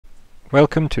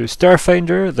Welcome to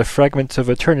StarFinder, the Fragments of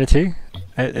Eternity.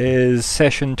 It is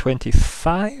session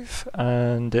 25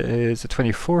 and it is the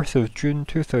 24th of June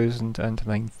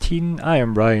 2019. I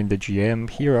am Ryan, the GM.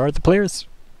 Here are the players.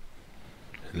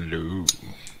 Hello.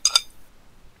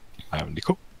 I'm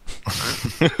Nico.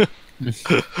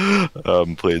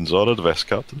 I'm playing Zora, the Vest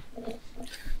Captain.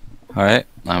 Alright,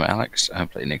 I'm Alex. I'm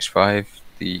playing X5,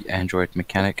 the android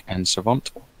mechanic and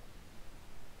savant.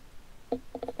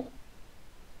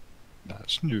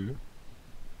 That's new.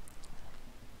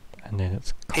 And then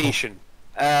it's Haitian.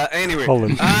 Anyway,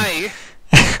 Colin. I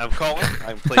am Colin.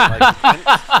 I'm playing by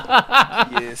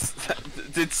Quint. Yes.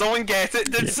 Did someone get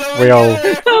it? Did someone We all- get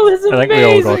it? That was I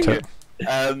amazing. think we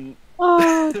all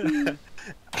got it.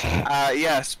 Oh,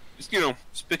 Yeah, you know,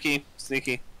 spooky,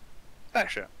 sneaky, that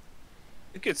shit.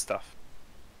 The good stuff.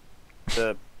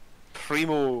 The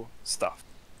primo stuff.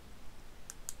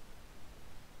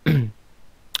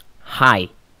 Hi,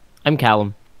 I'm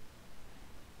Calum.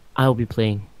 I'll be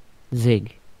playing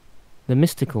Zigg, the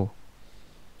mystical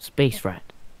space rat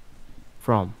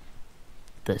from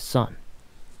the sun.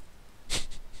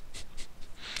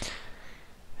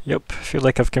 Yep, I feel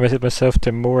like I've committed myself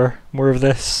to more of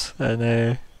this,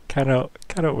 and cannot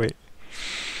wait.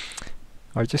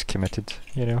 Or just committed,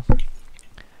 you know.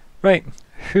 Right,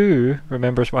 who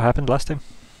remembers what happened last time?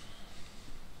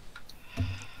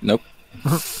 Nope.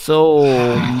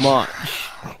 So much.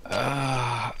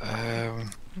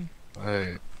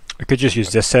 Right. We could just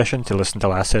use this session to listen to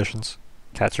last sessions,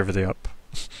 catch everything up.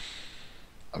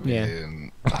 I Yeah.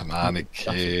 mean, a man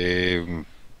came.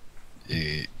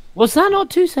 He. Was that not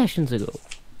 2 sessions ago?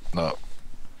 No.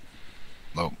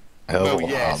 Hell, Well,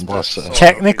 yes, but unless, sort of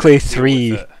Technically didn't deal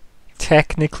three. with it.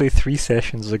 Technically 3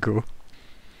 sessions ago,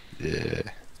 yeah.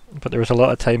 but there was a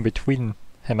lot of time between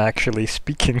him actually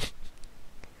speaking.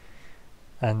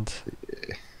 And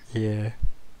yeah.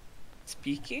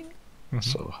 Speaking? Mhm.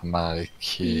 So a man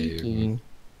came.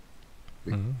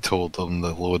 We Mhm. told him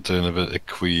the lowdown about the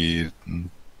Queen.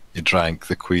 And he drank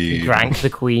the He Queen. drank the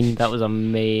queen. That was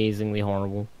amazingly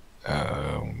horrible.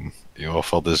 He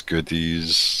offered us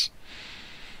goodies.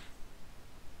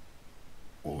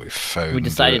 We found. We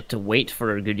decided to wait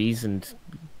for our goodies and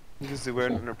Because they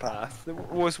weren't on their path. There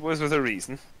was with a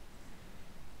reason.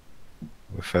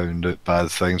 We found out bad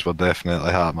things were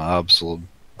definitely happening at Absalom,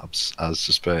 as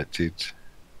suspected.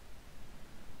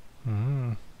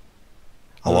 Mm.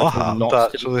 A lot told happened not to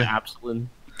actually. be Absalom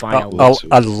by a A lot.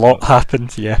 lot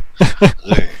happened, yeah.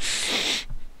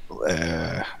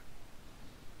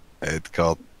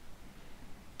 Edgar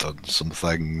done some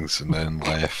things and then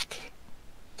left.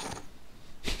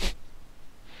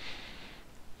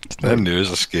 Then news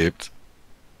escaped.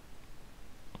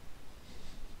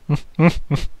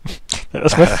 That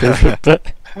was my favourite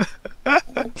bit.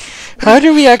 How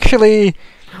do we actually...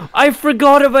 I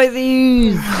forgot about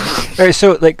these. Right,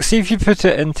 so, like, see if you put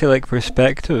it into, like,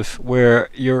 perspective, where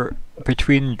you're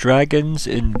between dragons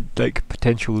and, like,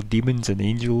 potential demons and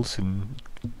angels and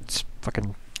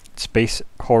fucking space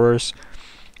horrors,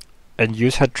 and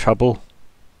yous had trouble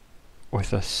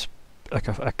with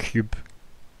a cube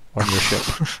on your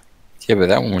ship. Yeah, but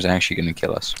that one was actually going to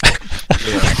kill us.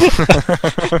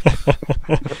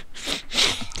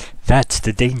 That's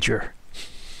the danger.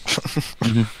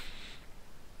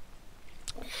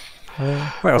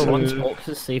 What else? For once,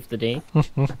 boxes saved the day.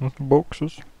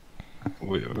 Boxes.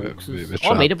 We Boxes. trapped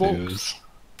Oh, made a these. box.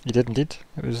 You did indeed.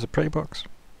 It was a pretty box.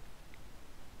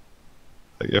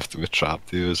 Like after we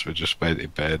trapped these, we just went to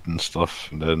bed and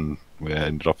stuff, and then we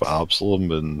ended up at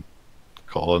Absalom, and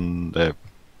Colin,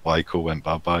 Lyko went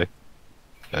bye-bye,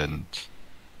 and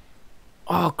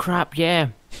Oh crap! Yeah.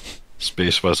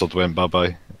 Space Wizard went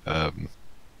bye-bye. I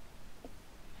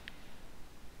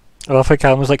love how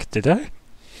Calum was like, did I?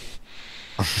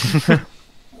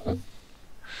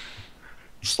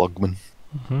 Slugman.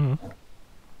 Mm-hmm.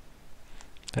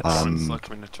 Like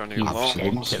when turning He's along.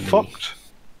 Absalom's dead to me. fucked.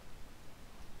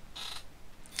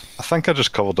 I think I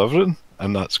just covered everything,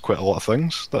 and that's quite a lot of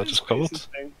things that I just covered.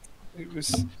 It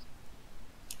was.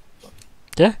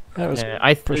 Yeah, that was...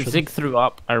 pushing. Zigg threw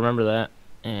up. I remember that.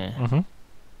 Yeah. Mm-hmm.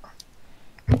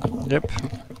 Yep.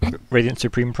 Radiant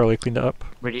Supreme probably cleaned it up.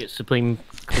 Radiant Supreme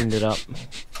cleaned it up.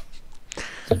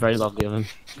 It's very lovely of him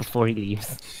before he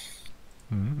leaves.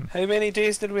 Mm. How many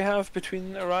days did we have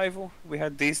between arrival? We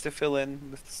had days to fill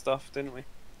in with stuff, didn't we?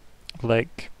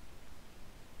 Like...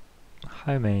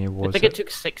 How many I was think it? it took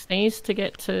 6 days to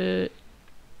get to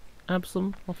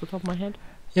Absalom off the top of my head.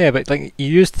 Yeah, but like you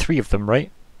used 3 of them, right?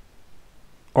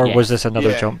 Or Yes. was this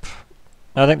another Yeah. jump?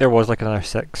 I think there was like another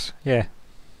 6. Yeah.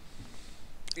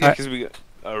 Yeah, because we got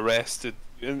arrested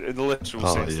in the literal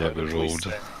Oh, sense. yeah, like the we police rolled.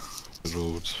 said.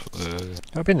 roads.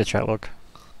 It'll be in the chat log.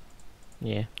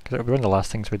 Yeah. Because it'll be one of the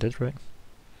last things we did, right?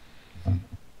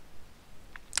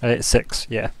 6,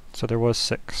 yeah. So there was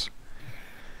 6.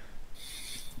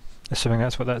 Assuming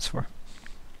that's what that's for.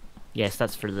 Yes,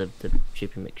 that's for the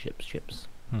shipping ships.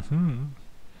 Mm-hmm.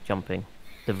 Jumping.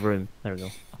 The vroom. There we go.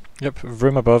 Yep,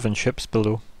 room above and ships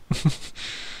below.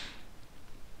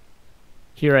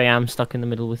 Here I am, stuck in the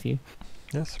middle with you.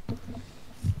 Yes.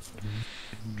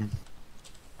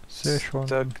 Session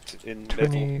Tucked in middle.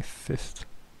 25th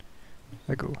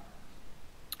ago.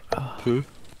 Who?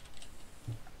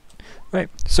 Right,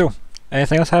 so,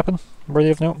 anything else happen worthy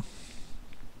of note?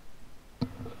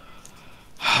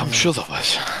 I'm sure there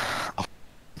was.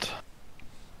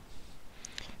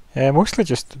 Mostly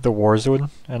just the war zone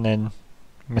and then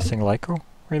missing Lyko,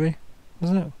 really,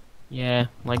 isn't it? Yeah,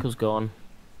 Lyko's gone.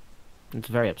 It's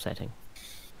very upsetting.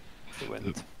 The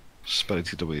wind.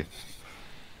 Spirited away.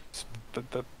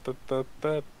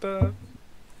 Ba-ba-ba-ba-ba-ba.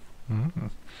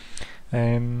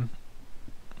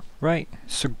 Right,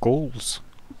 so goals.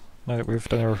 Now that we've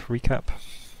done our recap,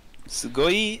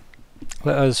 Sugoi.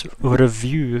 let us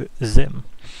review them.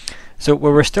 So we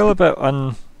were still a bit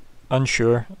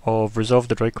unsure of resolve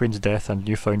the Droid Queen's death and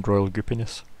newfound royal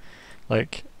goopiness.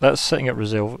 Like, that's sitting at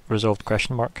resolved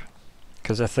question mark.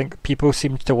 Because I think people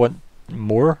seem to want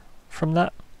more from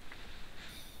that.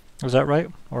 Was that right?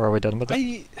 Or are we done with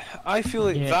it? I feel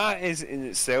like Yeah. that is in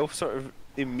itself sort of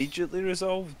immediately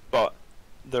resolved, but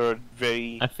there are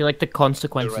very I feel like the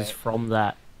consequences Direct. from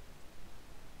that.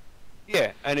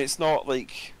 yeah, and it's not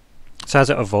like So has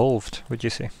it evolved, would you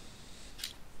say?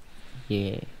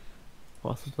 Yeah.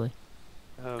 Possibly.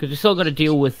 Because we still got to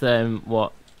deal with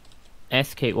what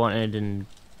S-Kate wanted and...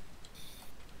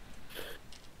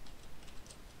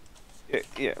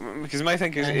 yeah, because my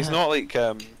thing is it's not like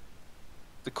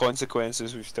the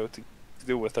consequences we've still to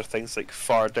deal with are things like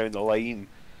far down the line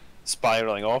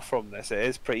spiraling off from this. It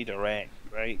is pretty direct,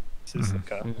 right? This is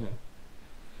like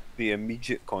the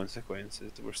immediate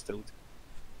consequences that we're still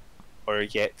or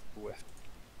yet to deal with.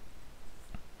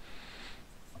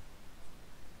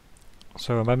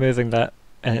 So am I moving that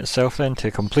in itself then to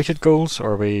completed goals,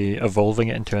 or are we evolving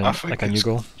it into I think like a new it's-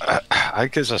 goal? I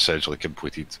think it's essentially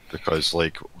completed because,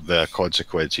 like, the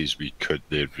consequences we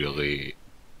couldn't really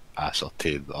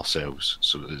ascertain ourselves,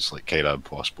 so it's like kind of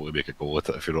impossible to make a goal at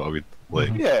it. If you know what I mean?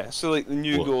 Like, Yeah, so like the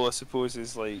new What? goal I suppose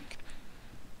is like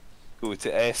go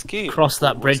to SK. Cross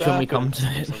that what's bridge when we happened, come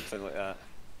to it. Something like that.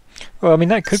 Well, I mean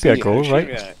that could be a See how goal, she right?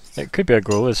 reacts. It could be a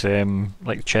goal as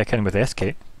like check in with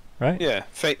S-Kate, right? Yeah,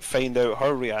 find out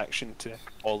her reaction to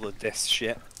all of this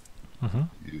shit.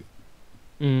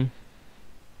 Because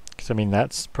I mean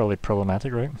that's probably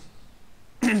problematic, right?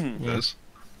 it is.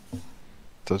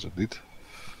 Does indeed.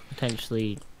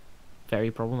 Potentially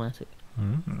very problematic.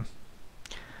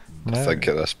 I think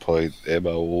at this point,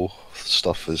 MLO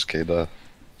stuff is kind of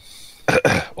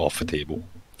off the table.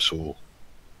 So,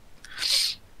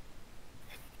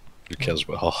 who cares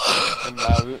about her?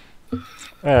 And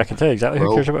now, I can tell you exactly who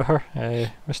Well- cares about her.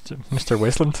 Mr.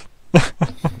 Westland.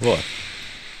 What?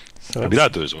 So I mean, I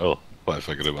do as well. But I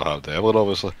figured it would happen to Evelyn,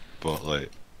 obviously. But, like,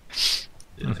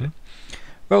 yeah.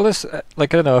 well, this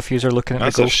like I don't know if you are looking at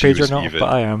That's the if goals she page or was not, even- but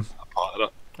I am. Part of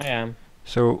it. I am.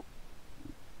 So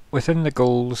within the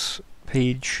goals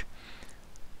page,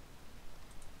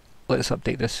 let's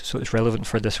update this so it's relevant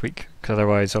for this week, because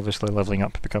otherwise, obviously, leveling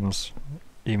up becomes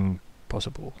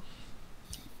impossible.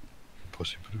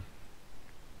 Possibly.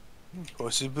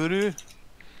 Possibly.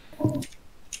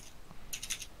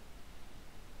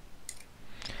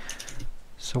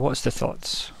 So what's the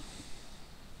thoughts?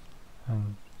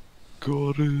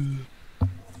 Got it.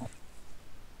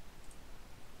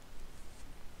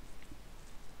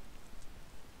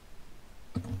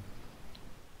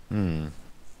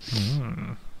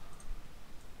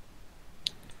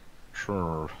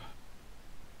 Sure.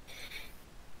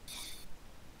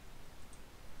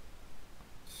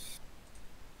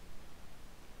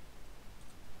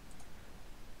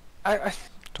 I It's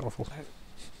awful.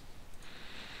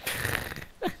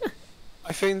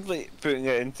 I find like putting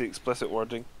it into explicit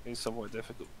wording is somewhat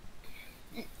difficult.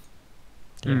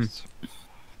 Yes.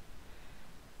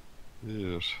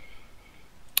 Yes.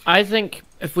 I think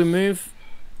if we move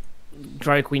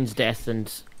Dry Queen's death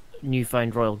and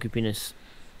newfound royal goopiness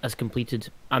as completed,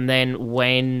 and then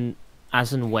when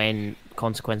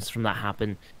consequences from that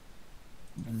happen,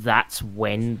 that's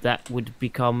when that would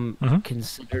become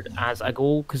considered as a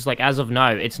goal. Because like as of now,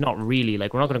 it's not really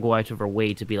like we're not going to go out of our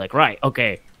way to be like, right,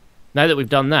 okay, now that we've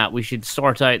done that, we should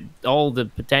sort out all the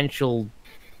potential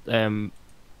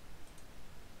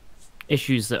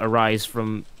issues that arise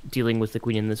from dealing with the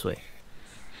queen in this way.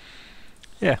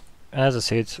 Yeah. as I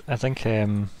said, I think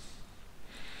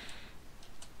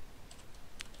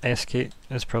Escape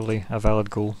is probably a valid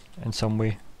goal in some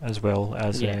way, as well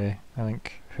as Yeah. I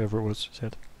think whoever it was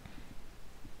said.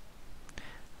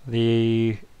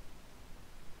 The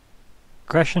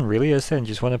question really is then, do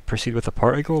you just want to proceed with a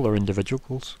party goal or individual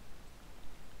goals?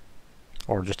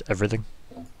 Or just everything?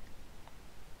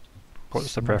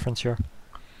 What's the preference here?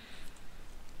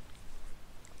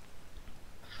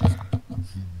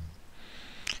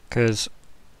 Because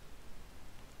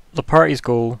the party's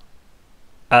goal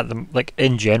at the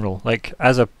in general, like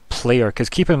as a player, because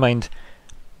keep in mind,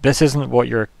 this isn't what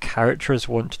your characters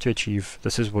want to achieve.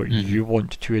 This is what you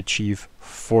want to achieve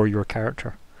for your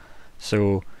character.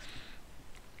 So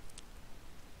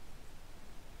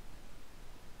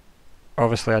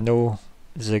obviously, I know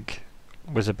Zigg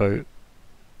was about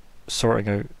sorting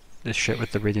out this shit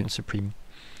with the Radiant Supreme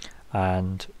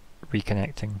and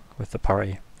reconnecting with the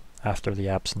party after the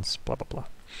absence, blah blah blah.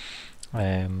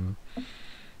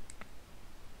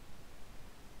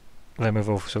 Then we've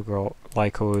also got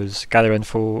Lyko's gather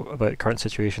info about current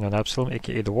situation on Absalom,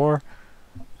 aka the war.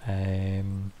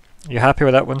 You happy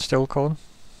with that one still, Colin?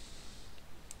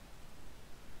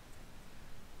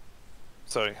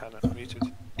 Sorry, Hannah, muted.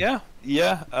 Yeah.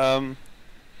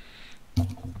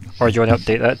 Or do you want to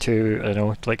update that to, I don't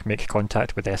know, like make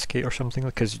contact with SK or something?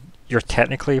 Because you're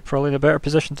technically probably in a better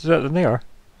position to do it than they are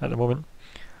at the moment.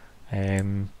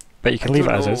 But you can leave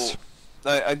it as is.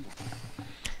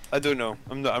 I don't know.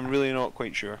 I'm really not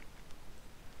quite sure.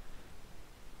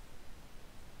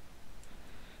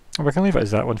 Well, we can leave it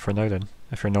as that one for now then,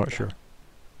 if you're not sure.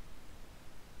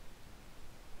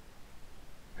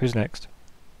 Who's next?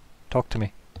 Talk to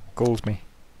me. Goals me.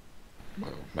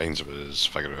 Well, mine's was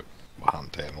figure out what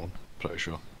happened to Emlyn, pretty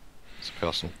sure. It's a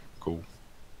personal goal.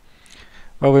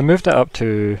 Well, we moved it up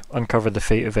to uncover the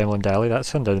fate of Emlyn Daly.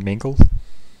 That's under the main goal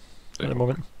at the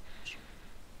moment.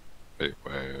 Right,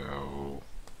 well...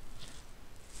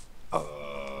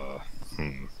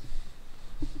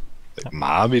 Like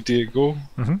my immediate goal?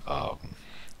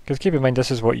 Because keep in mind, this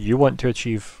is what you want to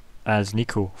achieve as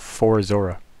Nico for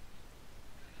Zora.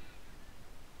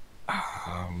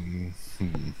 I'm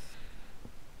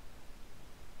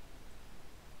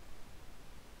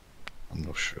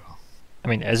not sure. I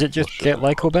mean, is it just Not sure. get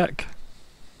Lyko back?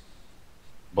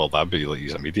 Well, that'd be like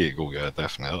his immediate goal, yeah,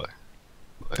 definitely.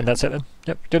 Like, And that's it then?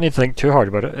 Yep, don't need to think too hard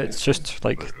about it. It's just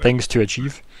like Right. things to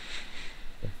achieve.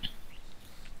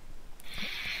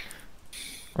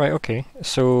 Right, okay.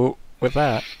 So with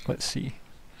that, let's see.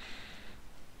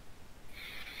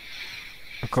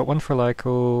 I've got one for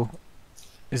Lyko.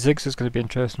 Ziggs is going to be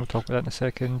interesting, we'll talk about that in a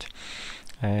second.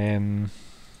 I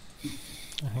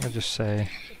think I'll just say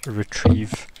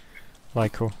retrieve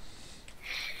Lyko.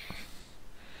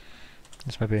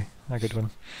 This might be a good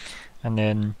one. And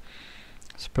then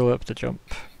spill up the jump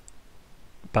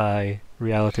by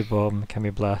reality bomb can we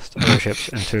blast other ships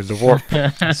into the warp.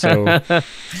 So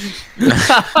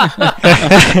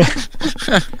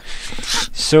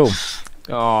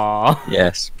Aww.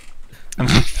 Yes.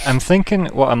 I'm thinking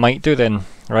what I might do then,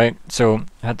 right? So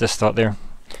I had this thought there.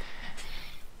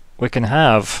 We can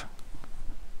have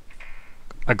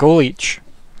a goal each,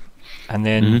 and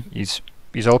then you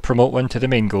all promote one to the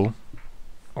main goal,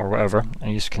 or whatever,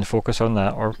 and you can focus on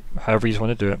that, or however you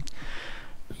want to do it.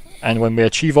 And when we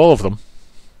achieve all of them,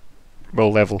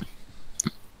 we'll level.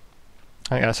 I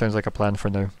think that sounds like a plan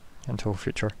for now, until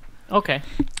future. Okay.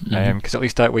 Because at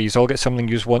least that way you all get something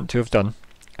you want to have done,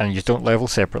 and you don't level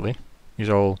separately.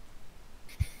 You all,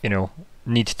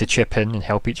 need to chip in and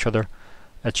help each other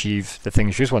achieve the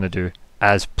things you want to do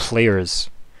as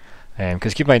players.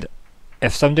 Because keep in mind,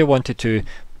 if somebody wanted to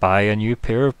buy a new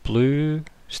pair of blue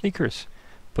sneakers,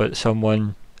 but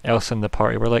someone else in the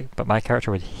party were like, but my character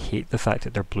would hate the fact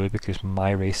that they're blue because my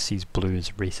race sees blue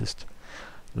as racist,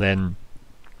 then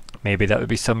maybe that would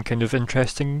be some kind of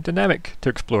interesting dynamic to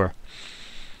explore.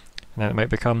 And then it might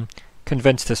become,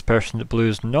 convince this person that blue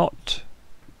is not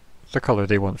the colour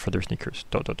they want for their sneakers, ...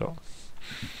 I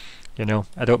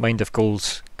don't mind if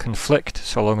goals conflict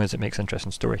so long as it makes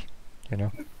interesting story,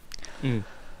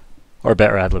 Or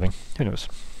better ad-libbing, who knows.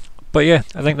 But yeah,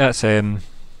 I think that's how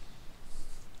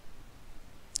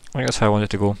I want it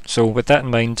to go. So with that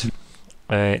in mind,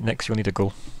 next you'll need a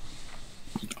goal.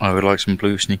 I would like some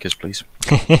blue sneakers, please.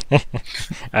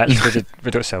 Actually,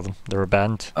 we don't sell them. They were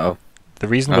banned. Oh. The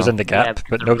reason was Oh. in the gap, Yeah,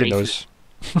 but they're nobody racist. knows.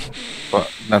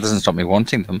 But that doesn't stop me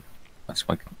wanting them. That's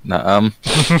why. No,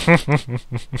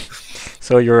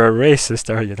 So you're a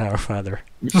racist, are you now, father?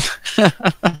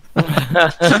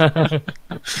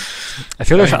 I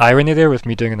feel there's irony there with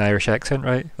me doing an Irish accent,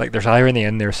 right? Like there's irony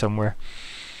in there somewhere.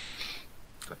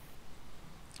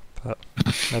 but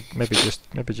maybe just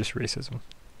racism.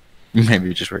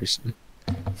 Maybe just racing.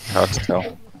 Hard to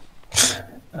tell.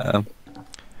 But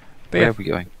Where yeah, are we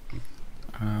going?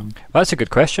 that's a good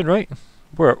question, right?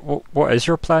 What is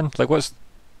your plan? Like,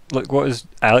 what is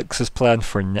Alex's plan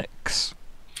for Nyx?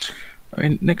 I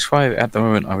mean, Nyx 5 at the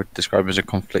moment I would describe as a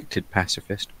conflicted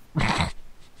pacifist.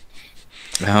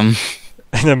 An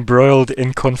embroiled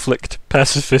in conflict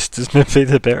pacifist is maybe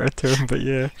the better term, but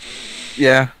yeah.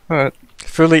 Yeah, but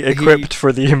Fully equipped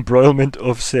for the embroilment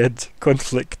of said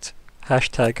conflict.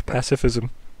 Hashtag pacifism.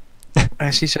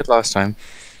 as he said last time,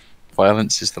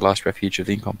 violence is the last refuge of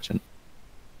the incompetent.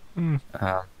 Mm.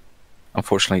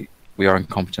 Unfortunately, we are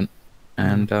incompetent,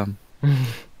 and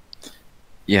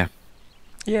yeah.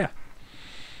 Yeah.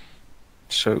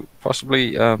 So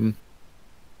possibly, I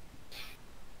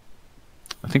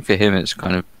think for him it's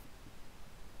kind of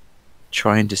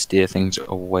trying to steer things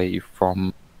away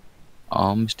from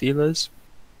arms dealers,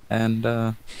 and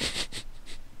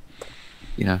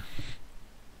you know,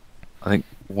 I think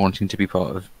wanting to be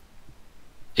part of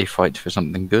a fight for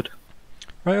something good,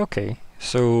 Right. Okay.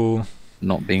 So,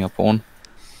 not being a pawn.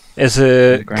 is in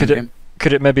the it grand game.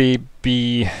 could it maybe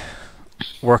be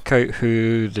work out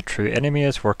who the true enemy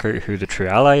is, work out who the true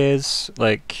ally is,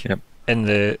 like Yep. in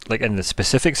the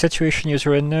specific situation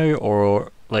you're in now,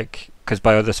 or like because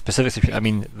by the specific situation I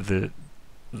mean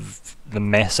the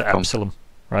mess at Absalom,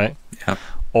 right? Yeah.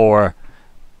 Or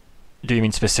do you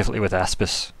mean specifically with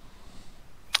Aspis?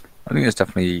 I think there's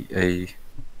definitely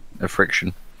a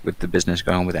friction with the business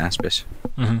going on with Aspis.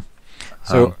 Mm-hmm.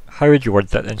 So how would you word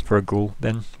that then for a goal?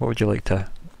 Then what would you like to?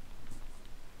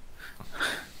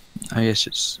 I guess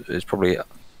it's probably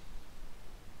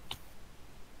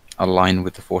align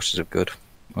with the forces of good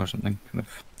or something. Kind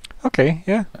of. Okay,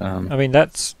 yeah. Um, I mean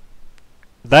that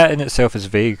in itself is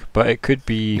vague, but it could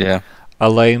be yeah.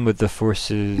 align with the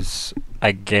forces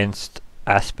against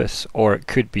Aspis, or it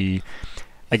could be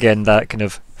again that kind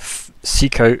of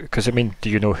seek out. Because I mean, do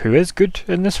you know who is good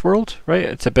in this world? Right,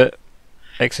 it's a bit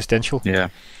existential. Yeah.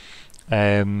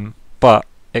 But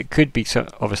it could be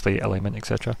obviously alignment,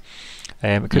 etc.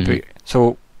 It could be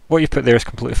so. What you put there is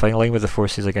completely fine. Align with the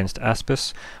forces against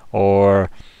Aspis, or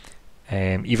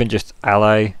even just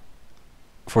ally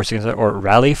forces against, or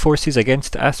rally forces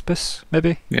against Aspis,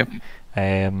 maybe. Yep.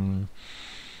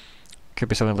 Could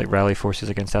be something like rally forces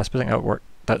against Aspis. I think that would work.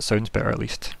 That sounds better at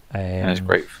least. And it's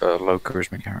great for low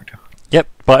charisma character. Yep,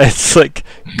 but it's like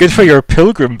good for your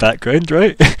pilgrim background,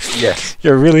 right? Yes.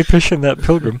 You're really pushing that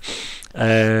pilgrim.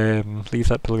 Leave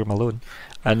that pilgrim alone.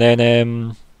 And then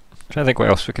I'm trying to think what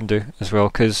else we can do as well,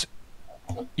 because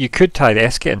you could tie the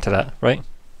Escate into that, right?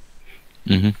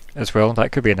 As well.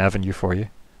 That could be an avenue for you,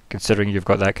 considering you've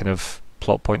got that kind of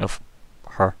plot point of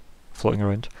her floating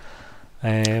around.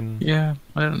 Yeah,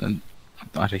 I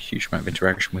had a huge amount of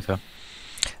interaction with her.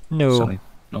 No. Certainly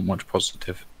not much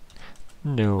positive.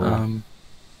 No.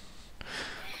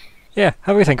 Yeah,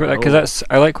 have a think about that, because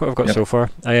I like what I've got so far.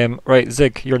 Right,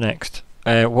 Zigg, you're next.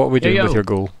 What are we doing with your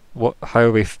goal? How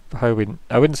are we?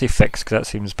 I wouldn't say fix, because that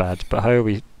seems bad. But how are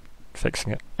we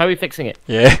fixing it? How are we fixing it?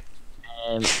 Yeah.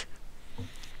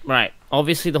 Right.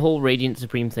 Obviously, the whole Radiant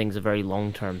Supreme thing's a very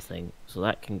long-term thing, so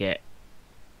that can get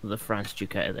the France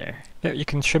Duke out of there. Yeah, you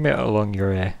can shimmy it along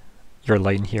your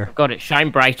line here. Got it. Shine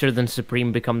brighter than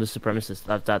Supreme, become the supremacist.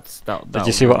 Did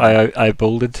you see what I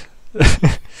bolded?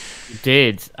 You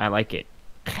did. I like it.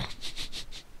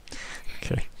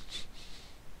 Okay.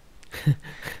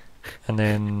 And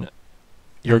then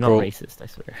You're your not goal. racist, I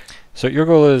swear. So your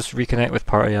goal is reconnect with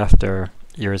party after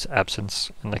year's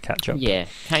absence and the catch up. Yeah,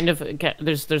 kind of.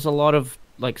 There's a lot of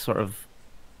like sort of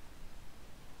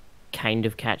kind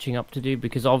of catching up to do,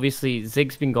 because obviously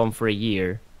Zigg's been gone for a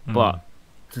year, but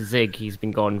to Zigg he's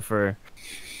been gone for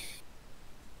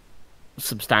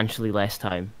substantially less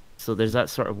time. So there's that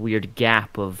sort of weird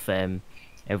gap of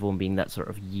everyone being that sort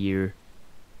of year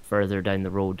further down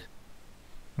the road.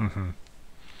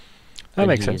 That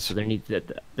makes sense. So there needs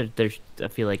there's I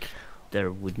feel like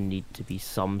there would need to be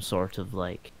some sort of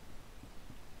like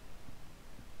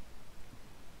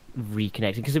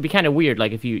reconnecting, because it'd be kind of weird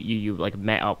like if you like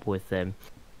met up with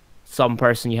some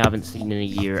person you haven't seen in a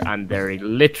year and they're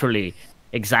literally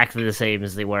exactly the same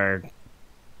as they were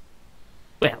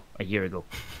a year ago.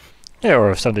 Yeah,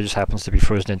 or if somebody just happens to be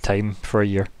frozen in time for a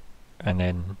year, and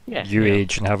then you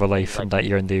age and have a life in that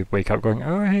year, and they wake up going,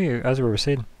 "Oh, hey, as we were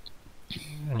saying,"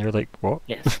 and you're like, "What?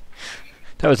 Yes.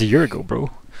 That was a year ago, bro."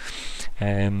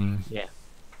 Yeah.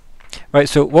 Right.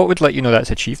 So, what would let you know that's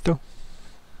achieved, though?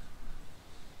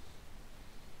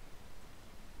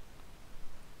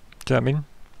 Do you know what I mean?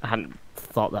 I hadn't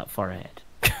thought that far ahead.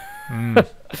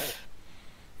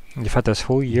 You've had this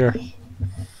whole year.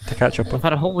 to catch up I've on.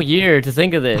 had a whole year to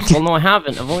think of this. Well, no, I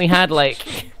haven't. I've only had like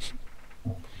I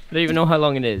don't even know how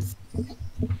long it is.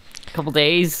 A couple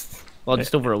days. Well,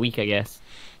 just over a week, I guess.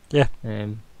 Yeah.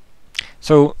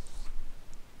 So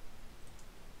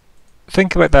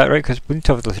think about that, right? Because we need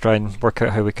to obviously try and work out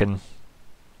how we can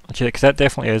achieve it. Because that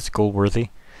definitely is goal worthy.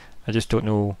 I just don't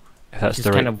know if that's just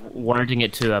the right. kind of wording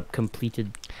it to a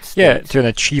completed state. Yeah, to an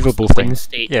achievable Win thing.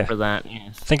 state Yeah. for that.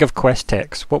 Yes. Think of quest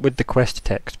text. What would the quest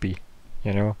text be?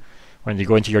 You know, when you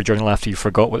go into your journal after you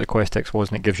forgot what the quest text was,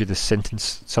 and it gives you the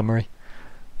sentence summary.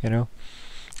 You know.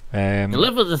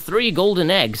 Deliver the 3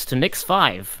 golden eggs to Nix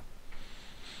 5.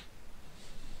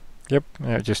 Yep.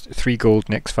 Just 3 gold,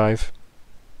 next 5.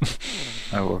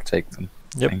 I will take them.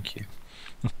 Yep. Thank you.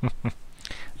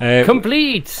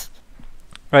 Complete.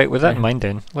 Right. With that in Yeah. mind,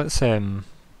 then let's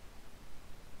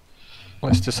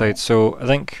decide. So I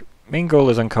think main goal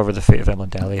is uncover the fate of Emily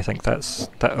Daly. I think that.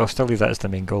 I'll still leave that as the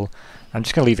main goal. I'm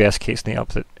just gonna leave SK's name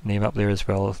up there as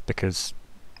well because,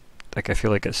 like, I feel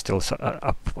like it's still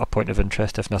a point of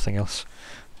interest if nothing else.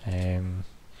 And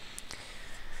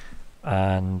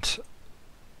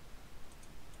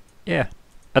yeah,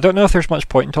 I don't know if there's much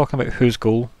point in talking about whose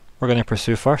goal we're going to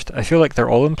pursue first. I feel like they're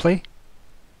all in play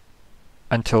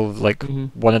until like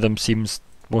one of them seems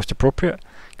most appropriate.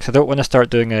 Because I don't want to start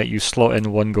doing you slot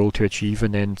in one goal to achieve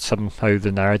and then somehow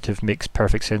the narrative makes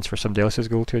perfect sense for somebody else's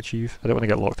goal to achieve. I don't want to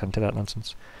get locked into that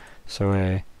nonsense.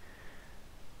 So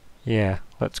yeah,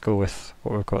 let's go with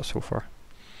what we've got so far.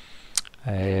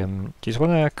 Do you just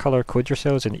want to colour code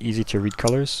yourselves in easy to read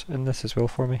colours in this as well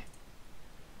for me?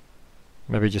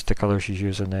 Maybe just the colours you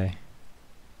use in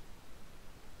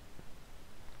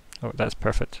oh, that's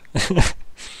perfect.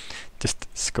 Just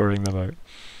scoring them out.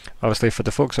 Obviously for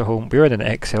the folks at home, we're in an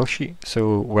Excel sheet,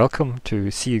 so welcome to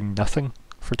seeing nothing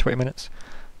for 20 minutes.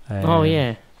 Oh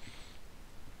yeah.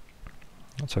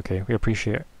 That's okay, we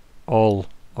appreciate all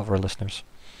of our listeners.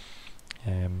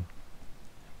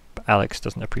 But Alex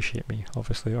doesn't appreciate me,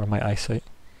 obviously, or my eyesight.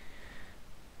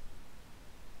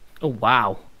 Oh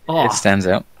wow. Oh, It stands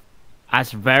out.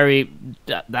 that's very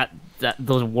that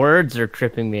those words are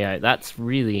tripping me out. That's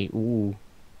really ooh.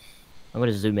 I'm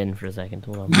gonna zoom in for a second.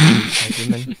 Hold on. I'll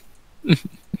zoom in.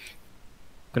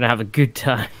 Gonna have a good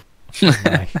time.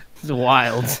 My. It's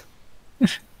wild.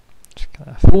 Just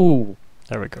gonna Ooh.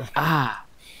 there we go. Ah.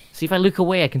 See, if I look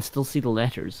away, I can still see the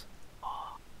letters.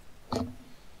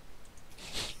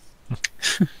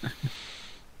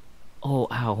 Oh,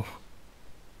 ow.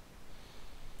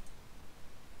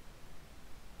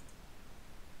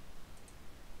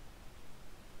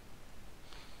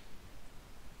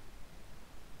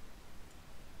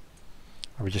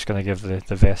 Are we just going to give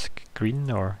the vest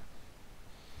green, or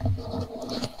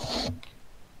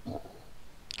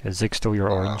is Zigg still your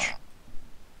orange?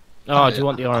 Oh, do you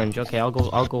want the orange? Okay, I'll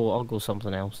go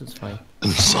something else. It's fine.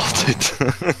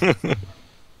 Insulted.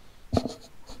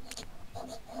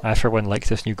 I for one like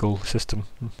this new goal system,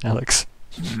 Alex.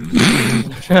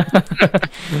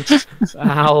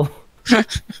 Ow.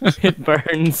 It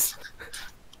burns.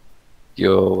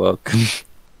 You're welcome.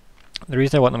 The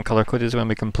reason I want them color coded is when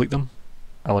we complete them,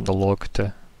 I want the log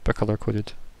to be color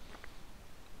coded.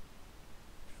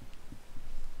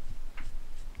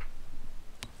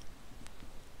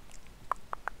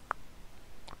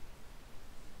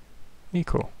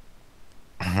 Nico,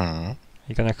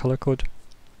 you gonna color code?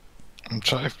 I'm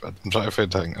trying to find a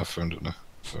thing. I found it now.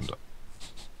 Found it.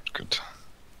 Good.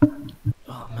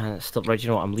 Oh man, stop. Right, you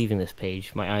know what? I'm leaving this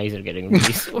page. My eyes are getting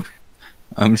really sore.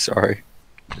 I'm sorry.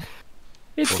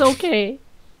 It's okay.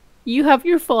 You have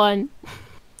your fun.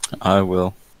 I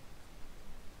will.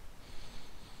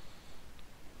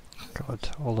 God,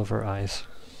 all over eyes.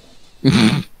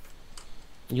 You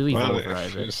leave Well, over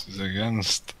eyes. this is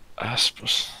against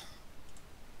Aspers.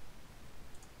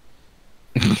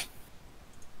 There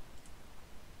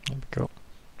we go.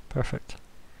 Perfect.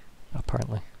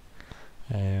 Apparently.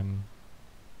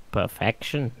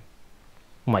 Perfection.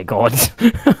 Oh my god.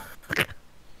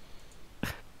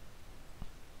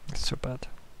 It's so bad.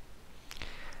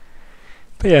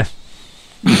 But yeah.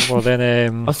 Well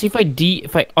then, I'll see if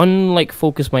I unlike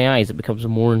focus my eyes, it becomes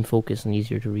more in focus and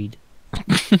easier to read.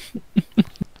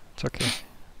 it's okay.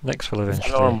 Next will Is that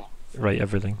eventually normal? write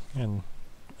everything, and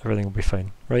everything will be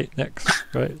fine. Right, next.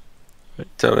 Right.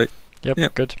 Totally. Yep,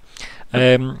 Yep. good.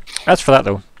 As for that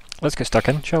though, let's get stuck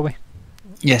in, shall we?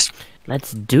 Yes.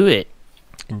 Let's do it.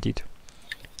 Indeed.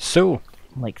 So,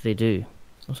 Like they do.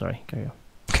 Oh, sorry. Carry on.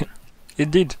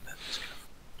 indeed.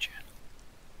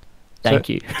 Thank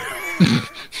you.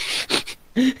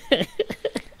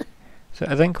 So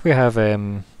I think we have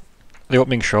the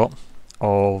opening shot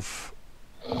of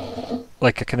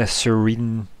like a kind of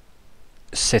serene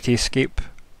cityscape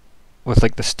with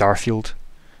like the starfield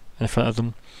in front of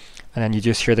them, and then you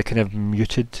just hear the kind of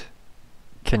muted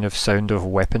kind of sound of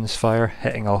weapons fire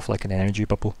hitting off like an energy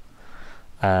bubble,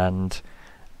 and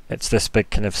it's this big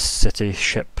kind of city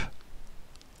ship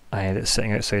that's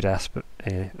sitting outside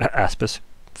Aspis,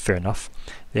 fair enough,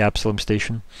 the Absalom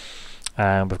station,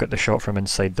 and we've got the shot from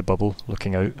inside the bubble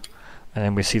looking out, and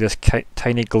then we see this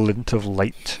tiny glint of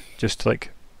light just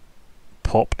like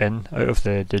pop in out of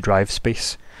the drive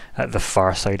space at the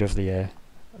far side of the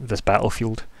this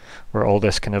battlefield, where all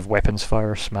this kind of weapons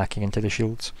fire smacking into the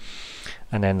shields,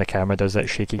 and then the camera does that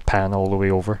shaky pan all the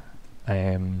way over,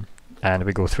 and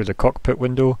we go through the cockpit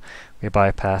window, we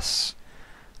bypass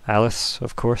Alice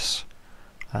of course,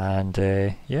 and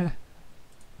yeah,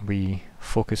 we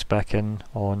focus back in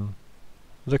on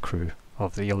the crew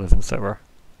of the 11th hour.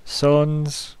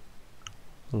 Sans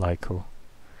Lyko.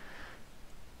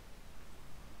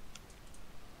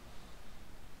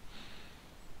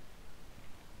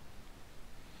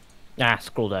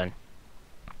 Scroll down.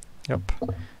 Yep.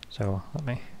 So let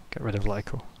me get rid of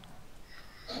Lyko.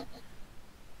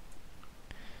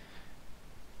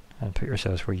 And put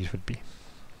yourselves where you would be.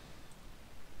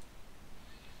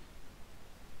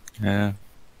 Yeah.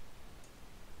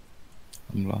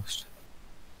 I'm lost.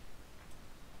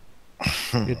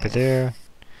 You'd be there.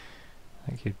 I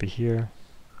think you'd be here.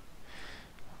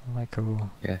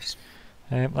 Lyko. Yes.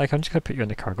 Like, I'm just gonna put you in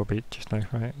the cargo bay just now,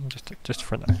 right? Just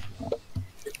for now.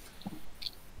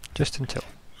 Just until.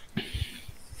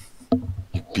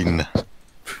 You've been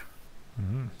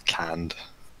canned,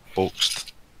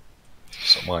 boxed,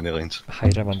 something along the lines.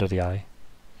 Hide him under the eye.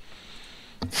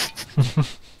 I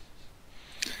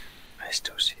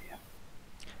still see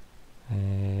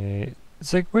you.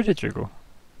 Zigg, where did you go?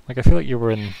 Like, I feel like you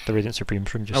were in the Radiant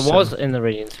Supreme's room just I was in the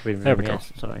Radiant Supreme room, There we go.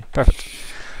 yes, sorry. Perfect.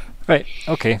 Right,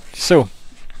 okay, so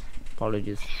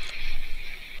Apologies.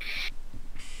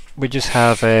 we just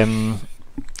have, I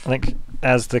think,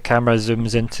 as the camera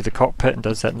zooms into the cockpit and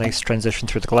does that nice transition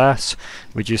through the glass,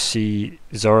 we just see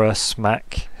Zora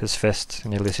smack his fist,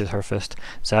 and Ulysses her fist,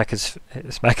 smack his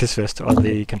fist on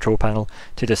the control panel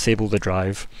to disable the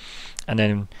drive, and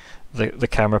then the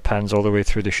camera pans all the way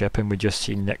through the ship and we just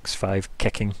see Nyx 5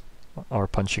 kicking or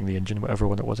punching the engine, whatever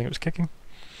one it was it was kicking.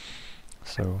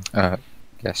 So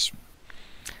Yes.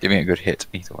 Giving it a good hit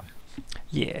either way.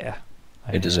 yeah,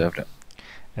 It deserved it.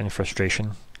 Any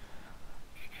frustration.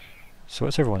 So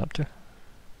what's everyone up to?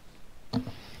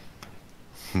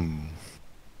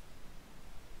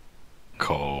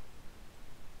 Call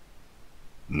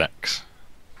Nyx.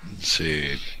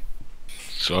 Say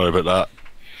sorry about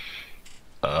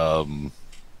that.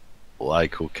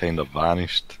 Lyko kind of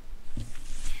vanished.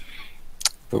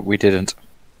 But we didn't.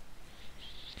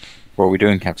 What are we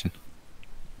doing, Captain?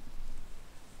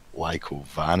 Lyko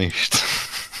vanished.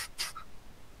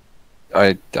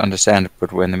 I understand,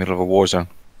 but we're in the middle of a war zone.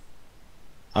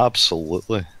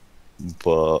 Absolutely.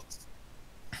 But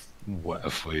what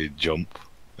if we jump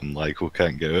and Lyko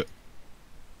can't get it?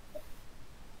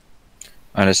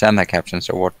 I understand that, Captain,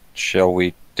 so what shall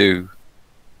we do?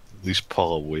 At least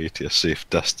pull away to a safe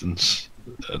distance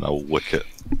and I'll look at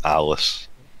Alice.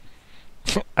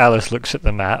 Alice looks at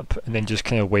the map and then just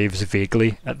kind of waves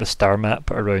vaguely at the star map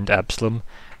around Absalom,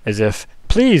 as if,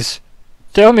 please,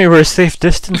 tell me where safe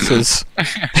distance is.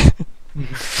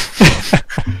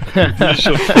 Use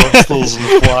your thrusters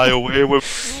and fly away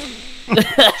with.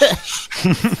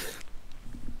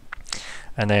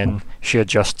 And then she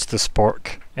adjusts the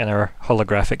spork in her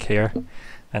holographic hair,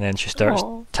 and then she starts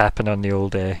tapping on the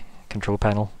old control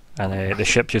panel, and the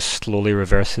ship just slowly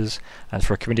reverses, and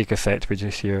for comedic effect we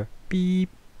just hear beep,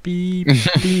 beep,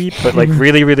 beep, but like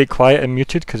really, really quiet and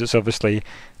muted, because it's obviously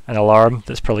an alarm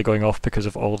that's probably going off because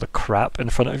of all the crap in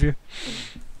front of you.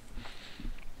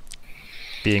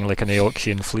 Being like an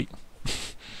Aoxian fleet.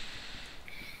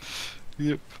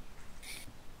 Yep.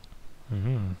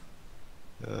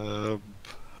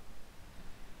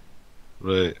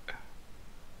 Right.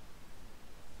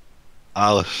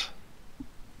 Alice,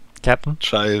 Captain?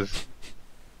 try and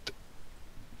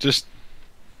just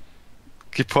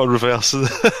keep on reversing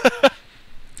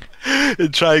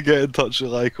and try and get in touch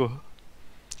with Lyko.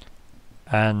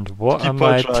 And what Keep am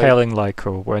on I trying. telling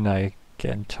Lyko when I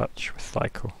get in touch with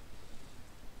Lyko?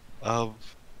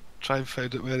 Try and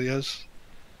find out where he is.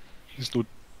 He's not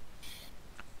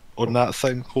on that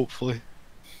thing, hopefully.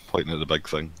 Pointing at the big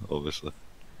thing, obviously.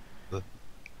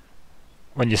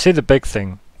 When you say the big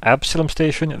thing, Absalom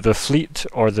Station, the fleet,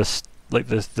 or the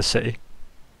city?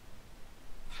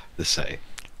 The city.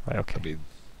 Right, okay. I mean,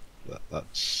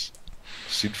 that's...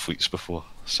 I've seen fleets before.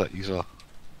 Cities are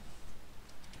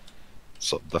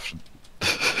something different.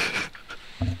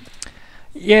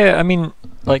 Yeah, I mean,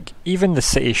 like even the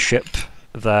city ship,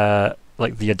 the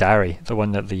like the Adari, the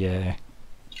one that the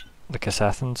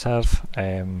Kasathans have,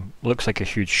 looks like a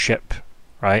huge ship,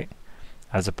 right?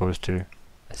 As opposed to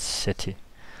a city.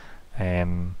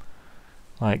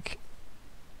 Like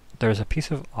there's a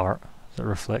piece of art that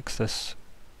reflects this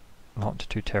not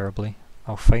too terribly.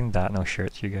 I'll find that and I'll share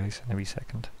it to you guys in a wee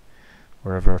second,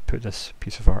 wherever I've put this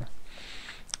piece of art.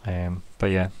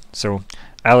 But yeah, so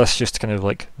Alice just kind of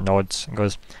like nods and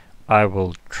goes, "I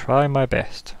will try my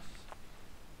best."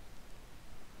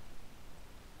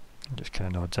 And just kind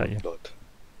of nods at you.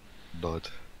 Nod.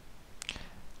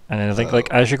 And then I think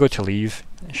like as you go to leave,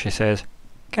 she says,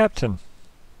 "Captain,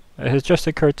 it has just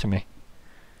occurred to me.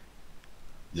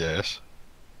 Yes.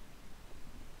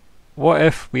 What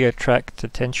if we attract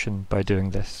attention by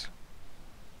doing this?"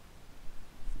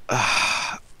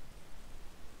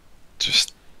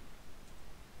 Just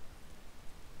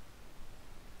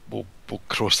we'll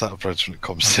cross that bridge when it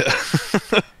comes to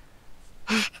it.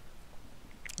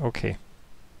 Okay.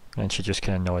 And she just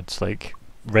kind of nods, like,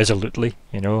 resolutely,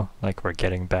 you know, like we're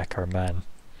getting back our man.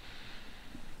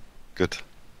 Good.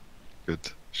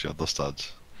 She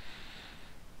understands.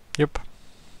 Yep.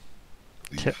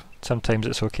 Leave. Sometimes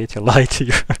it's okay to lie to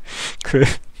your crew.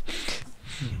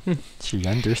 She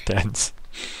understands.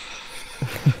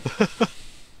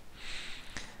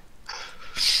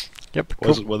 Yep. Cool.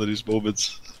 Wasn't one of these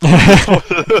moments. Oh,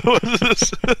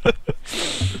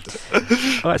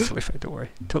 that's totally fine. Don't worry.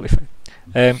 Totally fine.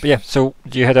 But yeah, so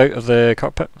do you head out of the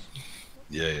cockpit?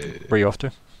 Yeah. Where are you off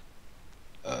to?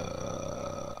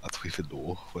 I don't even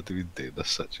know. What do we do in this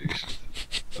situation?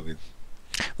 I mean,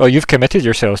 Well, you've committed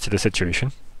yourselves to the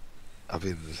situation. Yeah,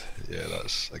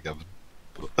 that's a given.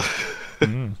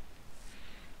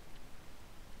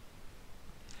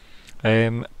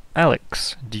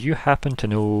 Alex, do you happen to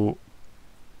know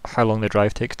how long the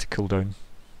drive takes to cool down?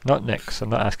 Not Nix. I'm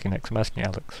not asking Nix. I'm asking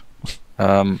Alex.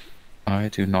 I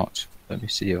do not. Let me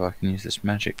see if I can use this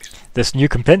magic. This new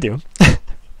compendium.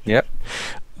 Yep.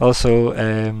 Also,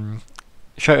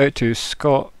 shout out to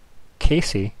Scott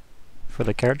Casey for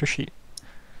the character sheet.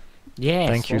 Yes,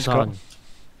 Thank you, well Scott. done.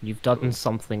 You've done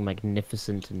something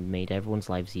magnificent and made everyone's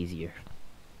lives easier.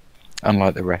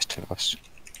 Unlike the rest of us.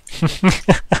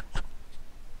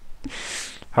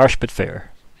 Harsh but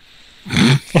fair.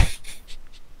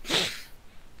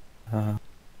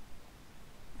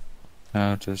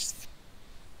 How does...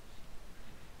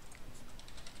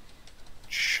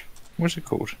 What's it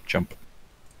called? Jump.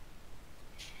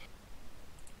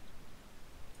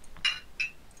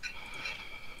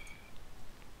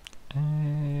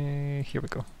 Here we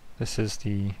go. This is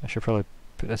the... I should probably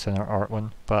put this in our art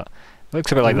one, but it looks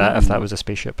a bit like that if that was a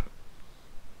spaceship.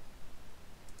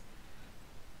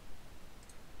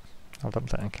 I'll dump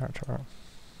that in character art.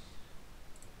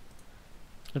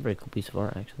 It's a very cool piece of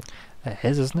art, actually. It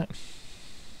is, isn't it?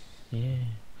 Yeah.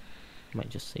 Might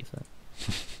just save that.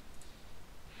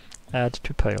 Add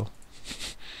to pile.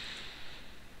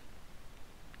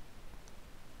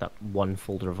 That one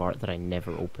folder of art that I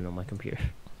never open on my computer.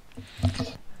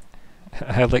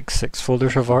 I have like 6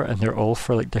 folders of art and they're all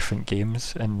for like different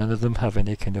games and none of them have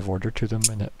any kind of order to them,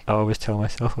 and I always tell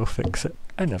myself I'll fix it.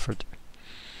 I never do.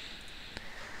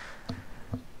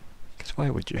 Because why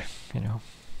would you, you know?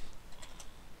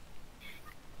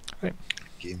 Right.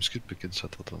 Games could be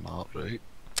considered an art, right?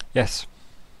 Yes.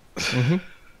 Mm-hmm.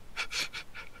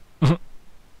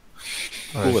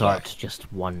 Or is would I? art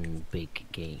just one big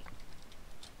game?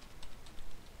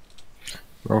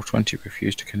 Roll 20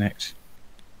 refuse to connect.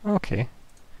 Okay.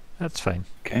 That's fine.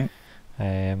 Okay.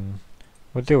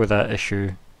 We'll deal with that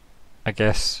issue, I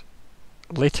guess,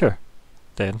 later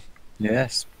then.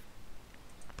 Yes.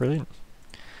 Brilliant.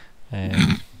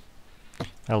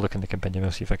 I'll look in the compendium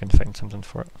and see if I can find something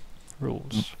for it.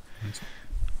 Rules.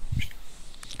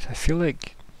 'Cause I feel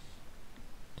like,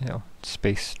 you know,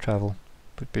 space travel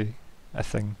would be a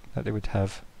thing that they would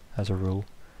have as a rule.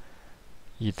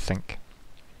 You'd think.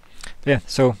 But yeah,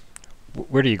 so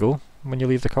where do you go when you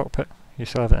leave the cockpit? You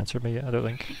still haven't answered me yet, I don't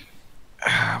think. I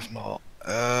have not.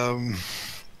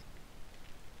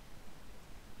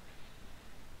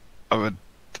 I would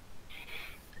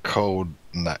call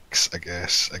Nix, I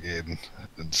guess, again,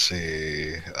 and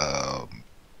say,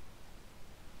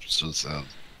 so is there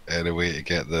any way to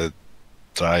get the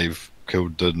drive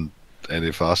cooled down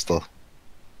any faster?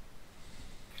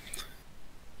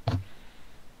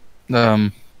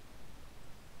 I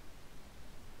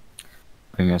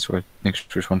think that's where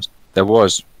next response. There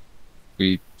was.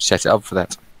 We set it up for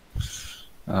that.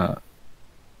 At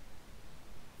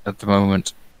the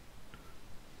moment,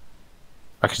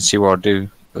 I can see what I'll do,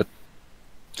 but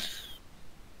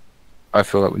I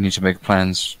feel like we need to make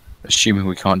plans, assuming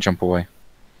we can't jump away.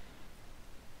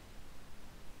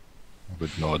 I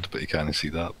would nod, but you can't see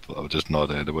that. But I would just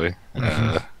nod anyway.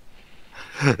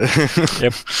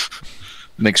 Yep.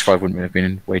 Next 5 wouldn't have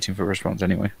been waiting for a response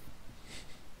anyway.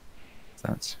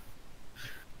 That'd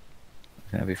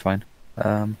be fine.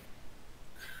 So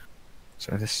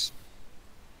this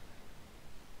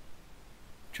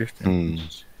drifting.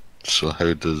 So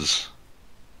how does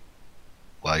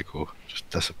Lyko just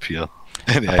disappear?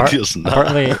 Any Apart- ideas on that?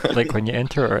 Apparently, like when you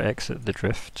enter or exit the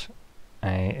drift,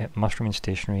 it must remain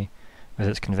stationary with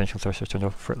its conventional thrusters turned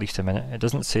off for at least a minute. It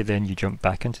doesn't say then you jump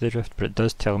back into the drift, but it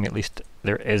does tell me at least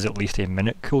there is at least a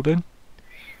minute cooldown.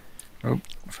 Oh,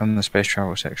 from the space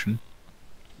travel section.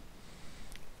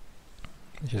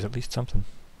 Which is at least something.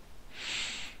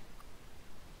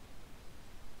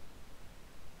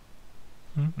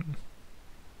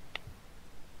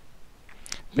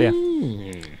 But yeah.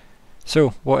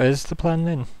 So, what is the plan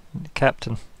then,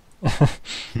 Captain? How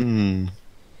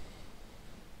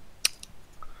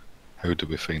do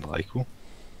we find Lyko?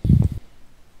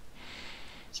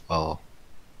 Well,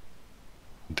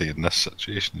 they in this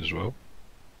situation as well.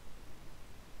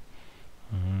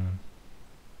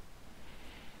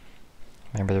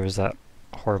 Remember there was that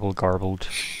horrible garbled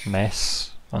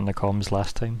mess on the comms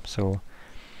last time, so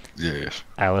Yes.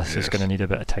 Alice is going to need a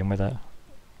bit of time with that.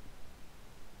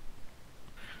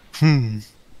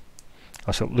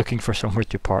 Also, looking for somewhere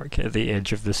to park at the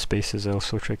edge of this space is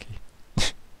also tricky.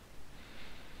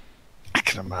 I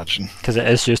can imagine. Because it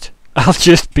is just, I'll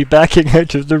just be backing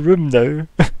out of the room now.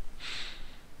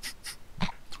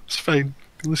 It's fine.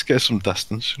 Let's get some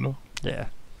distance, you know. Yeah.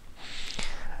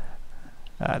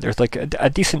 There's like a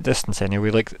decent distance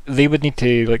anyway. Like they would need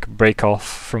to like break off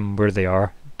from where they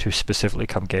are to specifically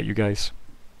come get you guys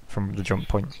from the jump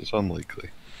point. It's unlikely.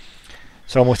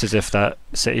 It's almost as if that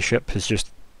city ship has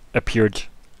just appeared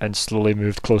and slowly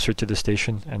moved closer to the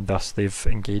station, and thus they've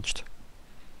engaged.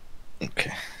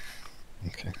 Okay.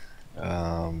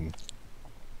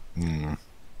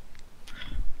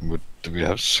 Do we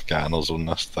have scanners on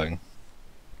this thing?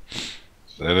 Is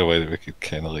there any way that we could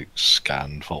kind of like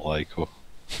scan for Lyko?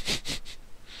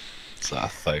 Is that a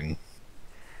thing?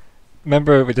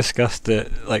 Remember we discussed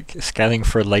that like scanning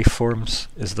for life forms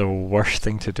is the worst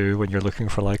thing to do when you're looking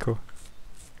for Lyko.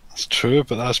 It's true,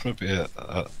 but that's maybe you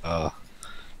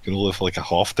can live like a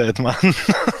half-dead man.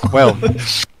 Well,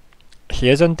 he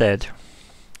is undead,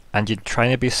 and you're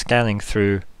trying to be scanning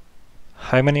through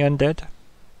how many undead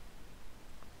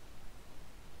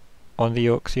on the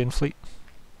Oxian fleet?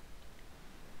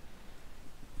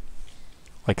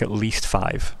 Like at least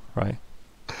 5, right?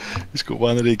 He's got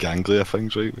one of the ganglia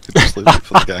things, right? We could just leave it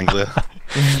for the ganglia.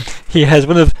 He has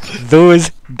one of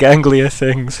those ganglia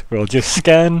things. We'll just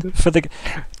scan for the...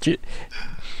 You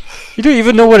don't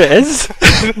even know what it is?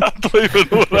 I don't even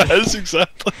know what that is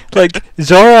exactly. Like,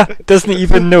 Zora doesn't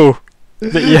even know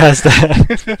that he has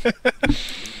that.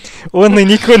 Only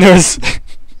Nico knows.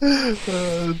 I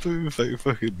don't even think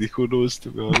fucking Nico knows,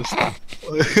 to be honest.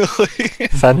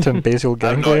 Phantom basal I'm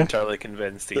not ganglia. entirely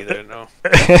convinced either, no.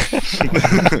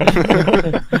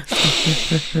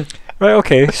 Right,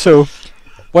 okay, so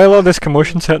while all this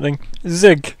commotion's happening,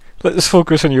 Zigg, let's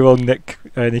focus on you while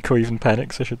Nico even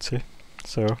panics, I should say.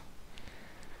 So,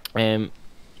 well,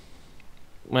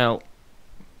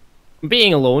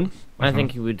 being alone, I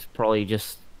think he would probably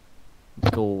just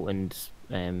go and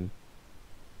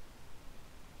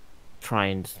try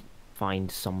and find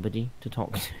somebody to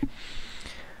talk to.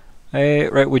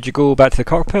 right, would you go back to the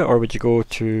cockpit, or would you go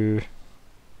to,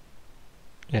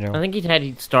 you know? I think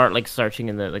he'd start like searching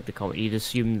in the cockpit. He'd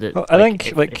assume that Well, I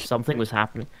think, if something was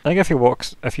happening. I think if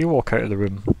you walk out of the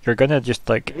room, you're gonna just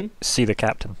like see the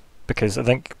captain, because I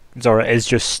think Zora is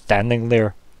just standing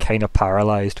there, kind of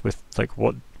paralyzed with like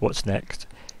what's next,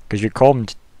 because you're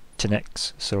calmed to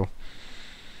Nix, so.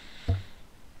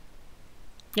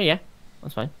 Yeah,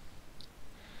 that's fine.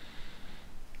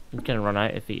 He's gonna run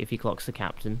out if he clocks the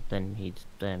captain, then he'd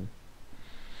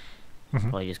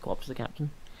probably just go up to the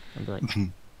captain and be like,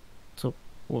 "So,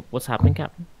 what's happening,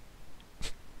 Captain?"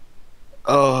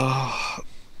 Oh,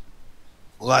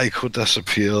 Lyko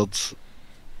disappeared,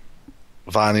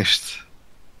 vanished,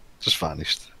 just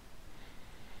vanished.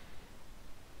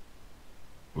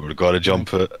 We were going to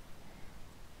jump it,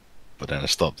 but then I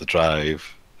stopped the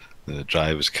drive. The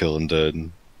drive was cooling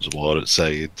down. There's a war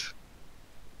outside.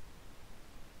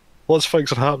 Lots of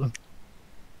things are happening.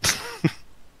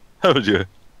 How would you?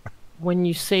 When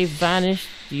you say vanished,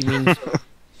 do you mean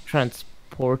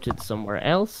transported somewhere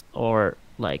else, or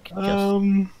like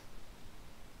just?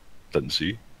 Didn't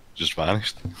see. Just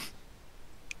vanished.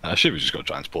 I assume we just got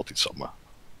transported somewhere.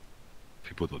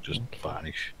 People don't just Okay.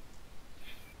 vanish.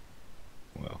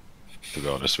 Well, to be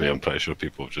honest with you, I'm pretty sure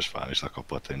people have just vanished a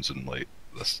couple of times in like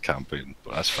this campaign,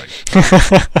 but that's fine.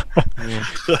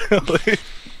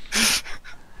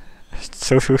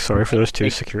 So feel sorry for those two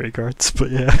security guards,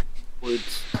 but yeah. Would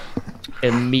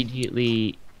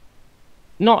immediately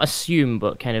not assume,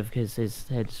 but kind of because his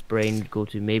brain would go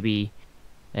to maybe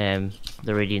the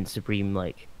Radiant Supreme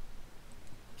like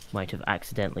might have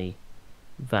accidentally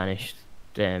vanished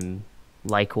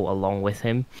Lyko along with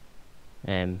him.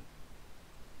 Does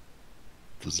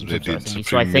the So Radiant I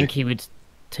Supreme think he would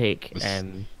take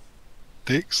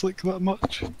takes like that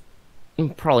much?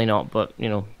 probably not, but you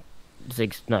know,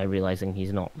 Zigg's now realizing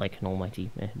he's not like an almighty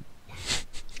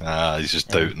He's just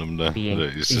doubting him now. being. Right,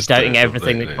 He's just doubting doubting him.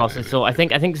 everything Right, that right, crosses. right, So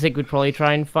right. I think Zigg would probably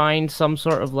try and find some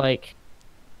sort of like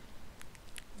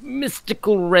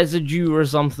mystical residue or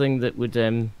something that would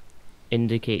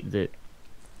indicate that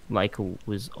Lyko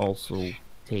was also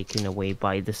taken away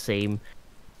by the same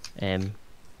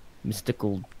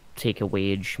mystical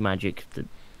take-away-age magic that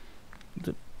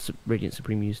Radiant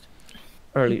Supreme used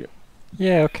earlier.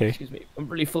 Yeah, okay. Excuse me, I'm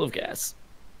really full of gas.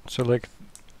 So like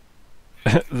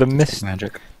the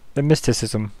Magic. the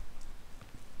mysticism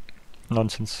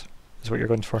nonsense is what you're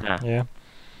going for. Ah. Yeah.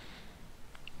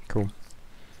 Cool.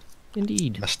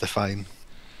 Indeed. Mystifying.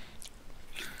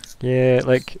 Yeah,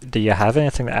 like, do you have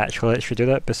anything that actually lets you do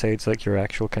that besides like your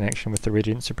actual connection with the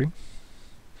Radiant Supreme?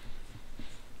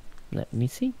 Let me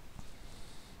see.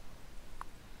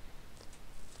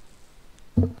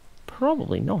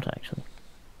 Probably not, actually.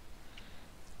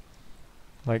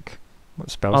 Like, what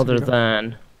spells? have Other you got?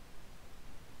 than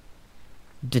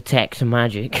detect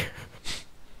magic,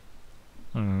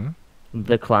 Mhm.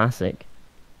 the classic.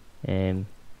 I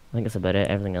think that's about it.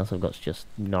 Everything else I've got is just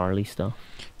gnarly stuff.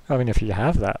 I mean, if you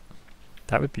have that,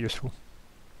 that would be useful.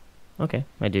 Okay,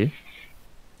 I do.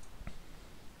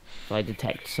 So I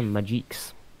detect some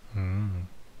magiques. Mm.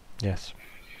 Yes.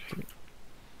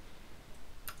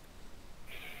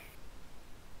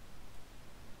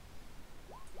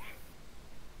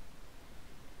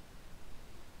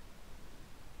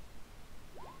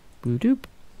 Boo-doop.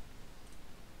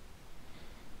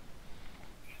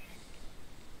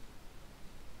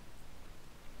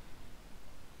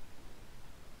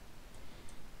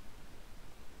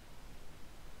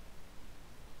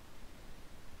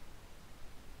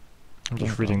 I'm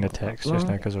just reading the text just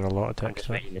now because there's a lot of I'm text. just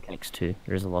there. reading the text too.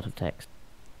 There's a lot of text.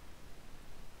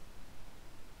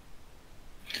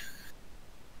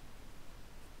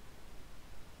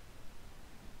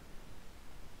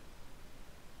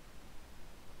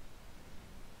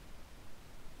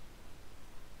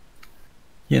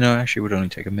 You know, actually, it would only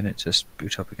take a minute to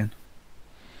boot up again.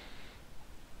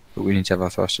 But we need to have our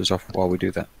thrusters off while we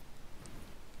do that.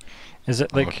 Is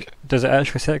it like, Okay. does it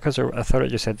actually say it? Because I thought it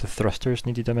just said the thrusters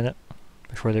needed a minute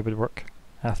before they would work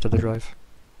after the drive.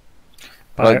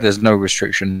 But Like, there's no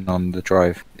restriction on the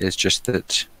drive. It's just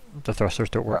that, the thrusters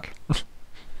don't work.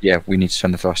 yeah, we need to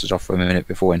turn the thrusters off for a minute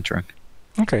before entering.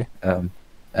 Okay.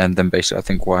 And then basically, I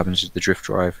think what happens is the drift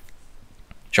drive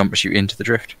jumps you into the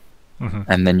drift, Hmm.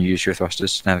 and then you use your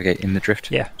thrusters to navigate in the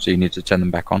drift. Yeah. So you need to turn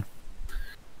them back on.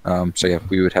 So yeah,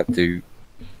 we would have to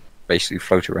basically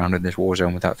float around in this war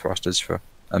zone without thrusters for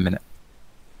a minute.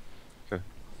 Okay.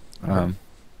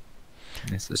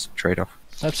 It's this trade-off.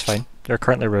 That's fine. They're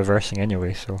currently reversing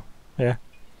anyway, so yeah.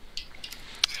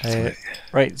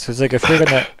 Right. So Zigg,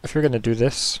 if you're gonna do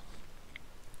this,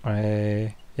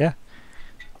 yeah.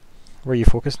 Where are you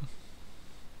focusing?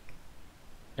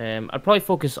 I'd probably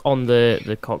focus on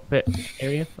the cockpit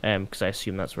area, because I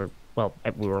assume that's where. Well,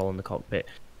 we were all in the cockpit.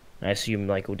 I assume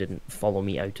Lyko didn't follow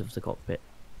me out of the cockpit.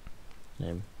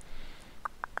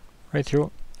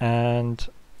 Rightio. And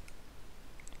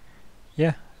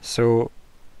yeah, so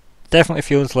definitely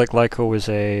feels like Lyko was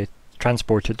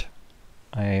transported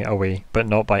away, but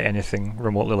not by anything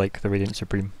remotely like the Radiant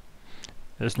Supreme.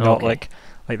 It's not Okay.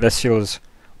 like this feels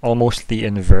almost the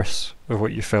inverse of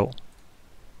what you felt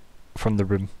from the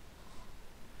room.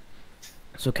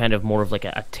 So kind of more of like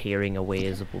a tearing away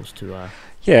as opposed to a.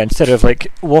 Yeah, instead of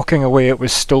like walking away, it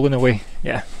was stolen away.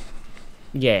 Yeah,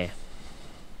 Yeah.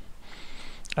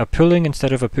 a pulling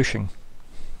instead of a pushing.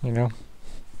 You know.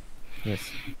 Yes.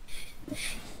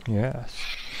 Yes.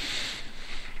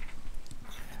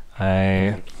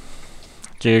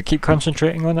 Do you keep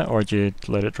concentrating on it, or do you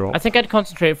let it drop? I think I'd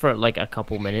concentrate for like a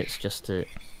couple minutes just to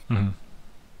Mhm.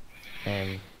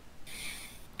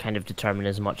 kind of determine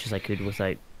as much as I could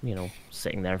without,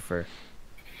 sitting there for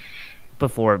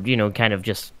before, kind of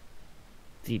just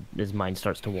his mind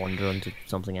starts to wander onto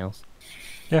something else.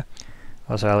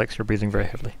 Also, Alex, you're breathing very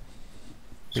heavily.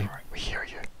 Sorry. We hear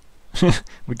you.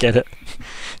 We get it.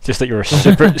 Just that you're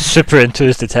super into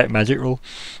his detect magic roll.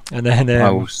 And then I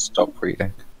will stop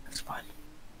reading. It's fine.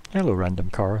 hello random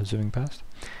car zooming past.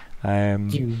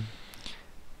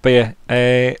 But yeah,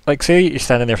 like say you're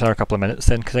standing there for another couple of minutes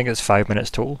then, because I think it's 5 minutes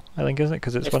total, I think, isn't it?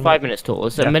 Because it's 5 minutes total.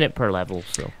 It's a minute per level,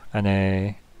 so.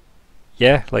 And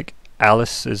yeah, like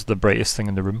Alice is the brightest thing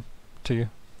in the room to you.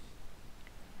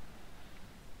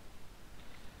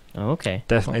 Oh, okay.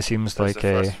 Definitely seems That's like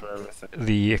the first for everything.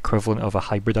 the equivalent of a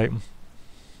hybrid item.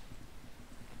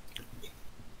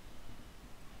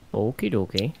 Okie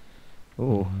dokie.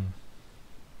 Oh.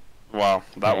 Wow,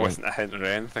 that Yeah. wasn't a hint or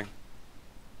anything.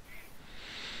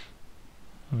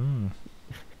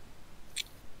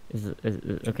 Is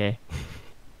it okay?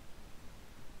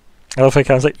 I love how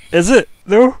Cam's like, is it?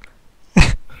 No?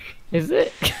 Is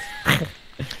it?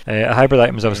 A hybrid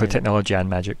item is obviously technology and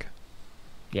magic.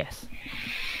 Yes.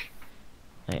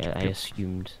 I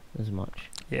assumed as much.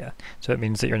 Yeah, so it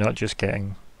means that you're not just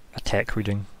getting a tech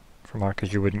reading from her,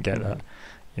 because you wouldn't get that.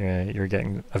 You're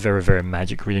getting a very, very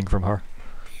magic reading from her.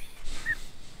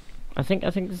 I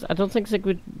don't think Zigg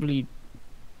would really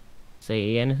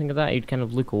say anything of that. He'd kind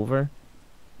of look over,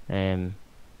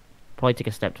 probably take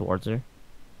a step towards her,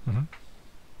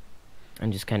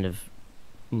 and just kind of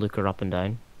look her up and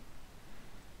down,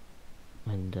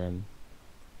 and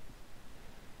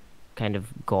kind of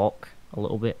gawk a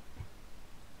little bit.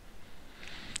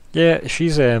 Yeah,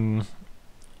 she's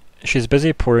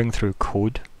busy pouring through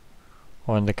code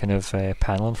on the kind of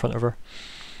panel in front of her,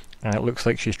 and it looks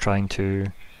like she's trying to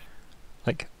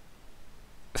like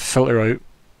filter out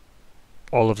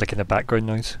all of the kind of background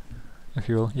noise, if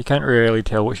you will. You can't really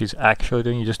tell what she's actually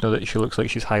doing. You just know that she looks like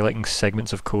she's highlighting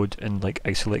segments of code and like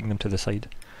isolating them to the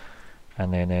side,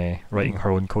 and then writing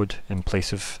her own code in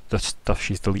place of the stuff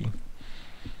she's deleting.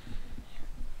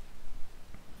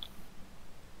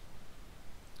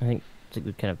 I think Zigg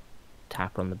would kind of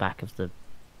tap her on the back of the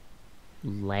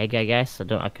leg, I guess.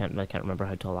 I can't remember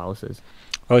how tall Alice is.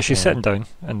 Oh, she's sitting down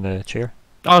in the chair.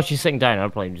 Oh, she's sitting down. I'll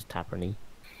probably just tap her knee.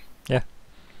 Yeah.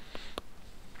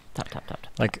 Tap, tap, tap,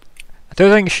 tap. Like, I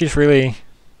don't think she's really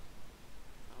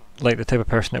like the type of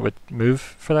person that would move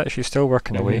for that. She's still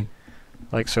working away.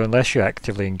 Like, so unless you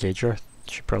actively engage her,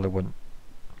 she probably wouldn't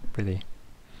really.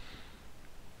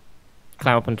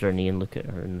 Climb up onto her knee and look at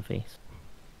her in the face.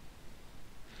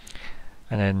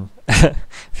 And then,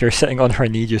 if you're sitting on her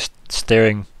knee just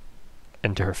staring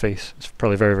into her face, it's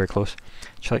probably very, very close.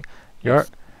 She's like,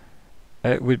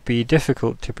 it would be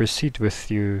difficult to proceed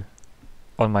with you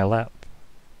on my lap.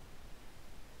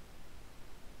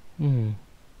 And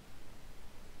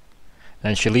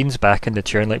she leans back in the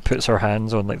chair and like puts her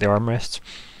hands on like the armrests,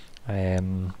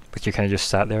 but you kind of just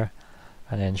sat there.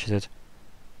 And then she said,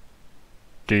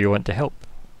 "Do you want to help?"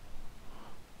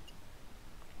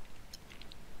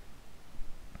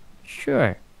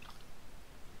 Sure.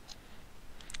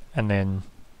 And then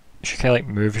she kind of like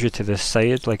moves you to the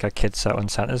side like a kid sat on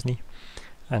Santa's knee,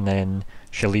 and then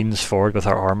she leans forward with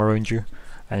her arm around you,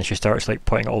 and she starts like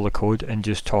putting all the code and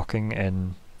just talking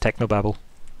in technobabble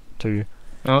to you.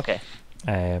 Okay.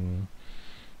 And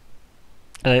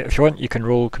if you want, you can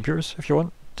roll computers if you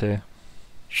want to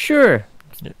Sure.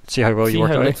 see how well See you work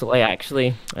how it out. little I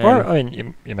actually. Or I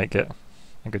mean, you might get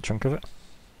a good chunk of it.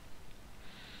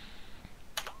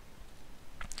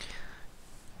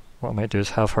 What I might do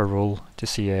is have her roll to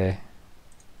see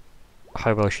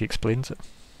how well she explains it.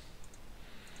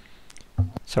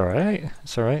 It's alright,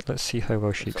 it's alright. Let's see how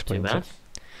well she It's not too explains it.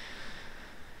 bad.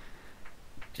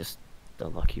 Just the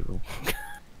lucky roll.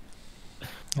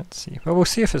 Let's see. Well, we'll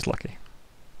see if it's lucky.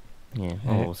 Yeah,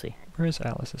 we'll see. Where is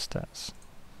Alice's stats?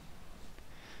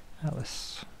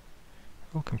 Alice,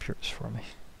 roll computers for me.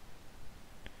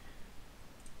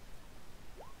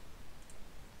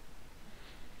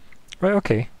 Right,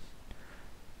 okay.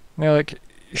 Now, like,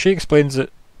 she explains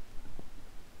it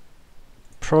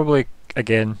probably,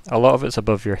 again, a lot of it's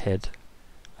above your head.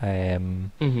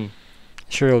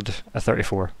 She rolled a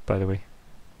 34, by the way,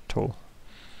 total.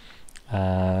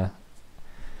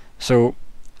 So,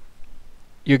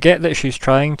 you get that she's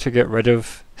trying to get rid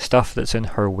of stuff that's in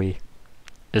her way,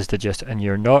 is the gist, and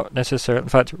you're not necessarily... In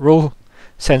fact, roll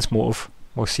sense motive.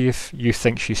 We'll see if you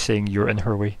think she's saying you're in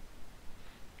her way.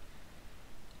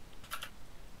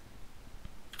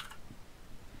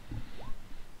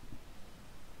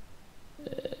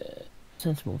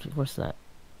 Sense motive, where's that?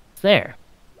 It's there.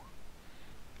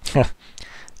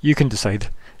 You can decide.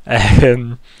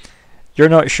 You're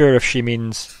not sure if she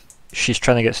means she's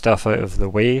trying to get stuff out of the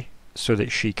way so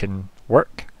that she can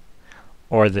work,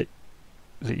 or that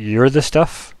you're the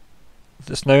stuff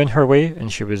that's now in her way,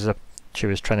 and she was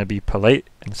trying to be polite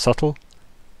and subtle,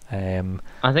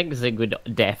 I think Zigg would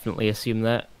definitely assume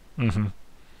that, Mm-hmm.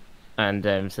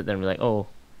 and sit there and be like, oh,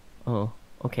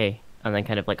 okay, and then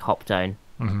kind of like hop down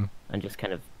Mm-hmm. and just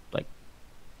kind of like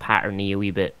pat her knee a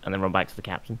wee bit, and then run back to the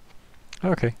captain.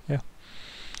 Okay, yeah.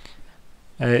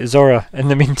 Zora, in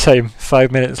the meantime,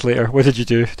 5 minutes later, what did you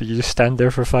do? Did you just stand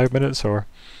there for 5 minutes, or?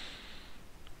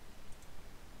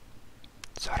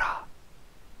 Zora.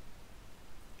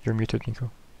 You're muted, Nico.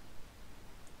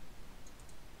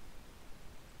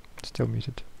 Still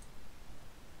muted.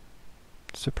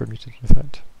 Super muted, in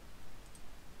fact.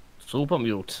 Super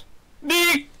mute.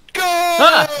 Nico!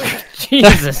 Ah!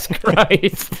 Jesus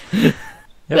Christ!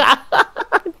 Yep.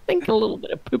 I think a little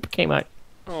bit of poop came out.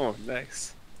 Oh,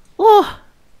 nice. Oh,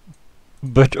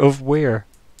 But of where?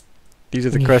 These are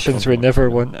the Nico. questions we never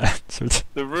want answered.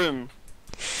 The room.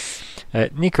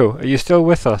 Nico, are you still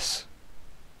with us?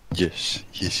 Yes.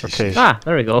 Okay.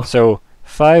 there we go. So,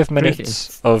 5 minutes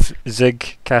Greetings. of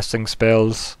Zigg casting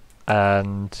spells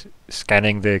and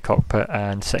scanning the cockpit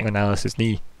and sitting on Alice's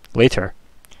knee. Later,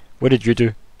 what did you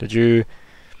do? Did you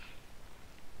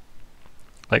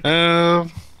you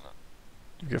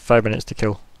get 5 minutes to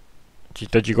kill?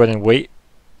 Did you go in and wait,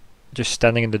 just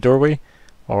standing in the doorway,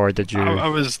 or did you? I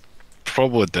was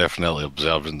probably definitely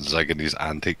observing Zigg and his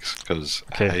antics because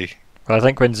Okay. Well, I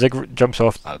think when Zigg jumps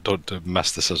off, I don't do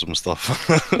mysticism stuff.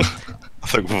 I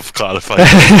think we've clarified.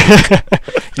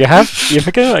 you've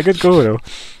given it a good go though.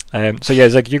 So yeah,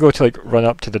 Zigg, you go to like run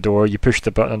up to the door, you push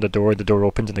the button on the door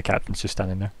opens, and the captain's just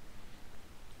standing there.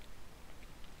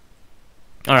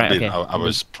 All right, I mean, okay. I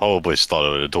was probably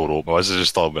starting with the door open. I was just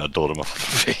starting with a door in my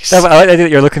face. Yeah, but I like the idea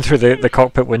that you're looking through the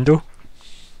cockpit window.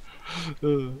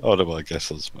 Oh no, well I guess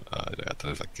that's, I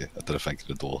didn't think of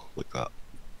the door like that.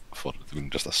 I thought it would be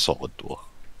just a solid door.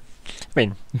 I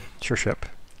mean, sure ship.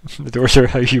 The doors are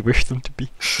how you wish them to be.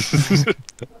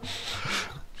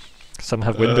 Some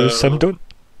have windows, some don't.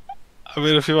 I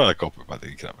mean, if you want a cockpit window,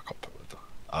 you can have a cockpit window.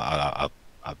 A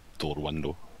door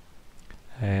window.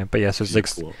 But yeah, so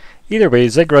Zigg's... Either way,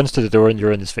 Zigg runs to the door and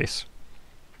you're in his face.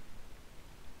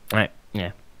 Right,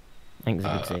 yeah. I think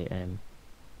Zigg would say,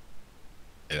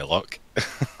 Any luck?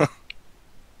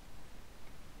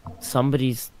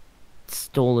 somebody's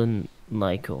stolen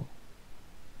Lyko.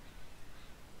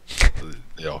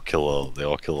 They all kill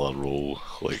a roll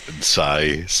like and sigh.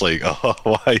 It's like, oh,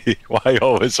 why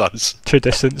always us? Two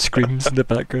distant screams in the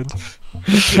background.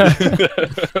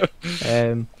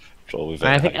 Probably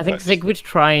very I think high Zigg would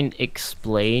try and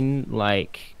explain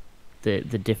like the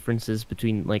differences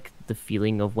between like the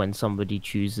feeling of when somebody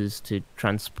chooses to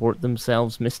transport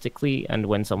themselves mystically and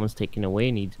when someone's taken away,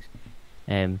 and he'd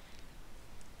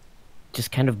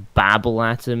just kind of babble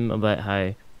at him about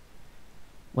how,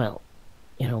 well,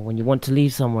 you know, when you want to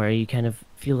leave somewhere, you kind of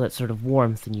feel that sort of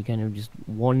warmth, and you kind of just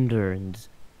wander and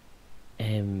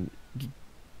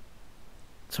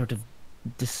sort of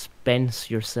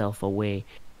dispense yourself away,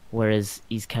 whereas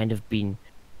he's kind of been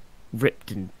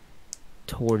ripped and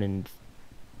torn and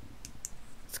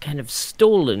it's kind of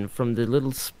stolen from the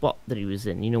little spot that he was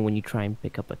in. You know, when you try and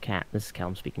pick up a cat, this is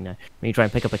Calum speaking now, when you try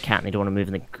and pick up a cat and they don't want to move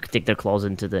and they dig their claws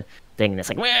into the thing and it's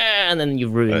like, "Wah!" And then you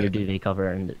ruin your duvet cover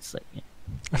and it's like, yeah.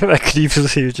 I think that could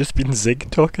easily have just been Zigg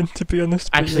talking, to be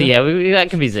honest. but Actually, yeah, that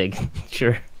can be Zigg,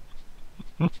 sure.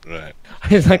 Right.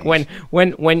 It's like when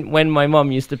my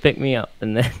mum used to pick me up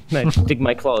and then I'd dig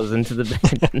my claws into the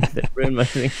bed and then ruin my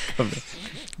thing cover.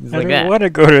 It's I like don't that. want to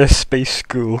go to a space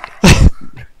school.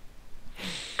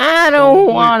 I don't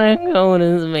want to go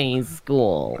to space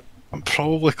school. I'm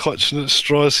probably clutching at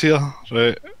straws here,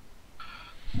 right?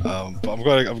 But I'm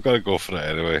gonna go for it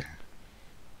anyway.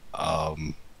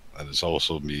 And it's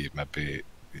also me maybe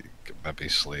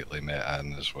slightly met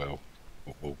in as well.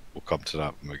 We'll come to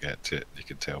that when we get to it. You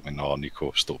can tell me, no,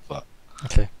 Nico, stop that.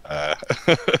 Okay.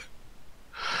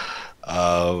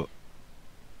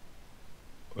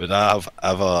 Would I have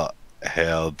ever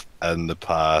heard in the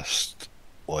past,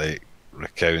 like,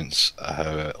 recounts of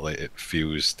how it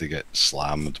feels to get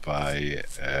slammed by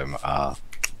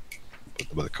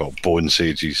what they call bone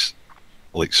sages,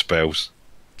 like spells,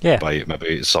 Yeah. by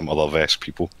maybe some other Vest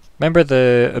people? Remember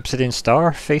the Obsidian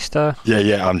Star faced a...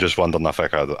 Yeah. I'm just wondering if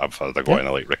I've had to go Yeah.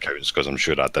 into like recounts because I'm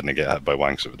sure I didn't get hit by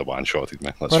wanks with the one shotted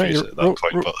me. Let's Why don't face you it, that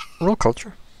point, but roll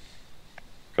culture?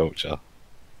 culture.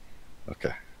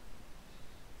 Okay.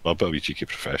 Well, a bit of a cheeky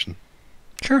profession.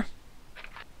 Sure.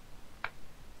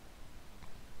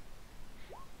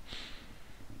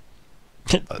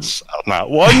 That's not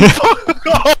one.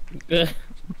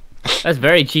 That's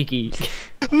very cheeky.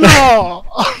 No,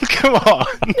 come on.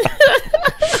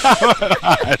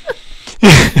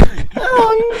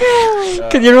 Oh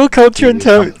Can you roll culture and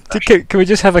tell... Can we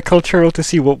just have a culture roll to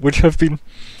see what would have been?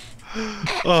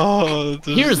 Oh,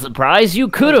 Here's the prize you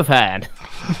could have had.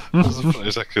 there's a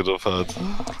prize I could have had.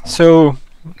 So,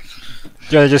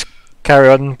 yeah, just carry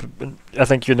on. I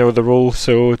think you know the role,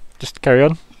 so just carry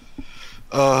on.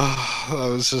 That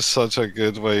was just such a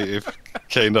good way to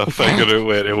kind of figure out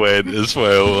where he went as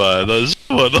well, man. That's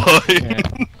so annoying. Yeah.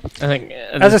 I think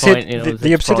at As this I said, point, you know, the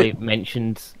it's probably Obsidian-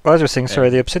 mentioned. Well, as I was saying, sorry,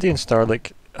 the Obsidian Star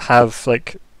like have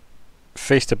like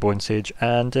faced a Bone Sage,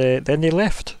 and then they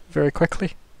left very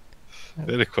quickly,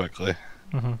 Very quickly.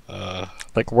 hmm Uh,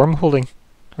 like wormholing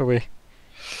away.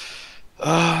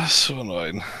 so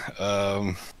annoying.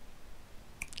 Damn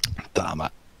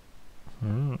it.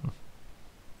 Mm.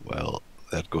 Well,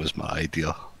 there goes my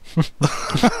idea.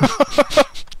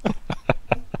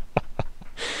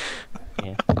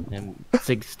 Yeah.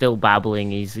 Zigg's still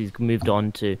babbling. He's moved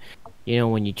on to, you know,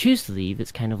 when you choose to leave,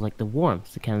 it's kind of like the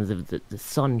warmth, the kind of the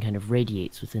sun kind of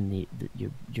radiates within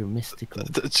your mystical.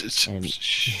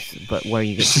 But where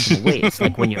you get taken away, it's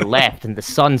like when you're left and the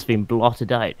sun's been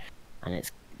blotted out, and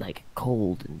it's like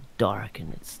cold and dark,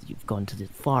 and you've gone to the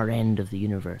far end of the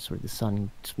universe where the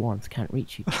sun's warmth can't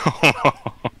reach you.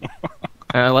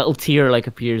 And a little tear like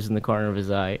appears in the corner of his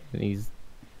eye, and he's.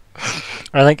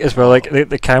 I think as well, like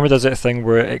the camera does that thing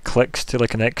where it clicks to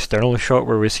like an external shot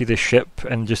where we see the ship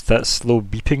and just that slow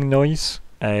beeping noise.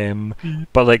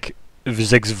 But like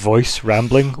Zigg's voice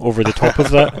rambling over the top of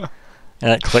that,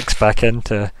 and it clicks back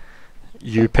into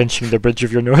you pinching the bridge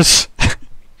of your nose,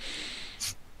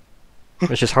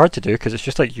 which is hard to do because it's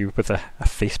just like you with a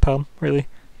face palm, really,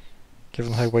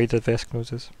 given how wide the Vesk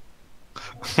nose is.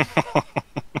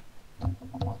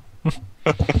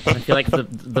 I feel like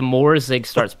the more Zigg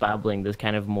starts babbling, the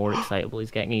kind of more excitable he's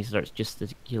getting. He starts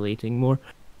gesticulating more.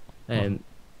 Yeah.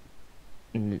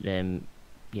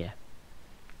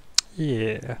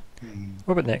 Yeah.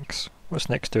 What about Nyx? What's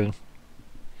Nyx doing?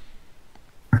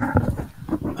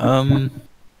 What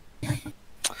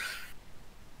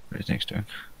is Nyx doing?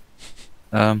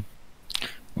 I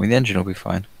mean, the engine will be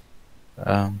fine.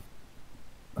 I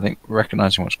think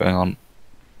recognizing what's going on,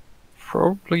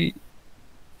 probably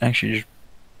actually just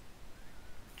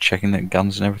checking that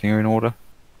guns and everything are in order.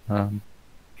 I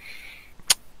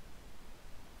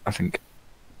think.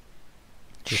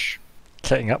 Just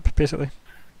kitting up, basically.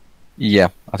 Yeah,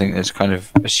 I think it's kind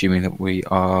of assuming that we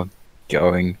are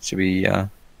going to be.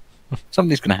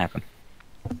 Something's going to happen.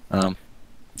 Right,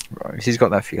 he's got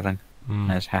that feeling,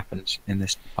 as happens in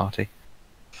this party,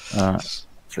 that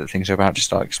things are about to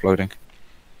start exploding.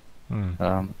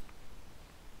 I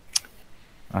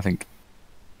think.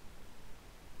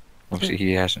 Obviously,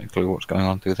 he hasn't a clue what's going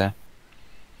on through there.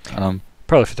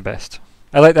 Probably for the best.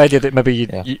 I like the idea that maybe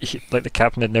Yeah. like the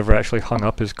captain had never actually hung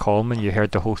up his comm and you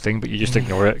heard the whole thing, but you just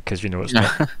ignore it because you know it's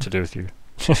not to do with you.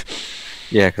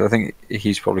 Yeah, because I think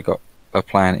he's probably got a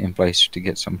plan in place to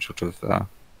get some sort of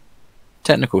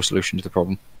technical solution to the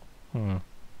problem.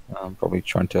 Probably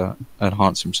trying to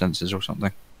enhance some sensors or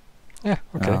something. Yeah,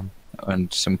 okay.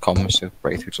 And some comms to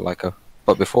break through to Lyko.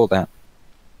 But before that,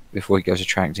 before he goes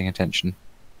attracting attention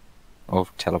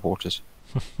of teleporters,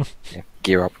 yeah,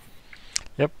 gear up.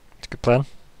 It's a good plan.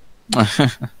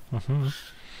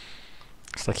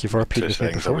 It's like you've RP'd Two with me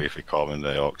things before. away from common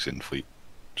the Oxen fleet.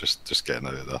 Just getting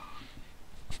out of there.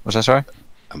 Was that sorry?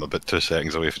 I'm about 2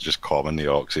 seconds away from just common the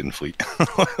Oxen fleet.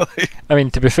 I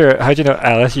mean, to be fair, how do you know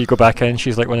Alice? You go back in,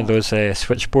 she's like one of those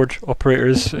switchboard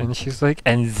operators, and she's like,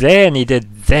 and then he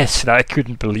did this, and I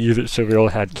couldn't believe it, so we all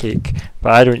had cake.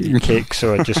 But I don't eat cake,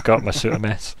 so I just got my suit a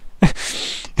mess.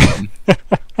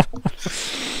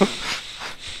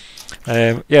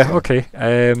 Yeah, okay.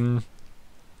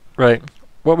 Right.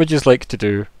 What would you like to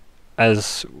do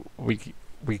as we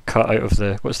cut out of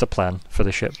the... What's the plan for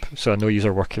the ship? So I know you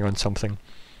are working on something.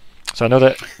 So I know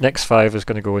that Next 5 is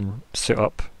going to go and suit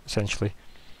up, essentially,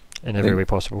 in every way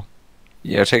possible.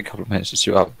 Yeah, it'll take a couple of minutes to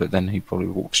suit up, but then he probably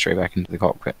walks straight back into the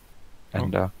cockpit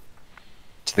and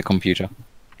to the computer.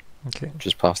 Okay.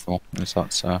 Just past them all and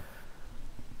starts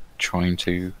trying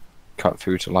to cut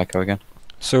through to Lyko again.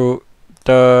 So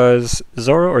does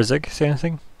Zora or Zigg say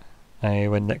anything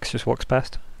when Nyx just walks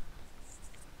past?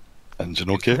 Engine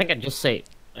I okay? think I'd just say,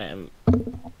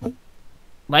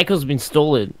 Lyko's been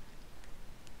stolen.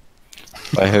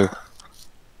 By who?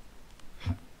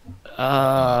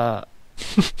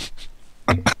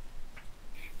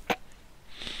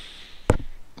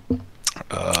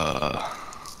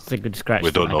 It's a good scratch. We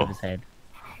the don't back know. of his head.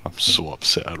 I'm so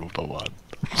upset I wrote a one.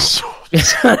 I'm so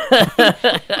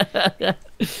upset.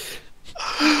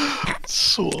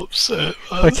 So upset,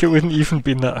 man. Like it wouldn't even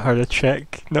been that hard a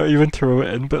check, not even to throw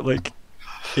it in, but like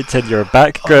It's in your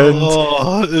background.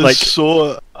 Oh, it's like-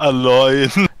 so annoying.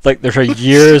 Like there's a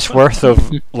year's worth of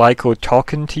Lyko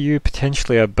talking to you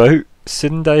potentially about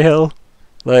Sindael.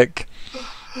 Like,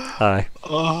 aye.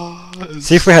 Oh,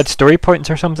 See if we had story points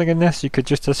or something in this, you could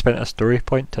just have spent a story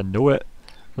point to know it.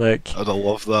 Like, I'd have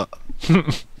loved that.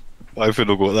 Why have we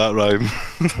not got that rhyme?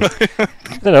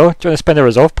 I don't know, do you want to spend a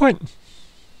resolve point?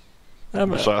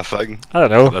 Sort of thing. I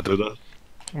don't know. Can I do that?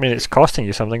 I mean, it's costing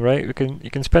you something, right? You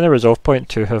can spend a resolve point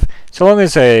to have, so long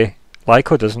as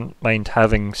Lyko doesn't mind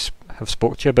having have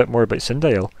spoke to you a bit more about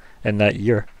Sindael in that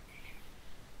year.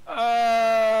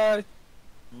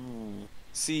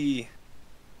 See,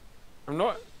 I'm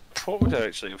not. What would I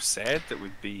actually have said that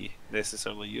would be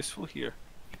necessarily useful here?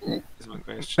 Is my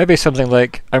question. Maybe something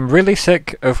like, I'm really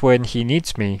sick of when he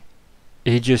needs me.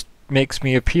 He just makes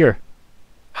me appear.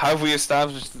 Have we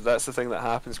established that that's the thing that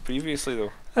happens previously,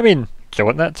 though? I mean, do you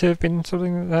want that to have been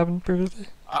something that happened previously?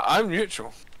 I'm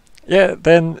neutral. Yeah,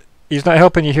 then he's not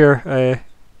helping you here,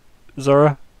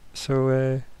 Zora.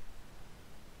 So,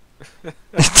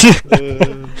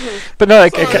 but no,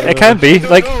 it can be.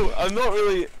 Like, no, I'm not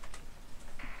really.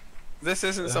 This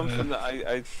isn't something that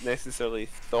I necessarily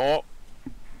thought.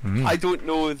 Mm. I don't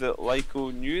know that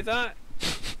Lyko knew that.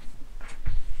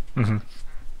 Mm-hmm.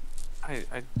 I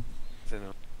don't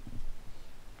know.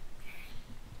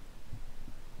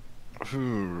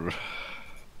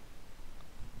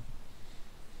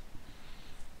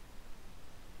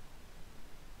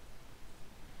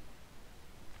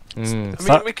 Mm.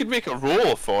 I mean, we could make a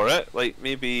roll for it, like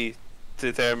maybe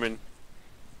to determine.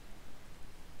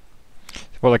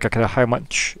 Well, like, kind of how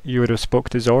much you would have spoke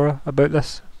to Zora about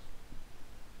this?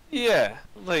 Yeah,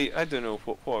 like I don't know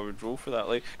what I would roll for that.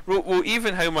 Like, well,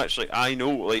 even how much like I know,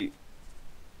 like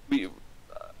we,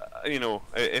 you know,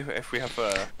 if we have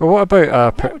a. But what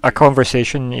about What would a you-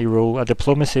 conversation you roll, a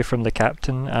diplomacy from the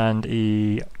captain, and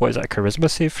what is it, a charisma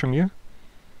save from you?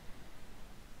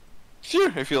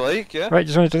 Sure, if you like, yeah. Right,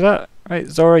 just want to do that? Right,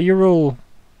 Zora, you roll.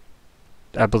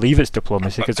 I believe it's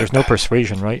diplomacy because there's no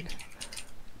persuasion, right?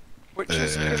 Which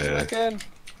is again,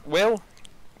 well,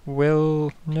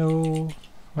 Will, no.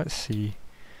 Let's see.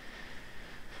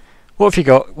 What have you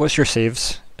got? What's your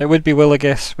saves? It would be will, I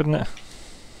guess, wouldn't it?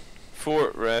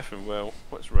 for ref and well.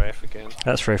 What's ref again?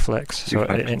 That's reflex, so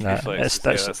Reflex. it ain't that. Reflex, It's,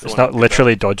 yeah, that's, that's the it's one not I did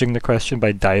literally dodging the question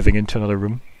by diving into another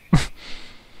room.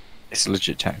 It's a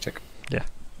legit tactic.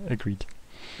 Agreed.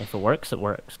 If it works, it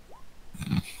works.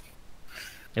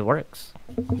 It works.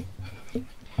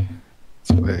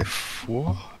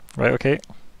 24? Right, okay.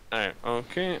 Alright,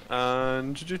 okay,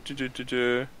 and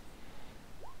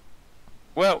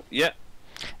well, yeah.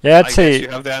 Yeah, I'd I say. guess you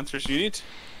have the answers you need.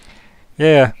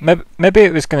 Yeah, maybe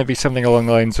it was going to be something along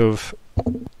the lines of,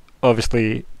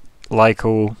 obviously,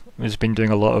 Lyko has been doing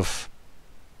a lot of,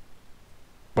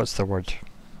 what's the word?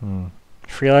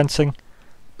 Freelancing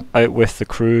out with the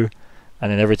crew,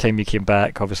 and then every time you came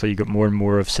back, obviously you got more and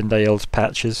more of Sindael's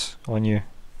patches on you.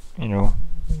 You know,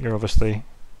 you're obviously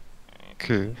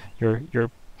Okay.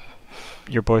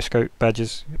 your Boy Scout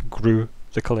badges grew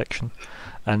the collection,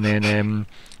 and then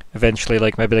eventually,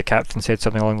 like maybe the captain said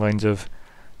something along the lines of,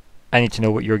 "I need to know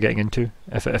what you're getting into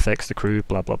if it affects the crew."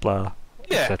 Blah blah blah,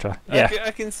 Yeah, etc. Yeah, I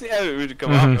can see how it would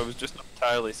come Mhm. up. I was just not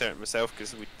entirely certain myself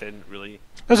because we didn't really.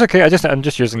 that's okay. I'm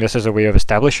just using this as a way of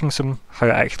establishing some how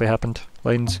it actually happened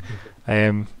lines.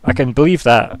 I can believe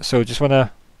that. So just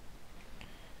wanna.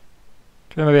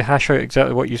 Do you want to maybe hash out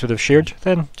exactly what you sort of shared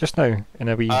then, just now, in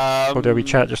a wee, or a wee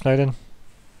chat just now then?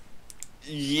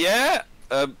 Yeah.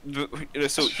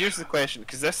 So here's the question,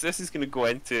 because this is going to go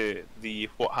into the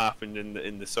what happened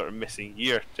in the sort of missing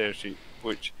year territory,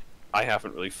 which I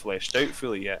haven't really fleshed out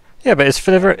fully yet. Yeah, but it's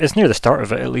near the start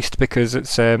of it at least, because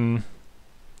it's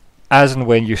as and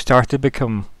when you start to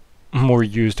become more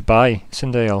used by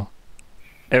Sindael,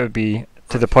 it would be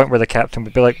to the point where the captain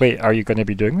would be like, "Wait, are you going to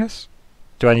be doing this?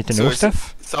 Do I need to So know is it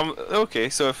stuff?" Okay,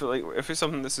 so if it's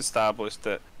something that's established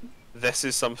that this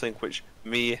is something which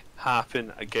may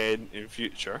happen again in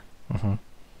future, Mm-hmm.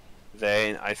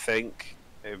 then I think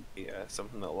it would be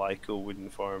something that Lyko would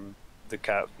inform the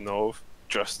captain of,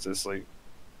 just as like,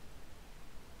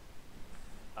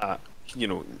 you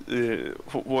know,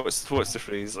 what's the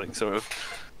phrase, like sort of,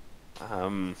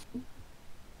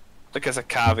 like as a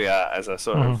caveat, as a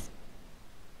sort of,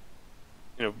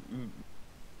 you know,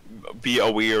 be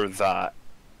aware that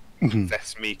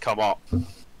this may come up,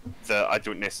 that I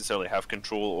don't necessarily have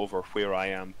control over where I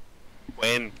am,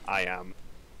 when I am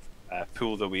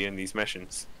pulled away in these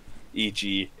missions.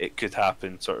 E.g., it could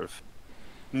happen sort of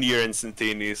near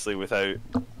instantaneously without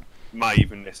my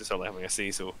even necessarily having a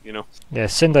say so, you know? Yeah,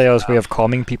 Sindael's way of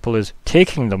calming people is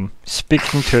taking them,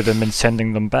 speaking to them, and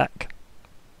sending them back.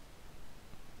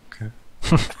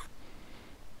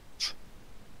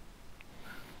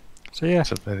 So yeah.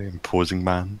 It's a very imposing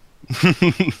man.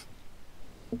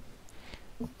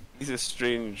 He's a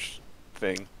strange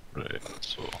thing. Right,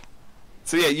 so...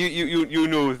 So yeah, you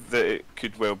know that it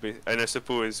could well be, and I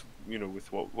suppose, you know,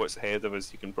 with what's ahead of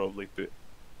us, you can probably put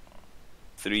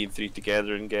 3 and 3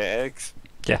 together and get eggs.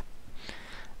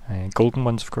 Golden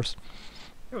ones, of course.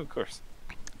 Oh, of course.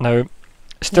 Now,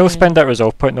 still spend that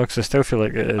resolve point though, because I still feel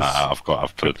like it is. I've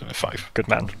put it in a 5. Good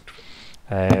man.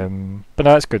 But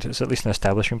no, that's good. It's at least an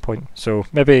establishing point. So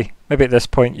maybe at this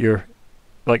point you're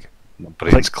like, My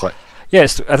brain's clicked.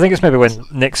 yes, I think it's maybe when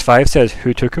Nick's 5 says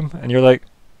who took him, and you're like,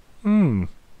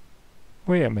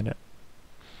 wait a minute.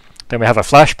 Then we have a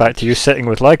flashback to you sitting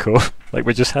with Lyko, like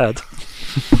we just had.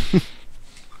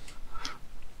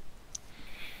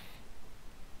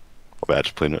 We're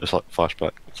actually playing it as like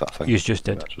flashback. Is that thing? You just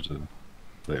did.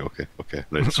 Right, okay.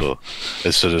 Right, so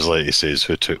as soon as like he says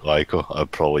who took Lyko,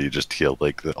 I'd probably just hear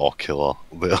like the ocular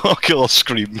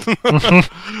scream. And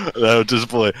I would just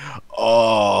be like,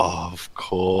 oh, of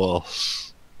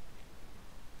course.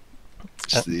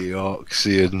 It's the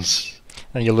Eoxians.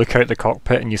 And you look out the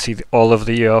cockpit and you see all of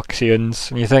the Eoxians,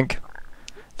 and you think,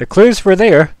 the clues were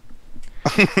there,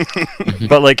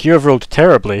 but like you have rolled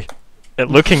terribly at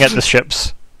looking at the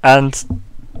ships, and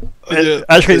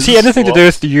actually, see anything to do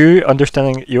with you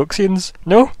understanding Eoxians?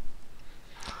 No?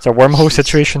 It's a wormhole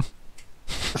situation.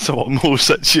 It's a wormhole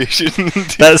situation.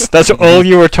 That's all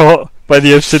you were taught by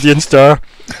the Obsidian Star.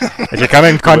 If you come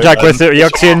in contact with the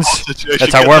Eoxians,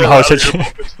 it's a wormhole situation.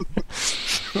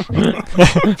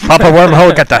 Pop a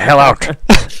wormhole, get the hell out.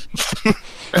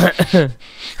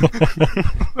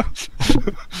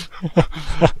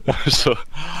 So,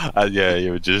 yeah,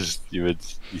 you would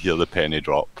hear the penny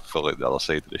drop for like the other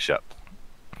side of the ship.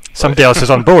 Somebody else is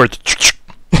on board.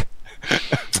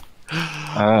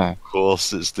 Of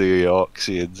course, it's the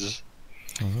Eoxians.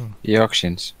 The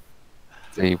auctions.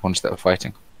 The ones that are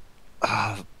fighting.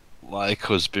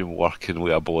 Lyko's been working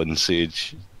with a Bone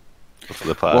Sage for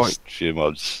the past few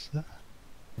months.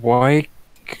 Why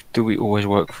do we always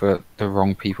work for the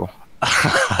wrong people?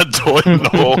 I don't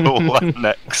know.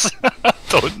 Next, I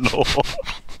don't know.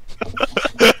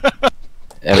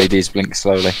 LEDs blink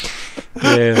slowly.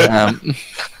 Yeah.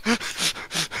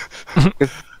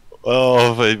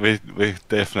 Well, we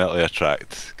definitely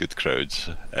attract good crowds.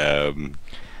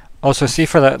 Also, see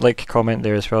for that like comment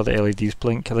there as well, the LEDs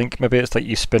blink. I think maybe it's like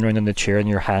you spin around in the chair and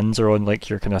your hands are on like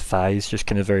your kind of thighs, just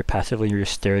kind of very passively. You're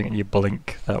just staring and you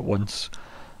blink that once.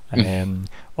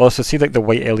 Also, see like the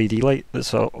white LED light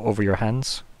that's over your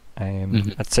hands.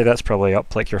 I'd say that's probably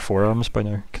up like your forearms by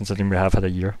now, considering we have had a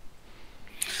year.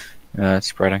 It's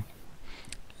spreading.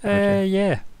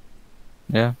 Yeah.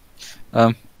 Yeah.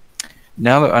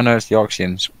 Now that I know it's the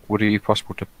Oxians, would it be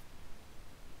possible to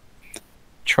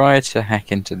try to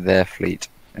hack into their fleet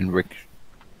and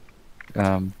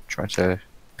try to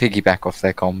piggyback off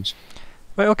their comms?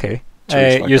 Right, okay.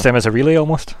 So Use them as a relay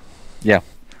almost? Yeah.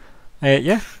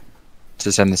 Yeah.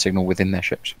 To send the signal within their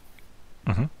ships.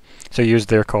 So use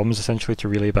their comms essentially to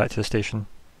relay back to the station?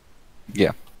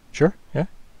 Yeah. Sure, yeah.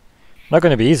 Not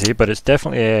going to be easy, but it's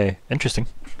definitely interesting.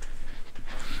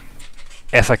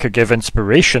 If I could give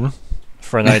inspiration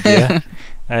for an idea.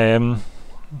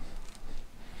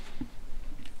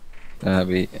 That'd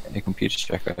be a computer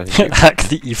checker. Hack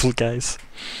the evil guys.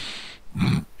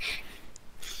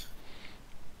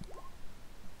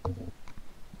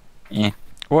 Yeah.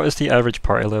 What is the average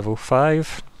party level?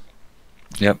 5?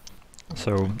 Yep.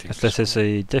 So if this is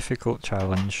a difficult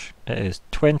challenge, it is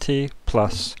 20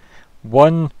 plus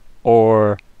 1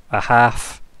 or a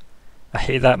half. I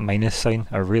hate that minus sign.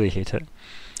 I really hate it.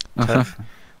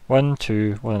 1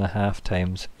 to 1.5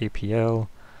 times APL.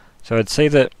 So I'd say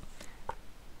that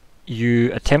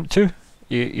you attempt to,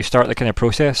 you start the kind of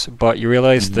process, but you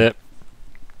realise that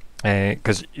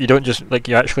because you don't just like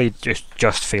you actually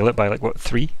just fail it by like what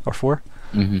 3 or 4.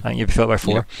 I think you fail it by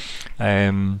 4.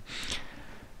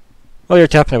 While you're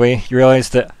tapping away, you realise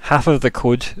that half of the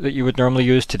code that you would normally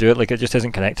use to do it, like it just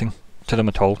isn't connecting to them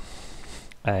at all.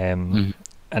 And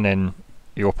then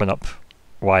you open up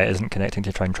why it isn't connecting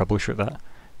to try and troubleshoot that,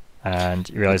 and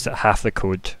you realise that half the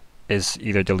code is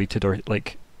either deleted or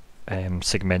like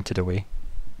segmented away.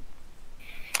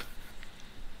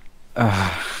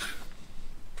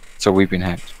 So we've been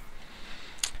hacked.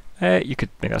 You could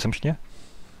make that assumption, yeah.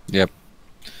 Yep.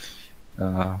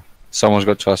 Someone's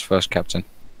got to us first, Captain.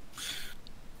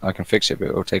 I can fix it, but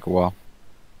it'll take a while.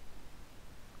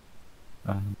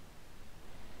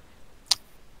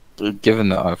 Given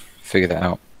that I've figured that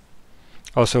out,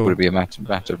 Also, would it be a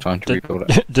matter of time to rebuild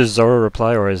it? does Zora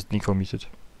reply, or is Nico muted?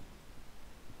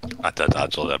 I did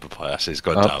actually reply. I says,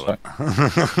 God Oh, damn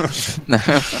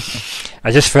it.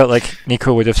 I just felt like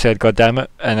Nico would have said "God damn it,"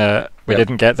 and we Yep.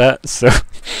 didn't get that, so It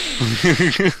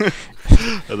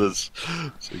is.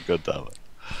 So, God damn it.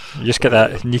 you just get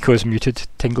that Nico's muted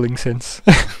tingling sense.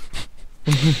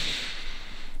 The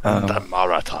Um,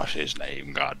 Maratash's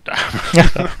name, god damn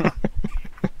it.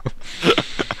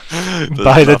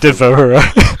 By the Devourer.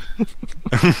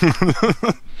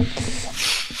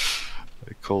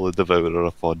 I call the Devourer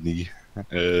upon me.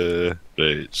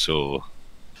 Right, so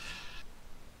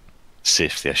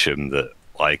safe to assume that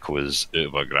Lyko was out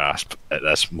of our grasp at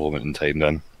this moment in time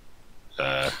then.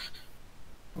 I'll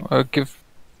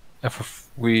if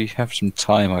we have some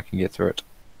time, I can get through it.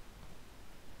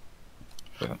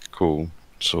 Cool.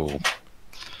 So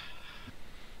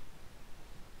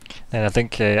And I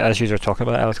think, as you were talking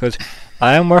about, Alex goes,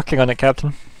 "I am working on it,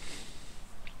 Captain."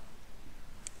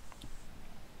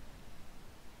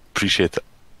 appreciate it.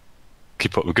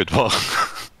 Keep up the good work.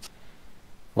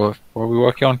 What are we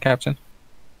working on, Captain?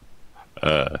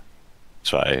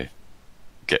 Try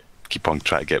keep on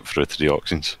trying to get through to the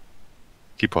auctions.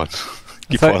 Keep on.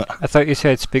 Keep I on. thought you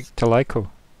said speak to Lyko.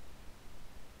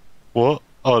 What?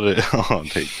 Oh, right. Oh,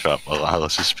 right, crap. Well,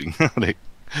 Alice is speaking. Right.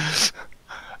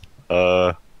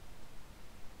 I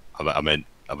meant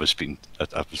I was speaking.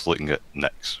 I was looking at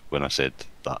Nyx when I said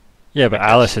that. Yeah, but I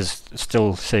guess. Alice is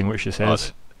still saying what she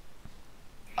says.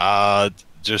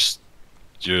 Just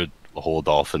you hold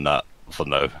off on that for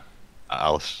now,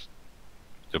 Alice.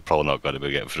 You're probably not going to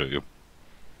be getting through.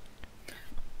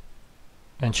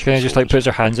 And she kind of just like puts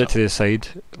her hands out to the side,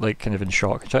 like kind of in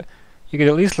shock. She's like, "You could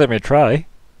at least let me try."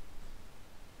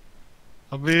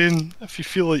 I mean, if you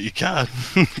feel like you can,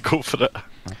 go for it.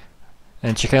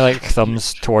 And she kind of like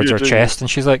thumbs towards You're her doing chest, and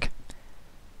she's like,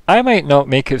 "I might not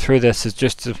make it through this as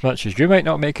just as much as you might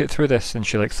not make it through this." And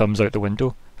she like thumbs out the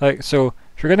window. Like, so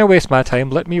if you're gonna waste my time,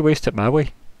 let me waste it my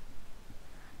way.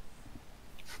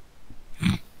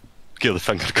 Give the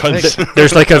finger guns.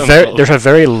 There's like there's a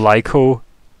very Lyko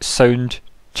sound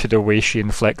to the way she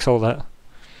inflects all that.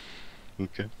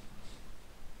 Okay.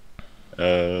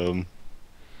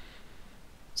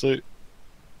 So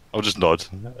I'll just nod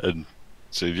and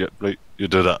say, "Yeah, right, you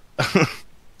do that."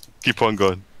 Keep on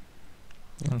going.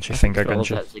 And she finger For all guns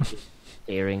you. that, Zigg is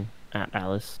staring at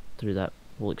Alice through that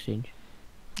whole exchange.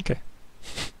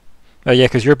 Oh yeah,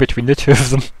 because you're between the two of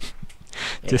them,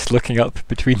 Yeah. just looking up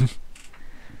between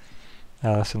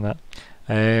Alice and that.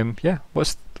 Yeah.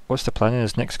 What's the plan?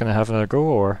 Is Nick's gonna have another go,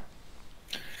 or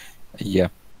Yeah,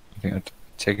 I think I'd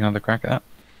take another crack at that.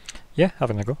 yeah,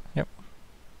 having a go? Yep.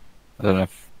 I don't know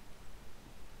if.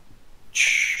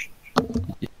 Shh.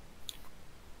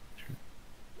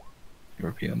 You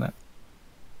repeat on that.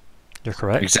 You're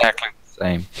correct. Exactly the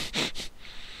same.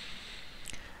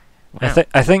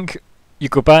 I think you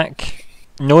go back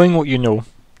knowing what you know.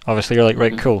 Obviously, you're like,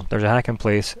 right, Mhm. cool. There's a hack in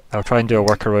place. I'll try and do a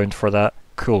workaround for that.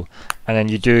 Cool. And then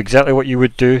you do exactly what you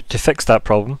would do to fix that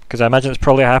problem, because I imagine it's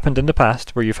probably happened in the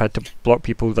past where you've had to block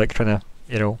people like trying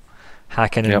to,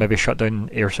 hack in and Yep. maybe shut down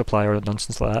air supply or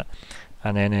nonsense like that.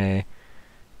 And then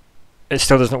it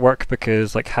still doesn't work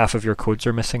because like half of your codes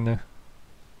are missing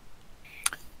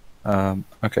now.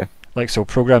 Okay. Like, so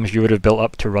programs you would have built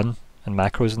up to run and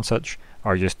macros and such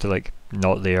are just like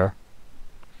not there.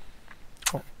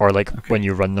 Or like Okay. when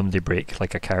you run them, they break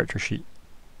like a character sheet.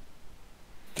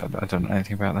 I don't know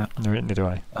anything about that. Neither do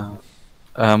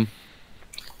I.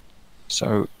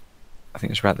 So, I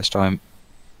think it's about this time.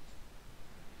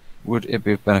 Would it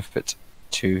be of benefit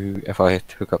if I had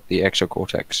to hook up the extra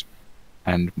Cortex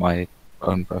and my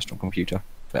own personal computer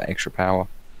for extra power,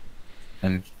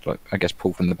 and like I guess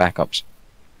pull from the backups?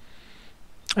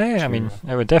 I mean,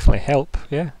 it would definitely help.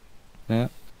 Yeah.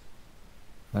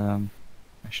 I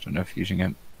just don't know if using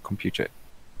a computer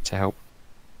to help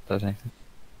does anything.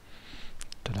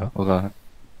 Don't know. Although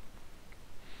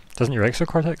Doesn't your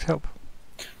exocortex help?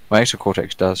 my extra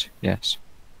Cortex does, yes.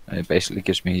 And it basically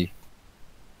gives me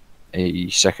a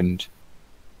second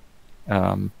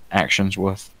action's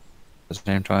worth at the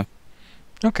same time.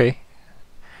 Okay.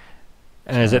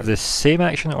 And is it the same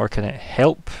action, or can it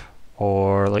help,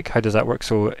 or like how does that work?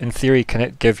 So in theory, can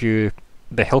it give you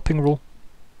the helping roll?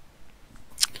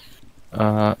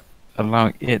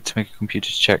 Allowing it to make a computer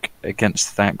check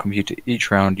against that computer each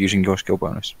round using your skill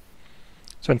bonus.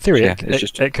 So in theory, Yeah,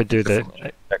 it could do the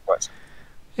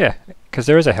yeah, because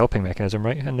there is a helping mechanism,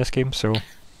 right, in this game. So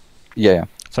Yeah.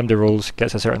 somebody rolls,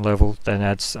 gets a certain level, then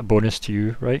adds a bonus to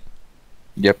you, right?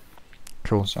 Yep.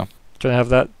 Cool. So Do you want to have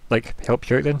that like help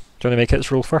you out then? Do you want to make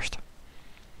its roll first?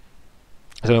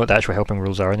 I don't know what the actual helping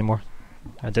rules are anymore.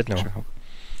 I did know.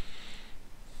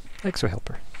 Exo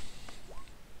helper.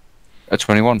 A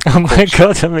 21. Oh my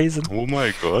god, amazing. Oh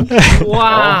my god.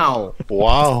 Wow.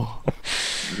 Wow.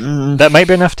 That might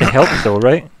be enough to help though,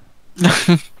 right?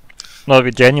 No,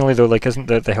 but genuinely though, like, isn't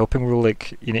the helping rule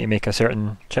like you need to make a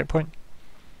certain checkpoint?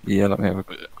 Yeah, let me have a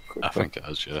quick I look. think it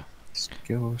is, yeah.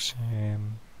 Skills.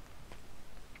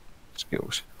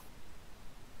 Skills.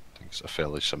 I think it's a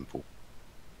fairly simple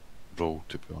role,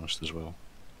 to be honest, as well.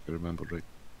 If I remember right.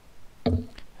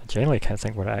 I genuinely can't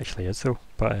think what it actually is though,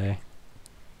 but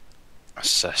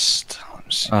Assist.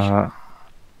 Let's see.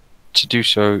 To do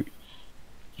so,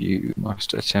 you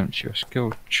must attempt your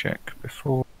skill check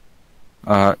before.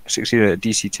 Succeed at a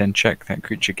DC 10 check, that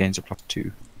creature gains a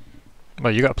 +2.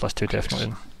 well, you got a +2 definitely.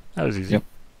 Then. That was easy. Yep.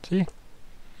 See,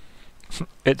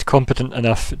 it's competent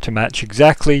enough to match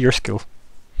exactly your skill.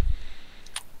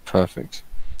 Perfect.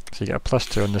 So you get a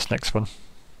 +2 on this next one.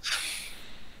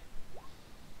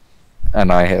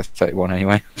 And I hit 31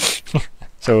 anyway.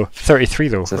 So 33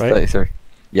 though, So right? 33.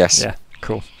 Yes. Yeah,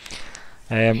 cool.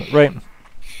 Right.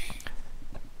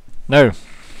 Now,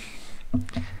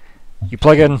 you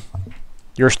plug in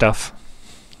your stuff,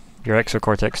 your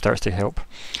exocortex starts to help,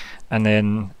 and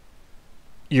then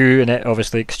you and it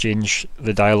obviously exchange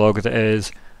the dialogue that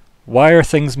is, why are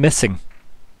things missing?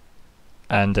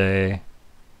 And it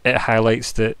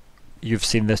highlights that you've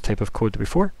seen this type of code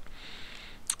before,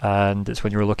 and it's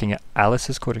when you were looking at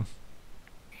Alice's coding.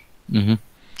 Mm-hmm.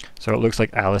 So it looks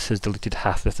like Alice has deleted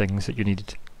half the things that you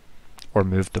needed, or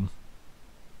moved them,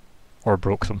 or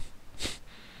broke them.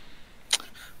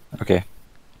 Okay.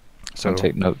 So I'll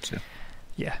take notes.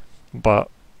 yeah, but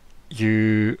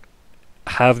you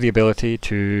have the ability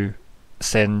to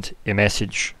send a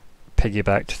message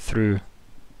piggybacked through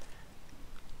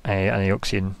an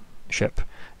Eoxian ship.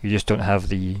 You just don't have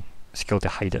the skill to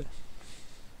hide it.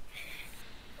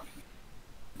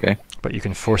 Okay. But you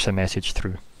can force a message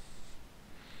through.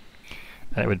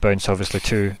 And it would bounce obviously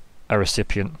to a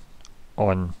recipient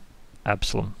on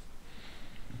Absalom.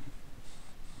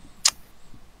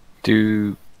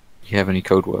 Do you have any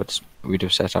code words that we'd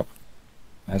have set up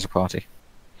as a party?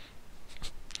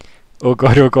 Oh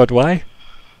god, why?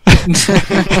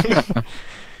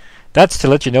 That's to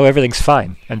let you know everything's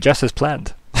fine and just as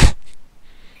planned.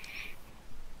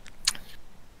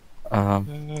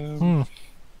 Right,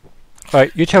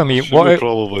 you tell me what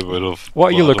probably would have.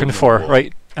 are you but I looking don't know for, what.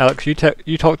 right? Alex,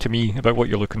 you talk to me about what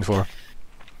you're looking for.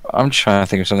 I'm just trying to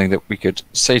think of something that we could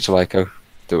say to Lyko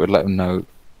that would let them know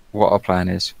what our plan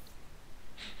is.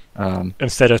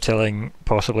 Instead of telling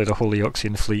possibly the whole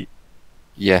Eoxian fleet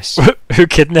Yes. who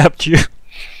kidnapped you.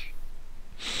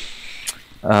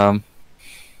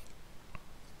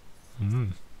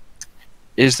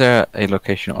 Is there a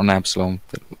location on Absalom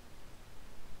that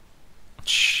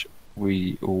which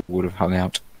we all would have hung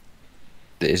out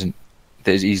that is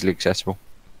easily accessible?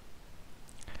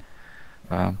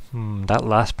 That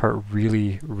last part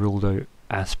really ruled out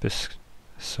Aspis.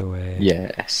 So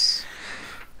Yes.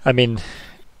 I mean,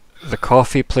 the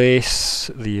coffee place,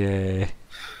 the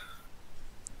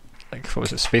like what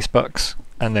was it, Spacebucks,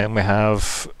 and then we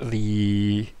have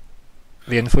the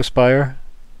Infospire.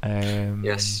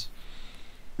 Yes.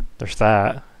 There's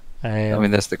that. I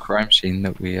mean, there's the crime scene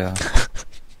that we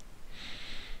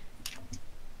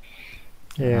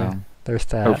yeah, there's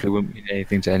that. hopefully wouldn't mean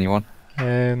anything to anyone.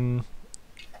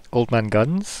 Old Man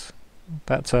Guns.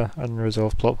 That's a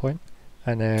unresolved plot point.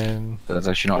 And then But that's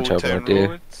actually not a Old terrible Town idea.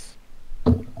 Roads.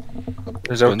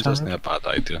 Is Old Guns Town isn't Road? a bad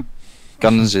idea.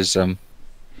 Guns is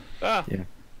Ah,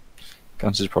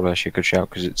 Guns is probably actually a good shout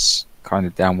because it's kind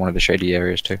of down one of the shady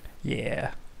areas too.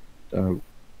 yeah. So,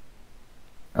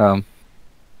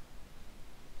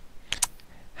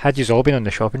 Had you all been on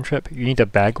the shopping trip, you need a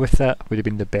bag with that would have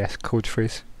been the best code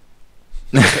phrase.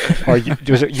 Or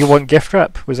was it you want gift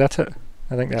wrap? Was that it?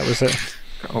 I think that was it.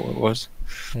 what it was.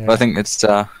 Yeah. But I think it's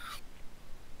I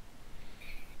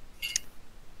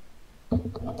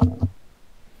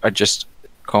just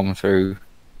come through.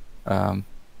 I'm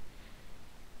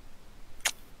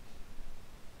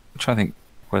trying to think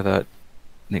whether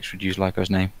Nix would use Lyko's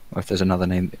name or if there's another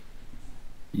name that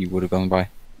you would have gone by.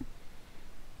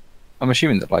 I'm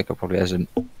assuming that Lyko probably has an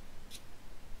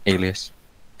alias,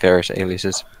 various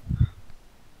aliases.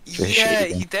 For his yeah, shitty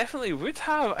game. he definitely would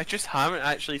have. I just haven't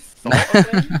actually thought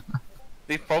of them.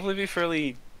 They'd probably be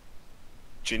fairly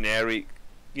generic,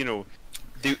 you know.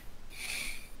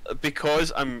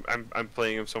 Because I'm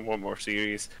playing them somewhat more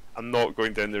serious. I'm not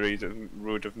going down the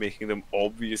road of making them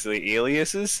obviously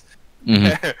aliases.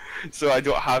 Mhm. So I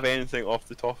don't have anything off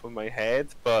the top of my head,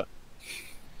 but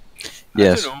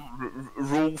Yes. I don't know,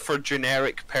 roll for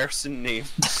generic person name.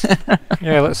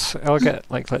 Yeah, let's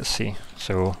see.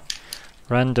 So,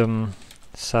 random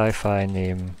sci-fi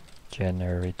name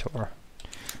Generator.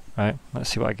 Right, let's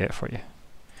see what I get for you.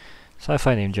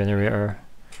 Sci-fi name generator.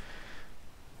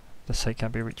 The site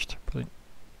can't be reached. Brilliant.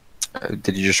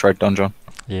 Did you just write down, John?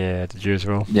 Yeah, did you as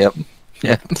well? Yep.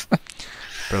 Yeah.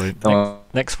 Brilliant. No,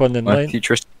 Next one in my line.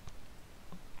 futurist.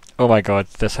 Oh my god,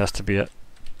 this has to be it.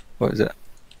 What is it?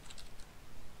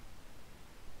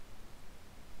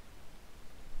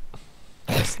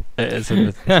 It is in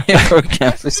the...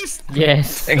 Hippocampus.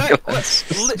 Yes.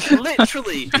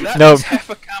 Literally, that No. is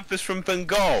hippocampus from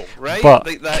Bengal, right? But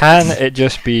Like that can is- it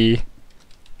just be...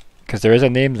 Because there is a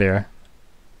name there.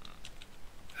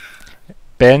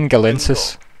 Ben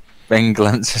Galensis.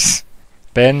 Bengalensis.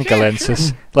 Ben Yeah,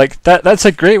 Galensis. Like, that's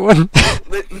a great one.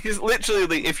 Because literally,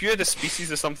 like, if you had a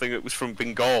species of something that was from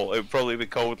Bengal, it would probably be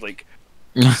called like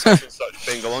such and such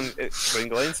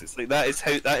Bengalensis. Like that is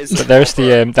how that is. But like, there's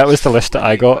proper- the that was the list that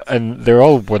I got, and they're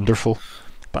all wonderful.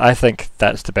 But I think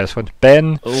that's the best one.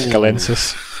 Ben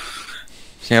Galensis.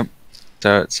 Yep.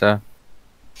 So it's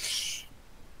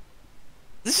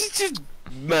This is just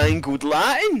mangled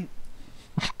Latin.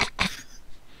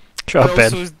 Shut up, And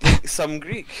Ben. also like, some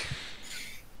Greek.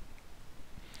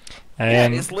 Yeah,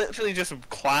 Um, it's literally just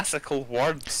classical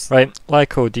words. right,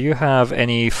 Lyko, do you have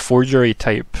any forgery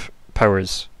type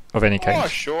powers of any Oh, kind?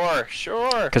 sure.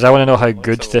 Because I want to know how Let's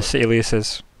good have a this alias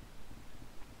is.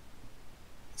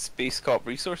 Space Cop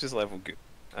resources level good.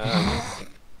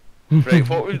 Right,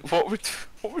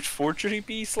 what would forgery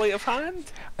be? Sleight of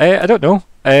hand? I don't know.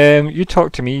 You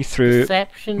talk to me through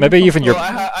Perception. maybe even your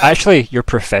Well, I- actually your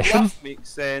profession. Bluff makes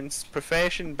sense.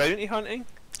 Profession, bounty hunting.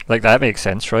 Like that makes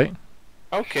sense, right?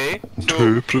 Okay. So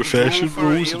Two profession roll for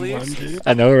rules in alias. one game.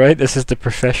 I know, right? This is the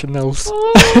professionals.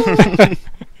 That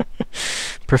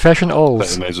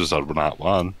Professionals. reminds us of Nat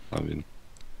One. I mean,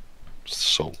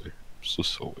 salty. So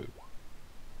salty.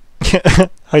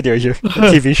 How dare you? The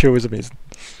TV show was amazing.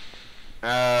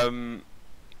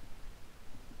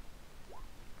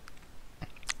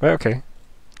 Right, okay.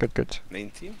 Good.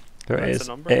 19. There it That's is.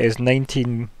 a number? It is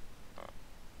 19.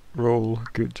 Roll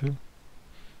good.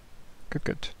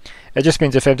 Good. It just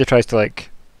means if anybody tries to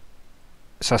like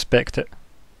suspect it,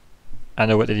 I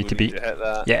know what they need to We beat. hit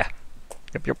that. Yeah.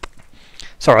 Yep.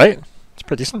 It's alright. It's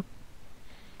pretty decent.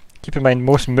 Keep in mind,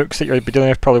 most mooks that you'll be dealing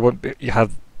with probably won't be, you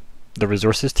have the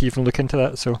resources to even look into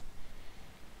that, so.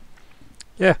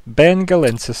 Yeah, Ben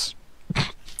Galensis.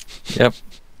 yep.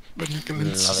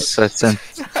 So it's in.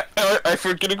 If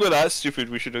we're gonna go that stupid,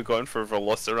 we should have gone for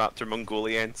Velociraptor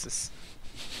mongoliensis.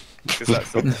 Because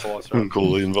that's the Velociraptor.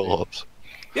 Mongolian Velops.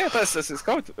 Yeah, that's it's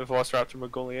called Velociraptor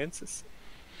mongoliensis.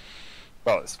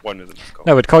 Well, it's one of them. It's called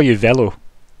I would call you Velo.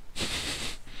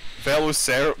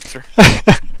 Velociraptor.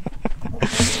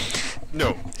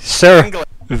 No. Sir Gal-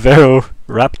 Vero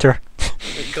Raptor.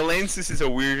 Galensis is a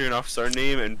weird enough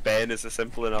surname, and Ben is a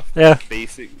simple enough Yeah.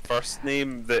 basic first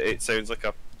name that it sounds like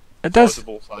a It does.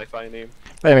 plausible sci-fi name.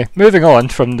 Anyway, moving on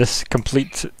from this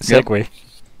complete segue.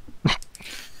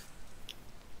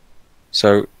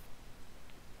 So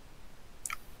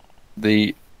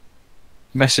the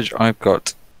message I've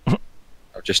got,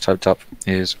 I've just typed up,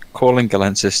 is calling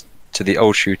Galensis to the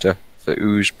old shooter for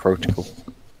Ooze Protocol.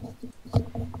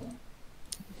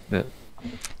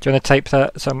 Do you want to type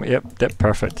that somewhere? Yep,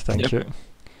 perfect, thank Yep. you.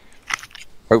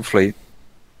 Hopefully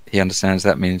he understands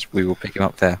that means we will pick him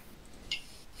up there.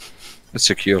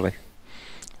 Securely.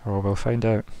 Oh, we'll find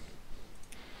out.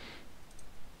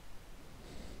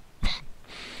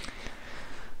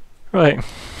 Right.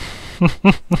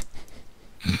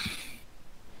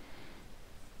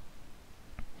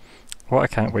 What I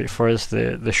can't wait for is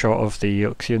the shot of the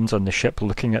Oxians on the ship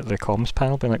looking at the comms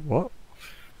panel, being like, what?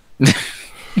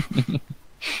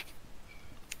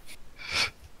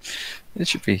 It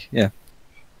should be, yeah.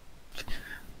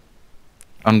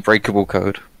 Unbreakable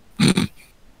code.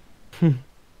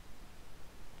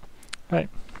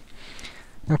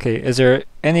 Okay, is there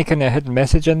any kind of hidden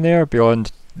message in there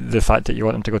beyond the fact that you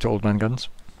want them to go to Old Man Guns?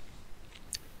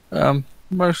 I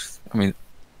mean,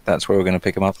 that's where we're going to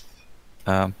pick him up.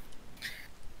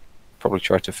 Probably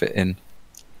try to fit in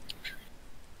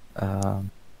a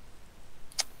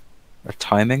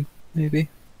timing, maybe.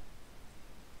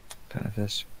 Don't know if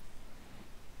there's.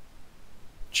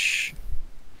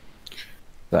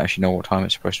 Don't actually know what time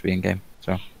it's supposed to be in game.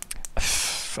 So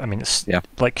I mean, it's Yeah.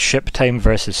 like ship time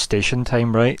versus station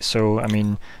time, right? So, I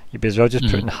mean, you'd be as well just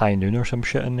Mhm. putting high noon or some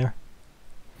shit in there,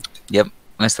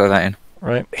 let's throw that in.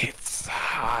 right? It's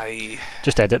high.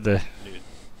 Just edit the...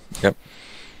 Yep.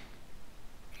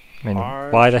 I mean,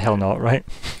 Hard why the hell not, right?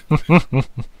 There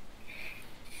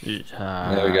we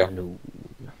go. No.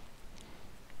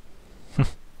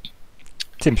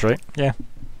 Seems right, yeah.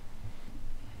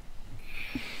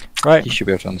 Right. You should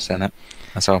be able to understand that.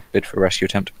 That's our bid for a rescue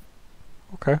attempt.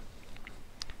 Okay.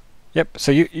 Yep.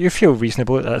 So you feel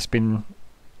reasonable that that's been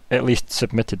at least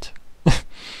submitted.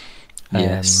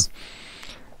 Yes.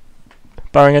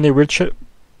 Barring any weird shit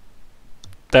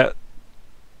that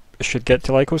should get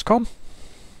to Lyko's comm.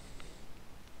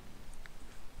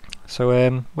 So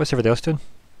what's everybody else doing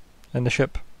in the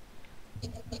ship?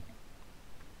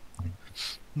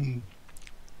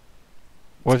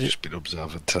 What I've do you? just been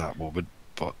observing to that moment,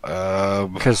 but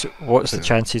Because what's the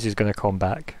chances he's going to come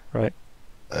back, right?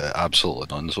 absolutely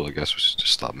none. So I guess we should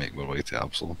just start making our way to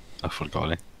Absalom. I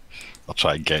forgot it. I'll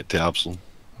try and get to Absalom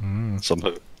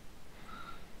somehow.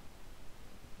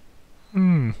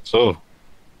 So,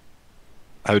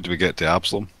 how do we get to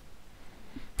Absalom?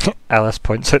 Alice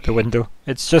points out the window.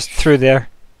 It's just through there.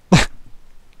 I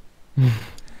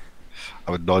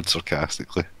would nod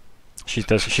sarcastically. She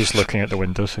does. She's looking at the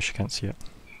window, so she can't see it.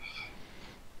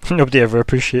 Nobody ever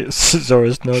appreciates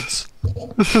Zora's nods.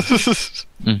 There's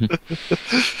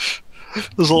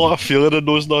a lot of feeling in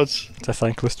those nods. It's a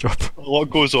thankless job. A lot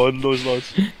goes on in those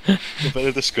nods. They're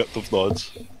very descriptive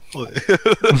nods.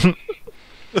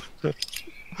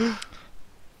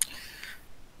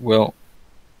 Well,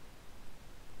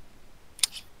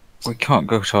 we can't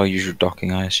go to our usual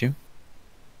docking, I assume.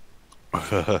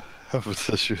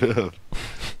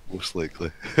 Most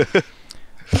likely.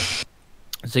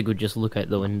 Zigg would just look out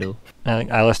the window. I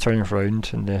think Alice turns round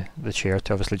in the chair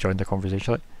to obviously join the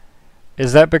conversation. Like,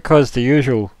 is that because the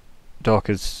usual dock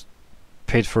is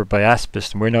paid for by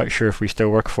Aspis and we're not sure if we still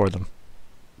work for them?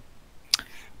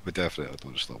 We definitely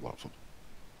don't still work for them.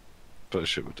 Pretty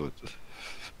sure we don't.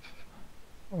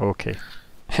 Okay.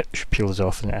 She peels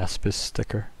off an Aspis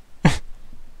sticker.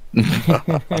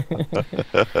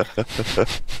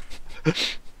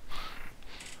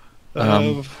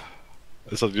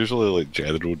 It's usually like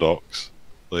general docks.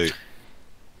 Like,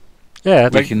 Yeah, We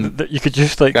like can you could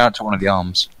just like Go out to one of the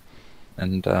arms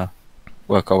and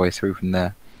work our way through from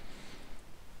there.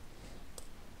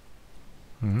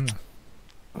 I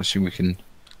assume we can.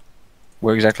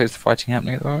 Where exactly is the fighting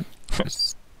happening at the moment?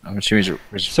 I'm assuming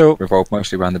it's So- revolved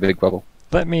mostly around the big bubble.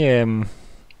 let me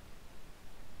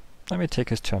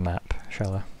take us to a map,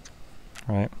 shall I?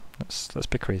 Right, let's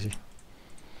be crazy.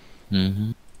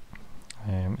 Mm-hmm.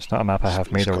 It's not a map I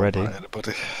have made Space already.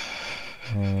 combat,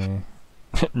 anybody?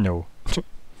 No.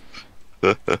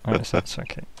 Right, so that's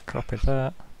okay. Copy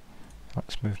that.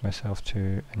 Let's move myself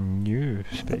to a new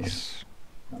space.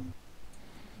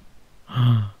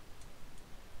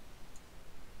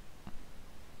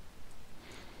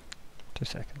 2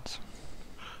 seconds.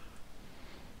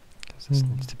 Because this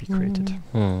needs to be created.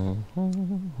 Dun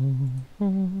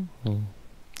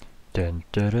dun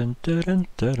dun dun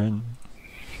dun.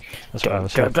 That's what I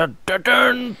was heard. Dun, dun,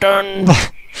 dun, dun.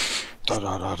 Dun,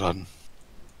 dun, dun, dun.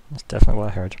 That's definitely what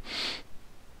I heard.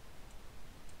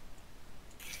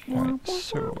 Right,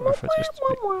 so if I just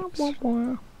make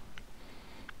this.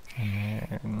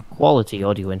 And then, Quality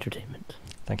audio entertainment.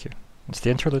 thank you. It's the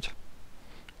interlude.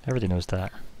 Everybody knows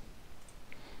that.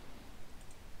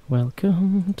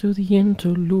 Welcome to the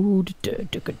interlude.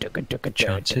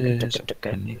 Chances of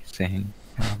anything.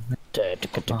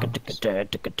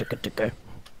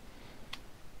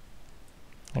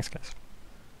 Thanks, guys.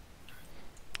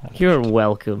 You're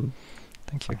welcome.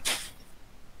 Thank you.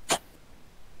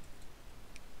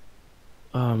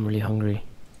 Oh, I'm really hungry.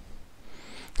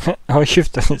 All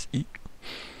you've done is eat.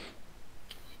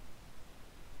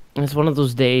 It's one of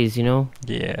those days, you know?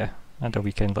 Yeah, I had a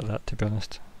weekend like that, to be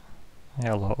honest. I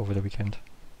had a lot over the weekend.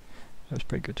 It was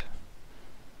pretty good.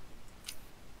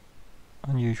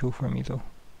 Unusual for me, though.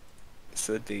 It's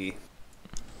a day.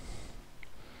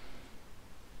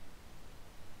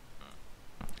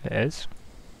 It is.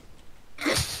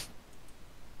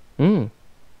 Mm.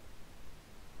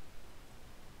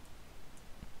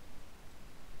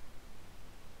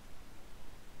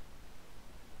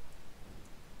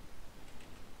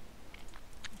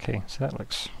 Okay, so that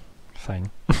looks fine.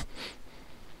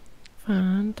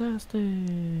 Fantastic.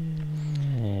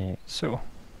 So,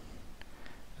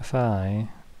 if I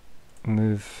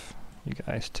move you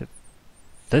guys to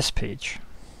this page,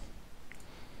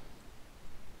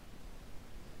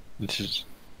 This is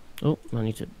Oh, I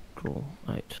need to scroll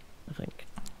out, I think.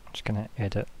 I'm just gonna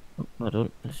edit. Oh, I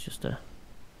don't. It's just a...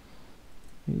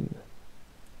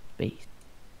 Space.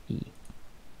 E. Is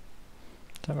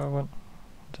that what I want?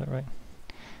 Is that right?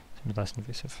 Seems less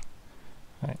invasive.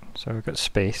 Right, so we've got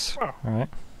space, alright,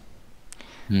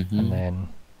 mm-hmm. and then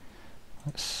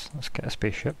let's get a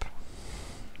spaceship.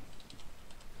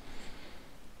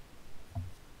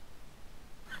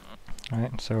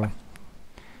 Alright, so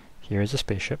here is a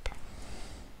spaceship.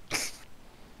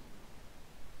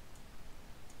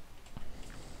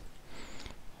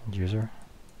 user.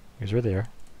 User there.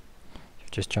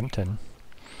 You've just jumped in.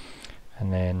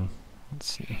 And then, let's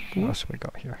see, what else have we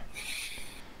got here?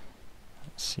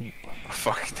 Let's see.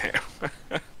 Fucking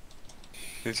hell.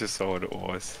 I just saw what it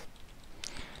was.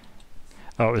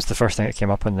 Oh, it was the first thing that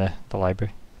came up in the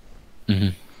library.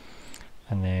 Mhm.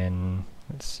 And then,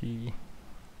 let's see.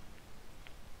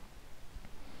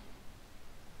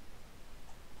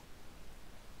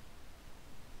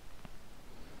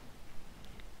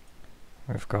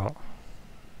 We've got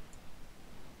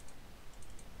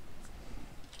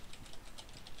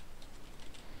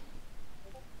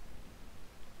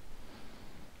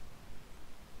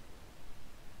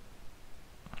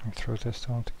throw this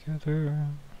all together.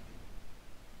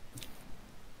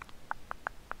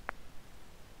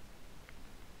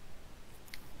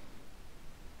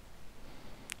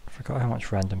 I forgot how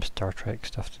much random Star Trek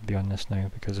stuff to be on this now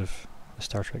because of the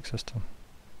Star Trek system.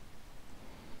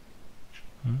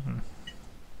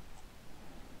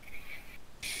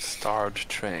 Starred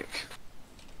Trek.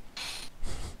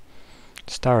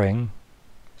 Starring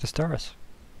the stars.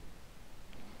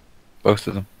 Both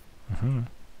of them.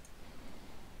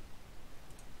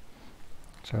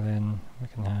 So then we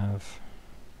can have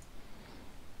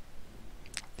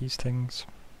these things,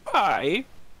 Aye.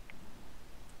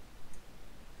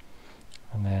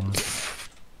 and then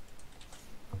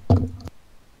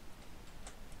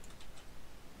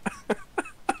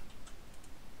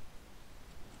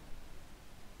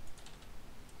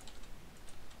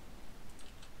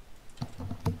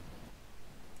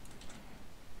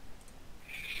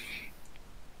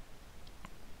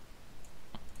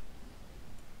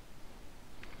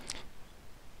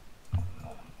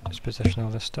just position all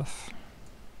this stuff.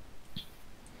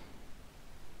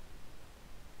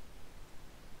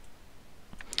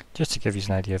 Just to give you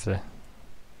an idea of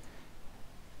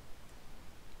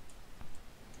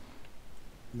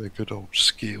The good old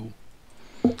scale.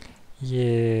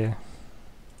 yeah.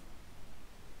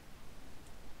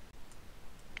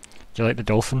 Do you like the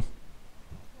dolphin?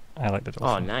 I like the Oh,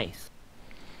 dolphin. nice.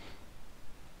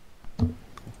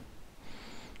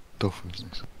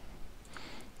 Dolphins.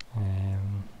 Nice.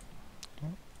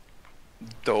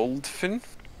 Dolphin.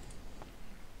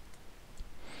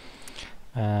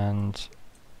 And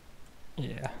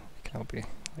yeah, it can all be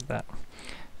like that.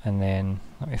 And then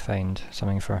let me find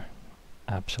something for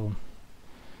Absalom.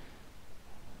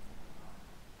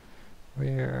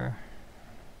 Where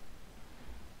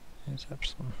is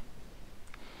Absalom?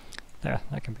 There,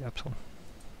 that can be Absalom.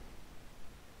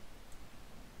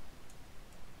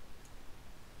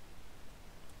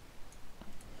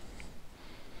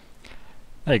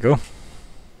 There you go.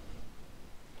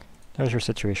 There's your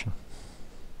situation.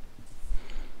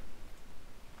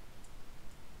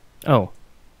 Oh.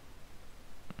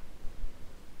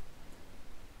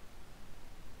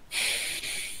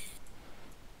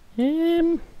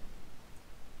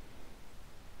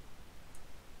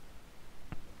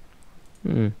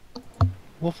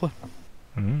 Lovely.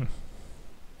 Mm.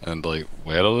 And like,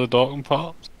 where are the docking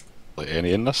parts? Like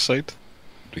any in this side?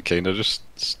 We kind of just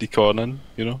sneak on in,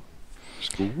 you know?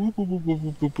 Just go whoop whoop whoop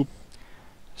whoop whoop whoop.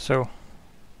 So,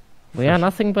 We are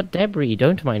nothing but debris,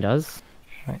 don't mind us.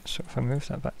 right, so if I move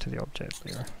that back to the object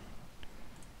layer,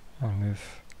 and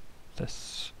move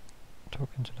this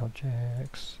tokens and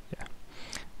objects, yeah.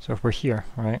 So if we're here,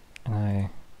 right, and I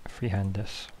freehand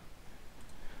this,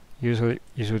 usually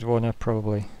you would want to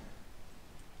probably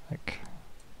like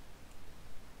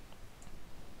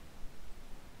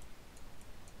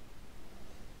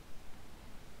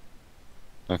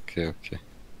Okay.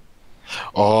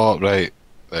 Oh, right.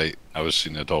 I was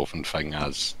seeing the dolphin thing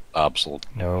as Absol.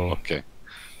 no, Okay.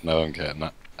 Now I'm getting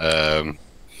it.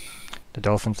 the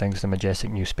dolphin thing's the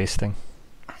majestic new space thing.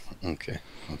 Okay.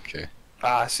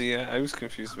 Ah, see, yeah, I was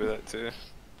confused with that too.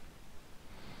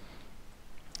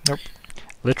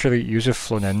 Literally, you have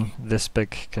flown in. This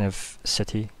big kind of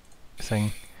city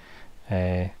thing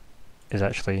is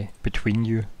actually between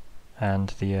you and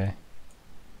the.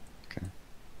 Do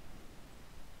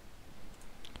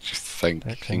you think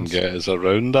you That can thing's- get us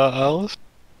around that, Alice?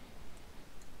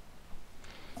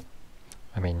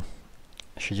 I mean,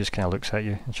 she just kind of looks at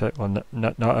you and she's like, "Well,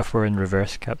 not if we're in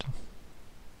reverse, Captain."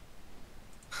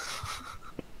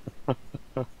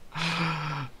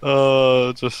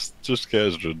 Just get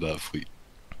us around that fleet.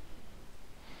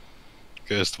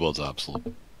 Get us towards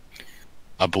Absol.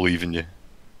 I believe in you.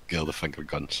 Get all the finger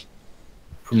guns.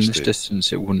 From this Stay.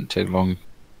 distance, it wouldn't take long.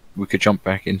 We could jump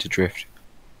back into drift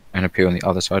and appear on the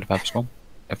other side of Absalom,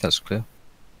 if that's clear.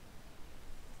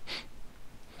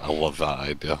 I love that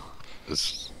idea.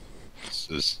 It's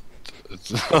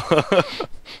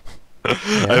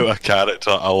Out of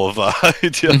character, I love that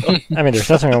idea. I mean, there's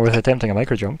nothing wrong with attempting a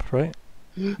micro jump, right?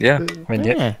 Yeah. I mean,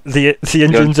 Yeah. the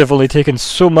engines have only taken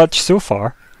so much so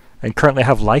far, and currently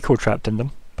have Lyko trapped in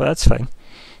them, but that's fine.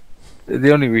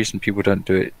 The only reason people don't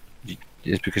do it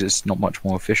is because it's not much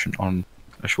more efficient on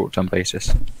a short-term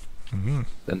basis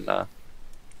than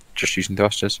just using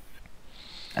thrusters.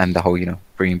 And the whole,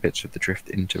 bringing bits of the drift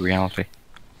into reality.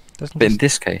 Doesn't But in it,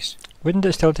 this case, wouldn't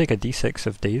it still take a d6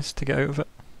 of days to get out of it?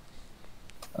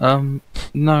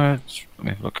 no, let me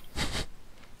have a look.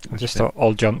 I just thought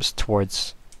all jumps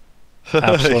towards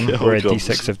Absalom Yeah, all were a jumps.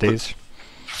 d6 of days.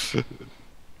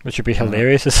 Which would be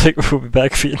hilarious. It's like, we'll be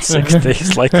back for you in 6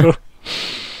 days, Lyko.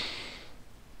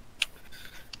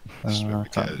 Just maybe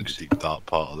get Times. into that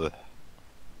part of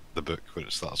the book where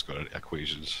it starts going into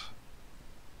equations.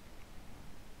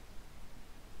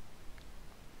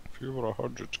 If you were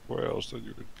 100 squares, then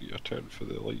you would be a 10 for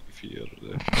the light year.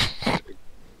 The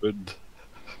wind.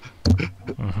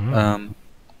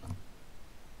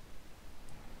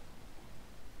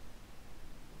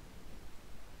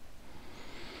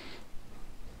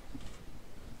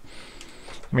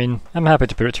 I mean, I'm happy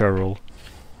to put it to a roll.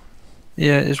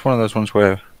 Yeah, it's one of those ones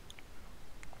where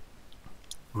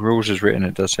rules is written,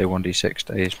 it does say 1d6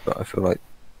 days, but I feel like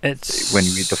It's when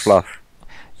you read the fluff,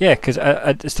 yeah, because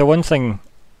it's the one thing.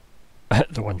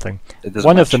 The one thing. it doesn't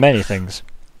One of match. the many things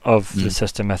of the Mm.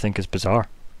 system I think is bizarre.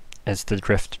 Is the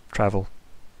drift travel.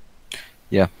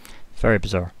 Yeah. Very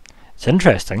bizarre. It's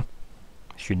interesting.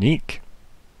 It's unique.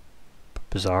 But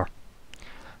bizarre.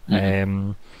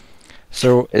 Mhm.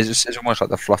 So It's almost like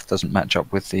the fluff doesn't match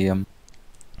up with the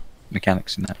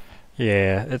mechanics in that.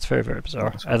 yeah, it's very, very bizarre.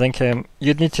 That's I think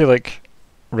you'd need to like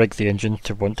rig the engine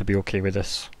to want to be okay with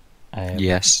this.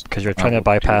 Yes. Because you're I trying to will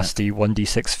do bypass the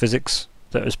 1d6 physics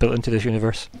that is built into this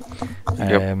universe.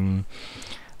 Yep.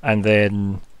 And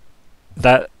then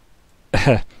that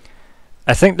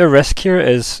I think the risk here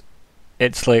is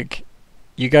it's like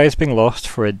you guys being lost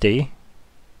for a day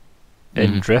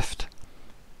in Mhm. drift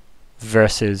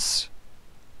versus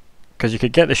because you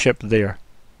could get the ship there,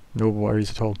 no worries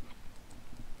at all,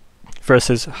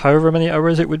 versus however many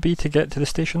hours it would be to get to the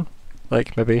station,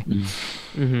 like maybe Mm.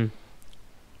 Mm-hmm.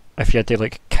 if you had to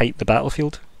like kite the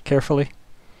battlefield carefully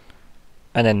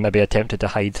and then maybe attempted to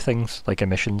hide things like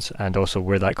emissions and also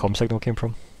where that comm signal came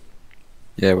from.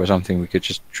 Yeah, whereas I'm thinking we could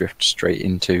just drift straight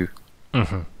into,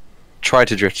 Mm-hmm. try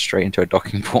to drift straight into a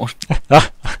docking port,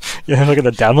 Yeah, look at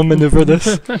the damn maneuver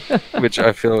this. which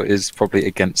I feel is probably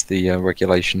against the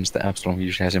regulations that Absalom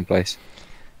usually has in place.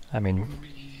 I mean,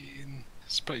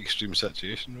 It's a pretty extreme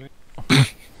situation,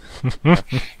 right?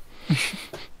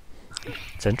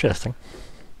 it's interesting.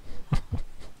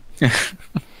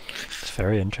 It's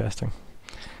very interesting.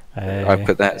 I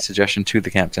put that suggestion to the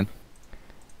captain.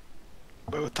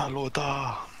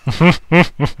 Loda.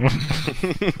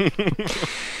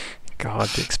 God,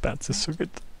 the Expanse is so good.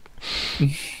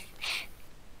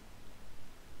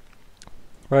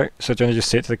 Right, so do you want to just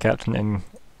say it to the captain and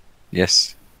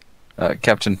Yes,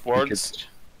 Captain. Words.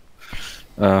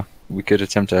 We could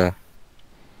attempt a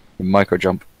micro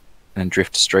jump and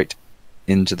drift straight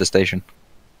into the station.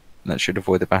 That should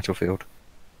avoid the battlefield.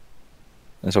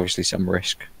 There's obviously some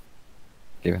risk,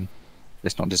 given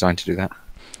it's not designed to do that.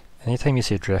 anytime you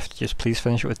say drift, just please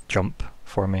finish it with jump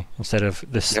for me instead of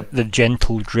this Yep. the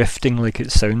gentle drifting like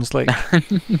it sounds like.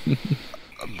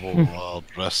 More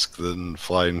risk than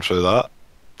flying through that.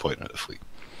 Pointing at the fleet.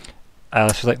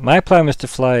 Alice was like, my plan was to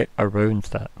fly around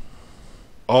that.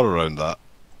 Or around that.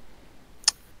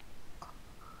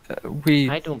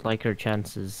 I don't like our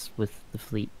chances with the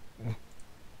fleet.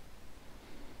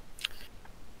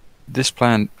 This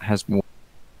plan has more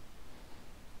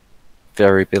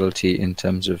variability in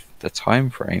terms of the time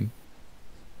frame,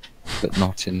 but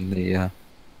not in the.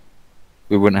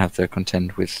 We wouldn't have to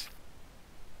contend with.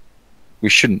 We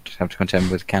shouldn't have to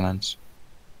contend with cannons.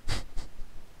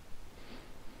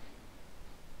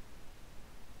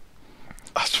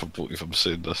 I don't believe I'm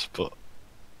saying this, but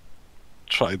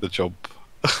try the jump.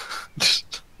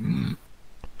 Just-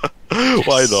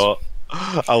 Why not?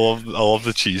 I love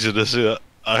the cheesiness of it.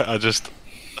 I just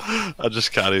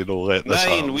can't let this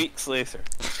 9 happen. weeks later.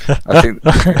 I think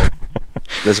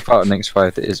there's a part of Next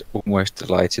 5 that is almost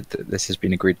delighted that this has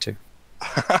been agreed to.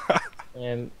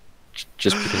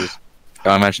 Just because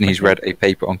I imagine he's read a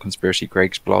paper on Conspiracy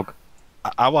Greg's blog.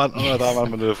 I want a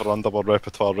maneuver under my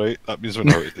repertoire, right? That means we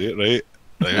know how to do it, right?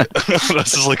 Right.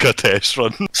 This is like a test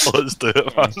run. Let's do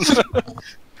it, man.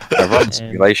 I run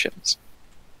simulations.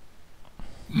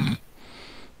 I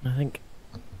think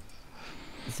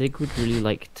Zigg would really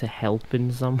like to help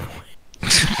in some way.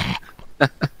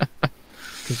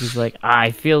 Because he's like,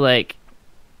 I feel like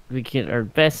we can. Our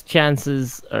best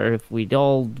chances are if we'd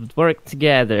all work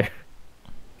together.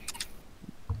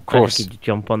 Of course. I could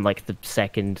jump on like the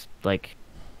second like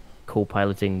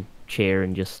co-piloting chair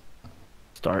and just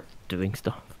start doing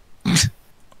stuff.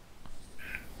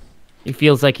 He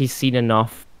feels like he's seen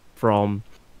enough from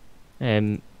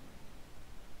Emmeline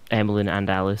and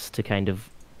Alice to kind of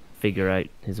figure out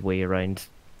his way around.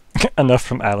 Enough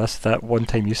from Alice that one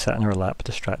time you sat in her lap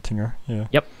distracting her. Yeah.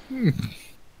 Yep.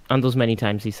 And those many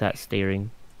times he sat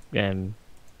staring when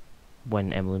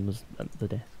Emmeline was at the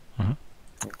desk.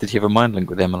 Did he have a mind link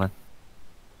with Emmeline?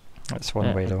 That's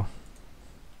one way though.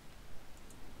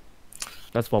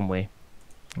 That's one way.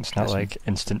 It's not like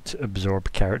instant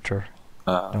absorb character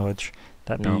knowledge.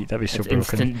 That'd be so It's broken.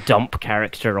 instant dump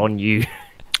character on you.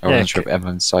 I wasn't sure if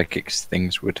Emmeline's psychics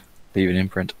things would leave an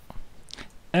imprint.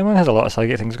 Emmeline has a lot of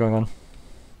psychic things going on.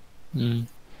 Mm.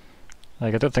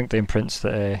 Like I don't think the imprints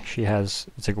that she has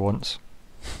Zigg wants.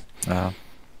 I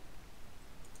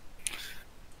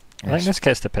think this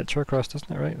gets the picture across,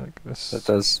 doesn't it? Right? Like this. That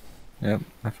does. Yeah,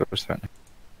 I thought it was threatening.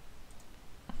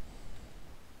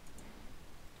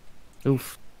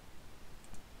 Oof.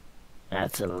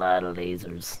 That's a lot of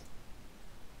lasers.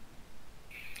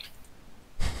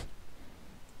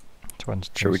 This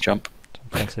one's Shall we jump?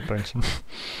 Fancy bouncing.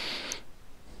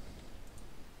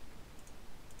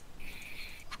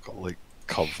 I've got like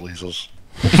curve lasers.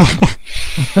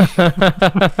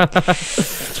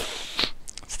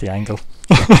 It's the angle.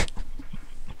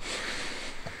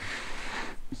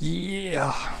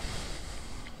 Yeah.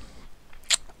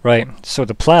 Right, so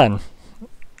the plan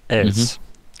is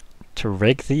to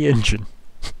rig the engine.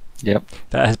 Yep.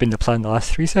 That has been the plan the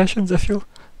last 3 sessions, I feel.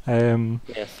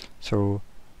 Yes. So,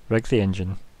 rig the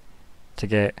engine to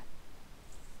get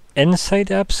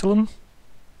inside Absalom.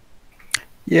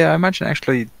 Yeah, I imagine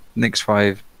actually Nyx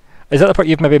 5. Is that the part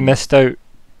you've maybe missed out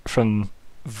from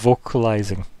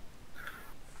vocalizing?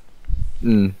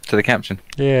 To the captain.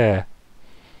 Yeah.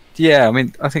 Yeah, I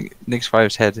mean, I think Nyx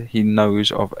 5's head, he knows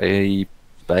of a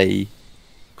bay,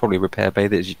 probably a repair bay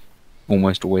that is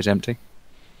almost always empty.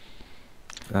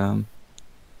 I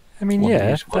mean, one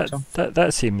yeah, use worked on.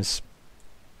 that seems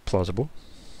plausible.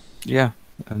 Yeah,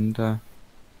 and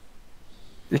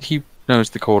he knows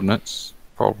the coordinates,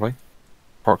 probably,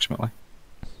 approximately.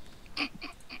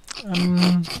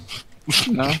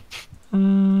 No?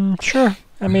 Sure.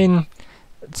 I mean,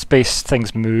 space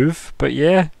things move, but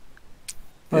yeah.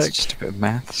 It's Like, just a bit of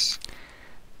maths.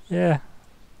 yeah.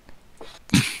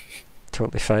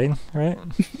 Totally fine, right?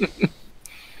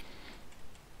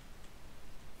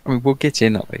 I mean, we'll get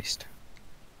in at least.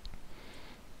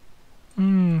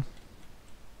 Maybe.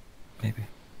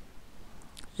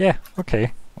 Yeah,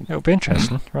 okay. It'll be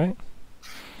interesting, right?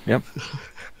 Yep.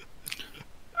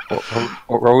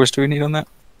 What rollers do we need on that?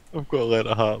 I've got to let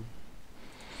it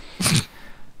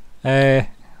happen.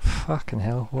 Fucking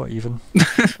hell, what even?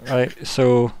 Right,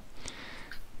 so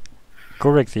go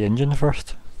rig the engine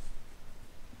first.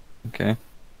 Okay.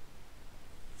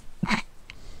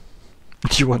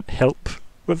 Do you want help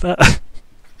with that?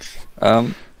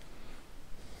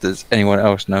 Does anyone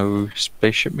else know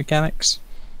spaceship mechanics?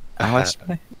 Alice?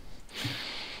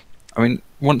 I mean,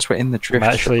 once we're in the drift...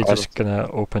 I'm actually just gonna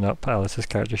open up Alice's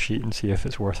character sheet and see if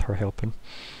it's worth her helping.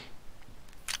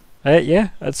 Yeah,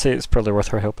 I'd say it's probably worth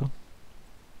her helping.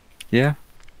 Yeah.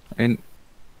 I mean...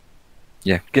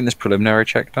 Yeah, getting this preliminary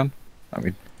check done. I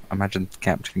mean, I imagine the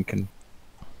captain can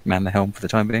man the helm for the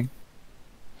time being.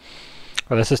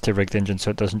 Well, this is to rig the engine so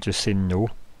it doesn't just say no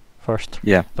first.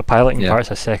 Yeah. The piloting Yeah.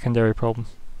 part's a secondary problem.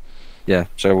 Yeah,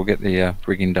 so we'll get the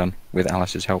rigging done with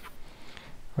Alice's help.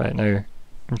 Right, now,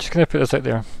 I'm just going to put this out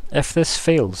there. If this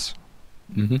fails,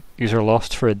 you're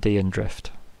lost for a day in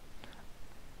drift.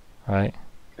 Right?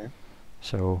 Okay.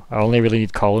 So, I only really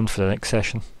need Colin for the next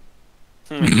session.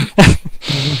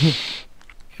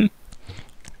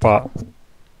 But,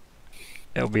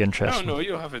 it'll be interesting. No,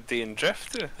 you'll have a day in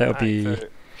drift. It'll be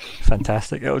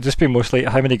fantastic. It'll just be mostly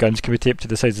how many guns can we tape to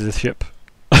the sides of the ship?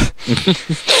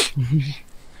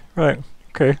 Right,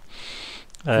 okay.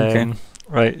 Okay.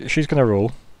 Right, she's going to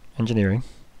roll engineering.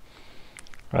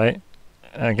 Right?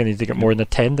 I'm going to need to get more than a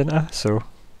 10, didn't I? So.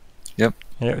 Yep.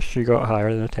 Yep, she got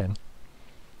higher than a 10.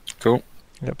 Cool.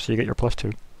 Yep, so you get your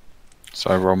 +2. So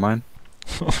I roll mine.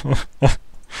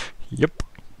 Yep.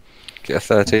 Get a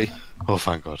 30. Oh,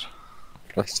 thank God.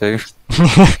 +2.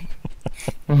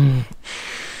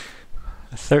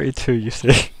 32, you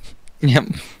say? Yep.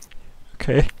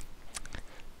 Okay.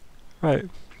 Right.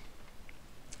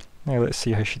 Now let's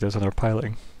see how she does on her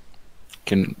piloting.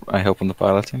 Can I help on the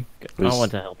piloting? I want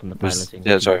to help in the piloting.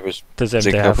 Yeah, sorry, was Does Zigg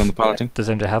MD help have on the piloting? Does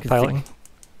MD have piloting?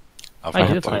 I've I do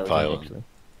had have to piloting, pilot. actually.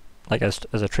 like as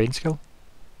a train skill.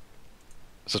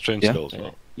 It's a train Yeah. skill as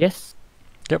well. Yes.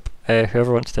 Yep.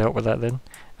 Whoever wants to help with that, then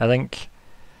I think.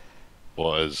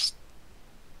 What is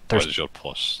your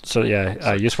plus? So yeah,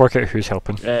 So- you just work out who's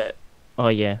helping. Oh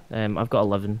yeah. I've got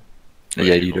 11.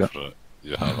 Yeah, you go do it. for it.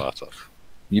 You have at it.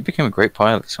 You became a great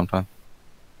pilot sometime.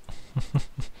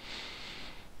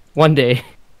 One day.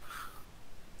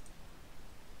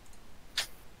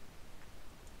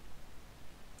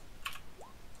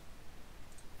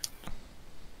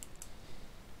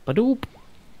 Badoop.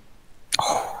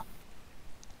 I'm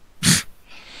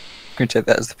going to take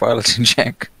that as the piloting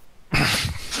check.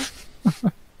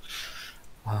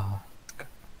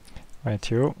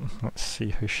 Rightio. Let's see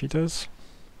how she does.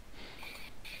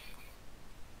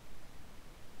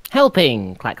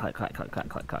 Helping. Clack clack clack clack clack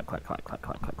clack clack clack clack clack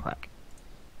clack clack clack.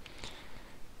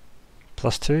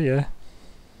 +2, yeah.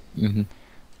 Mm-hmm.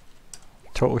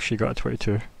 Total, she got a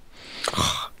 22.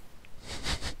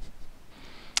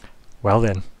 Well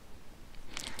then.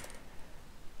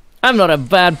 I'm not a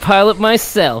bad pilot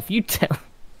myself. You tell.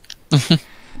 I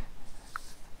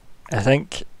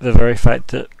think the very fact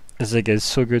that Zigg is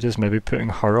so good is maybe putting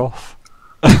her off.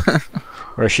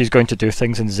 Where she's going to do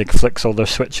things and Zigg flicks all their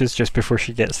switches just before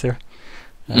she gets there.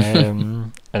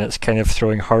 And it's kind of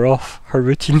throwing her off her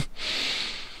routine.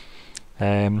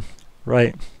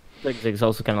 Right. Zigg's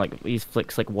also kind of like, he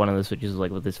flicks like one of the switches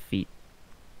like with his feet.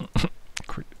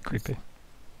 Creepy.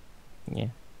 Yeah.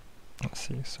 Let's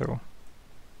see, so...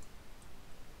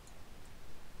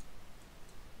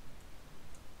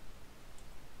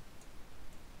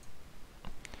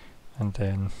 And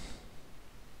then...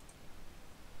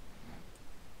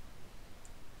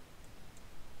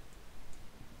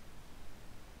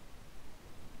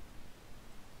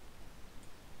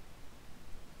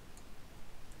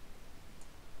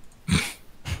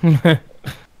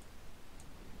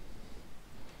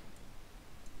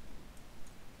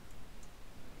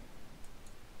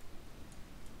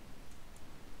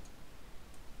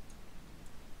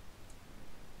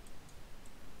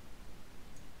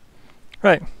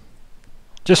 Right.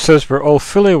 Just so as we're all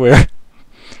fully aware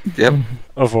Yep.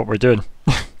 of what we're doing.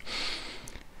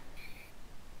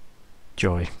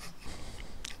 Joy.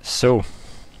 So,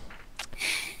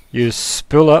 you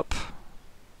spool up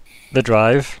the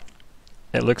drive.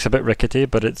 It looks a bit rickety,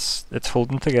 but it's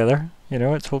holding together. You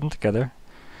know, it's holding together.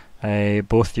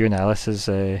 Both you and Alice is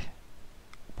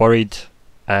worried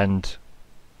and,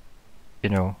 you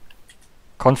know,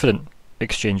 confident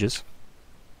exchanges.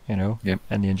 You know, Yep.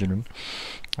 in the engine room.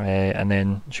 And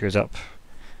then she goes up,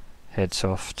 heads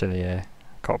off to the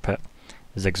cockpit.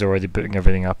 Zigg's already booting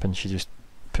everything up, and she just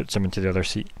puts him into the other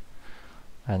seat.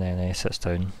 And then sits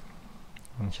down.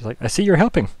 And she's like, I see you're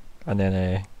helping. And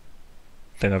then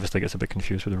obviously gets a bit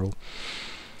confused with the role.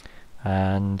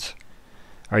 And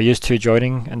are you two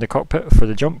joining in the cockpit for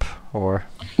the jump, or?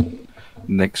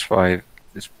 Next 5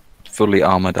 is fully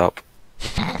armoured up.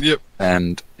 Yep.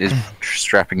 And is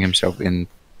strapping himself in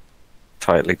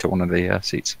tightly to one of the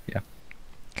seats. Yeah.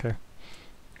 Okay.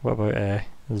 What about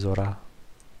Zora?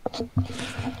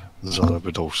 Zora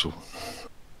would also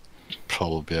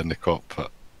probably be in the cockpit.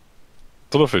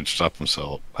 Don't know if he'd strap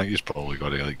himself up. I think he's probably got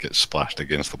to get splashed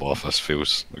against the wall if this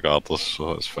feels regardless,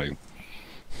 so that's fine.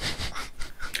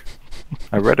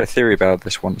 I read a theory about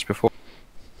this once before.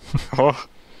 Oh,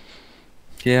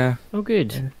 Yeah. Oh,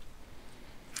 good.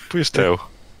 please tell.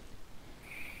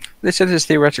 They said it's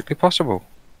theoretically possible.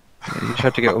 You just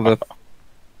have to get all the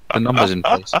numbers in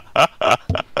place.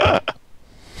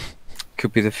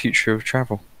 Could be the future of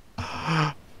travel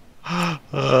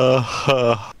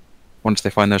once they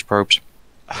find those probes.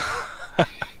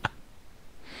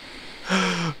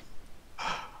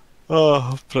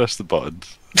 Oh, press the button.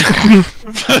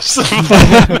 Press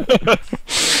the button.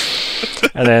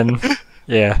 And then,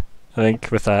 yeah, I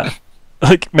think with that,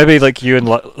 like maybe like you and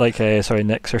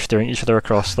Nix are staring at each other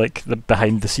across like the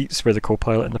behind the seats where the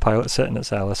co-pilot and the pilot sit, and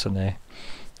it's Alice and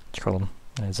Colin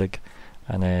and Zigg,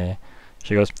 and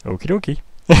she goes okie dokie,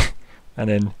 and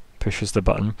then pushes the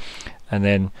button, and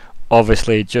then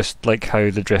obviously just like how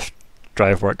the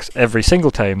drive works, every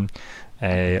single time,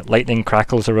 lightning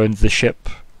crackles around the ship.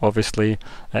 Obviously,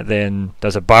 it then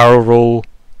does a barrel roll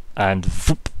and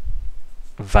voop,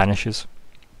 vanishes,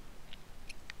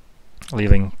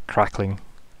 leaving crackling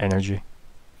energy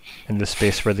in the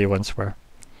space where they once were.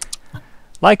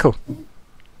 Lyko.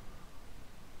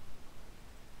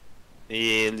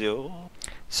 Hello.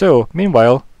 So,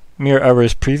 meanwhile, mere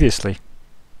hours previously.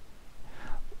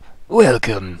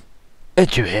 Welcome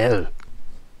to hell.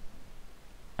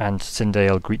 And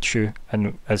Sindel greets you,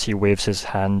 and as he waves his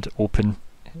hand open,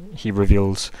 he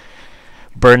reveals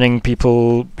burning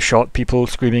people, shot people,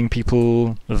 screaming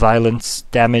people, violence,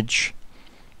 damage,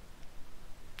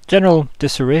 general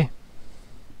disarray.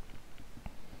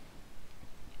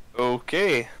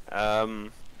 Okay.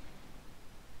 And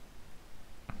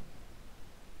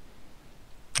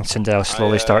Sindel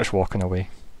slowly starts walking away.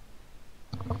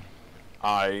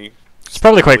 It's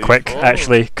probably quite slowly quick, follow.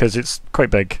 actually, because it's quite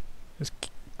big. There's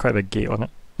quite a big gate on it.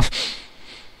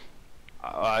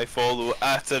 I follow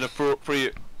at an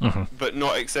appropriate Mhm. but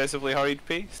not excessively hurried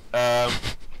pace.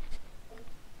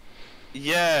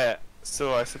 Yeah,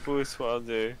 so I suppose what I'll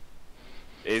do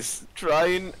is try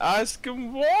and ask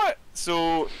him what.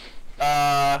 So,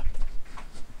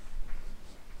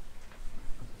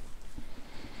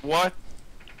 what?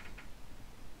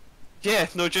 Yeah,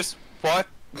 no, just what?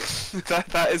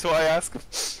 that is what I ask him.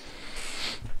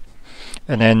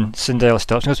 And then Sindel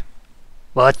stops and goes,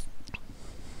 "What?"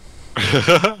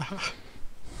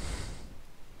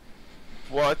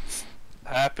 What's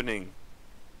happening?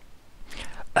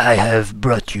 "I have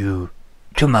brought you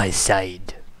to my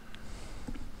side."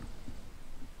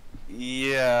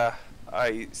 Yeah,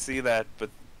 I see that, but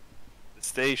the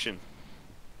station.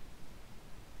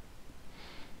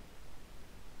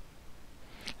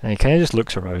 And he kind of just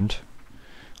looks around,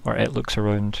 or it looks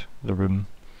around the room,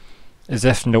 as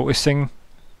if noticing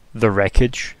the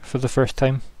wreckage for the first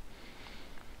time.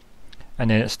 And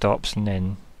then it stops and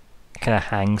then kind of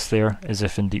hangs there as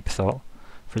if in deep thought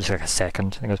for just like a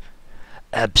second. And goes,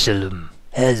 "Absalom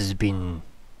has been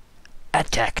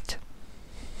attacked."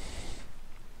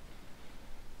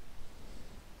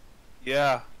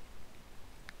 Yeah.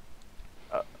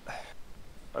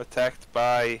 Attacked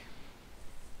by.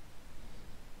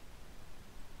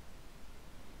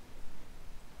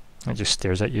 It just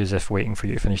stares at you as if waiting for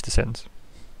you to finish the sentence.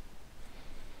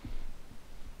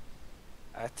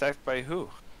 Attacked by who?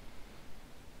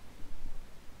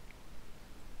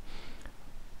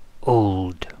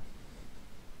 "Old."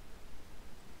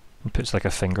 And puts like a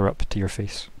finger up to your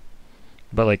face.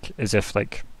 But like, as if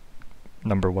like,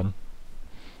 number one.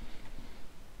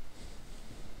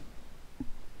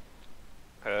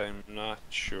 I'm not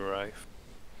sure I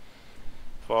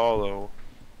follow.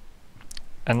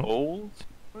 And Old?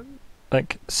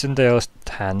 like, Cinderella's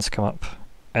hands come up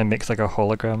and makes like a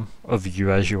hologram of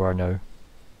you as you are now.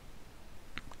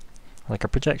 Like a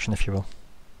projection, if you will.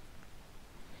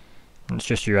 And it's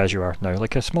just you as you are now,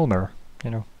 like a small mirror, you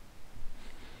know.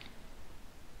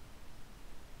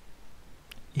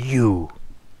 "You."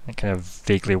 It kind of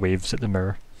vaguely waves at the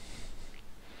mirror.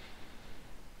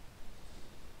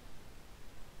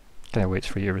 Kind of waits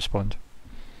for you to respond.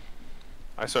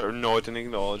 I sort of nod in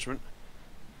acknowledgement.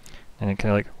 And it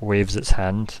kind of like waves its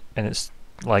hand, and it's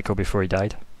Lyko before he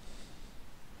died.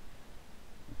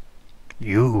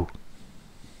 "You."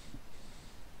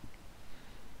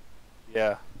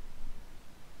 Yeah.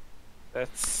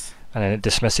 That's. And then it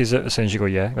dismisses it as soon as you go,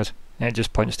 "Yeah." It goes, and it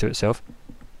just points to itself.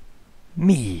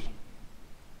 "Me."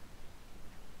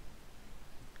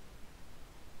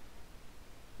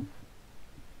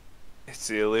 It's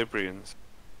the Illibrians.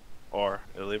 Or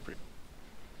Illibrian.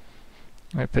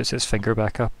 It puts its finger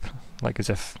back up, like as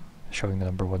if showing the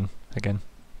number one again.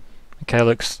 It kind of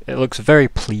looks very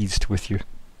pleased with you.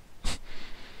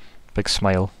 Big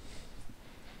smile.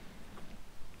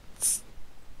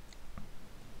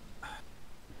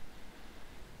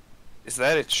 Is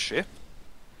that its ship?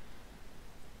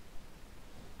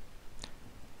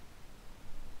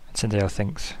 And Sindel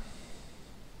thinks.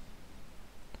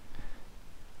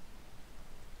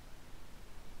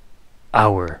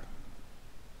 "Our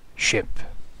ship."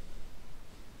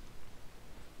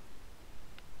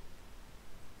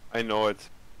 I nod.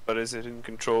 But is it in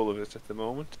control of it at the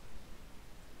moment?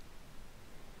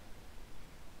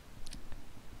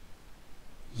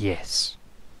 "Yes."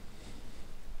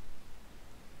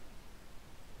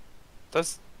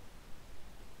 Does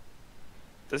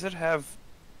it have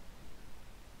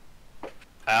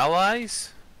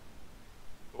allies?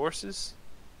 Forces?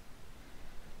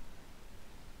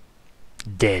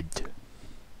 "Dead."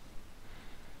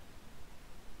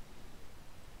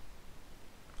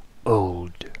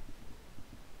 "Old."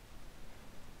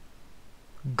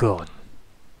 "Gone."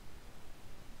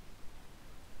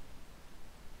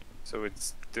 So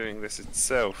it's doing this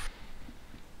itself.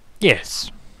 "Yes."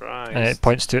 Right. And it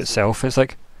points to itself. It's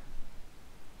like,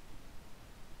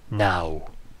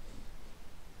 "Now."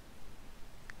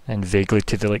 And vaguely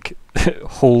to the like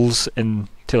holes into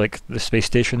like the space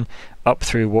station, up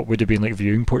through what would have been like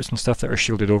viewing ports and stuff that are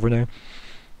shielded over now.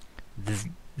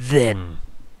 "Then."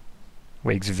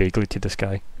 Wags vaguely to the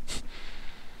sky.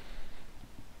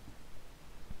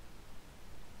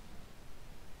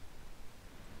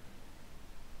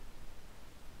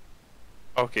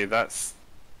 Okay, that's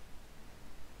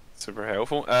super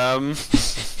helpful. And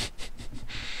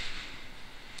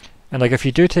like, if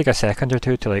you do take a second or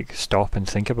two to like stop and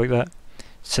think about that,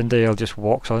 Cindy just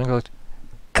walks on and goes,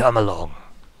 "Come along."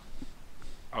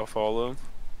 I'll follow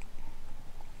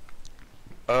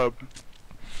him.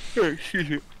 Excuse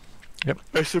me. Yep.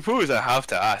 I suppose I have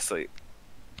to ask, like,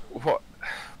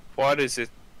 what is it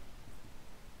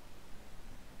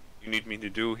you need me to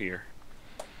do here?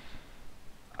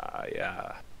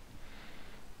 Yeah.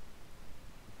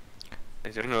 I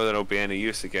don't know that it'll be any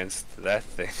use against that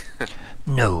thing.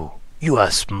 No, you are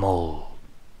small.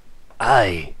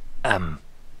 I am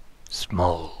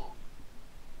small.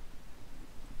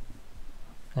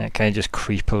 And it kind of just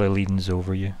creepily leans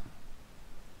over you.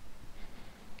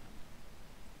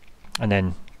 And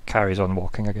then carries on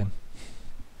walking again.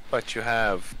 But you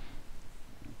have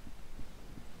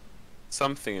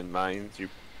something in mind. You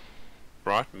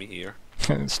brought me here.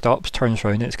 It stops, turns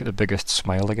round, and it's got the biggest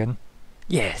smile again.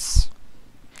 Yes.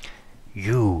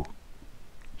 You.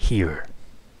 Here.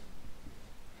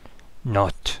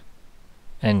 Not.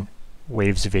 And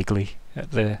waves vaguely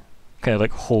at the kind of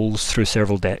like holes through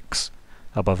several decks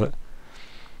above it.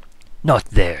 Not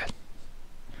there.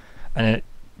 And it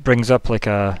brings up like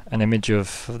an image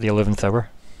of the 11th hour.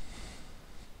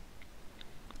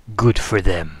 Good for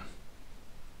them.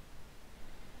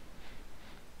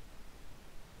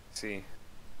 See.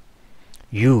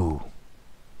 You.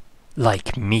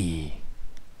 Like me.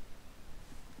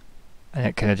 And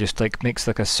it kind of just like makes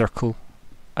like a circle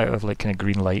out of like kind of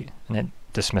green light, and it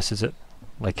dismisses it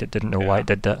like it didn't know why it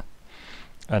did that.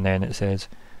 And then it says,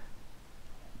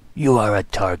 "You are a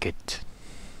target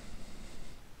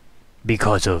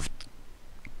because of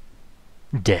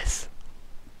death."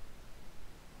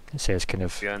 It says kind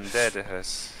of, The undead it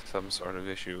has some sort of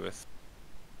issue with.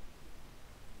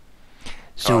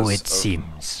 "So Cause it of-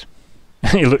 seems."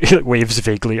 He waves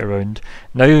vaguely around.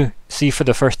 Now, see, for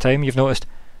the first time you've noticed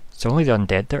it's only the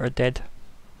undead that are dead.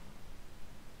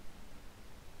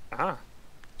 Ah.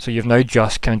 So you've now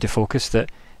just come to focus that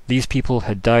these people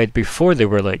had died before they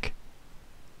were like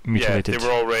mutilated. Yeah, they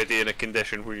were already in a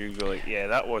condition where you go like, yeah,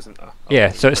 that wasn't a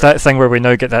Yeah, so it's that thing where we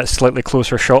now get that slightly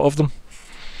closer shot of them.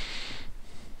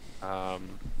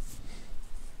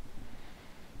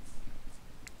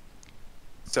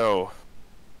 So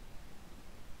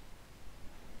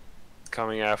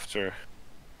coming after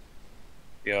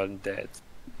the undead.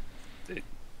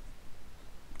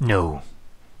 No,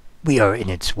 we are in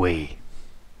its way.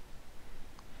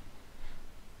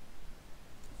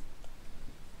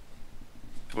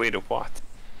 Way to what?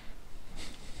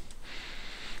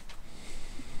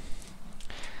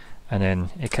 And then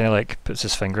he kind of like puts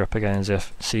his finger up again as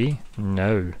if, see,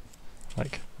 now.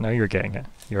 Like, now you're getting it.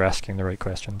 You're asking the right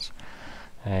questions.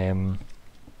 Yeah,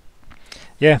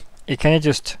 he kind of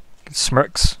just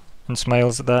smirks and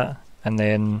smiles at that, and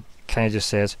then kind of just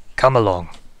says, "Come along,"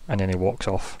 and then he walks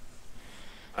off.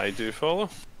 I do follow.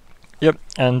 Yep,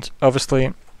 and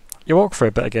obviously you walk for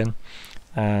a bit again,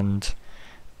 and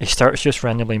he starts just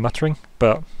randomly muttering,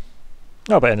 but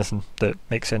not about anything that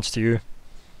makes sense to you.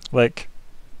 Like,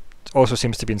 it also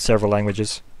seems to be in several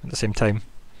languages at the same time,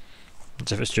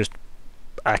 as if it's just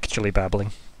actually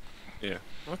babbling. Yeah.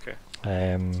 Okay.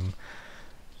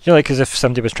 You know, like as if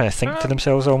somebody was trying to think to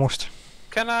themselves almost.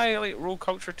 Can I like roll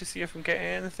culture to see if I'm getting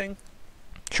anything?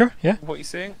 Sure, yeah. What you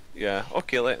saying? Yeah.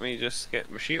 Okay. Let me just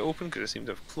get my sheet open because I seem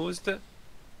to have closed it.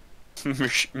 My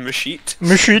sheet.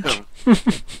 My sheet.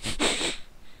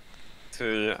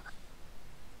 To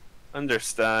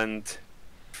understand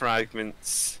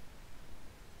fragments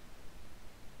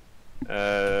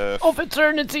Of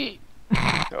eternity!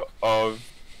 of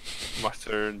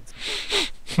muttered.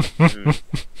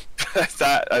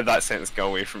 that sentence got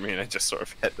away from me and I just sort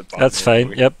of hit the button. That's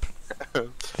fine, anyway. yep.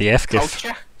 The F gift.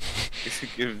 Culture.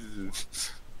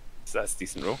 That's a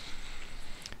decent roll.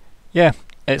 Yeah,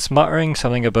 it's muttering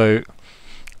something about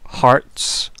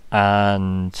hearts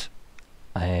and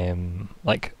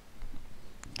like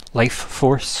life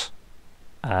force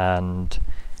and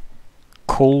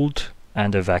cold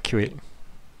and evacuate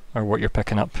are what you're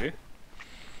picking up. Okay.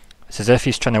 It's as if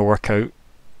he's trying to work out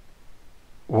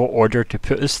what order to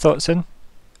put his thoughts in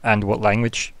and what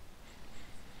language.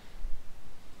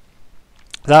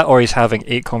 That, or he's having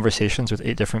 8 conversations with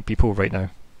 8 different people right now.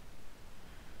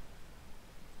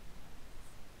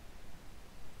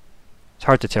 It's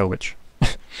hard to tell which.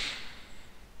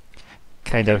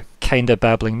 Kinda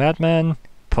babbling madman,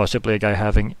 possibly a guy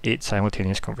having 8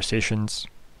 simultaneous conversations.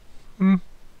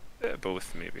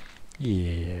 Both maybe.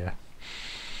 Yeah.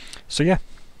 So yeah,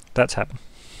 that's happened.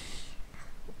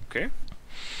 Okay.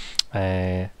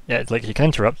 Yeah, like you can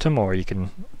interrupt him, or you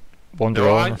can wander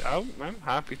No, on. I'm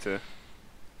happy to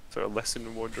sort of listen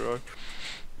and wander on.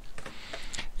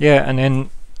 Yeah, and then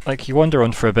like you wander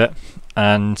on for a bit,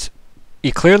 and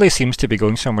he clearly seems to be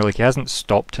going somewhere. Like he hasn't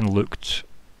stopped and looked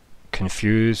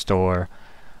confused or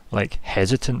like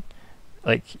hesitant.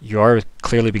 Like you are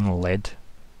clearly being led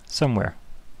somewhere.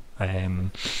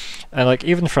 And like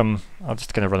even from, I'll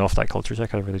just kind of run off that culture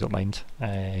check. I really don't mind.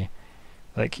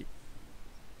 Like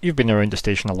you've been around the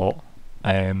station a lot.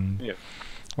 Yeah.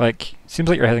 Like seems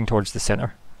like you're heading towards the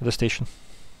center of the station.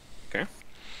 Okay.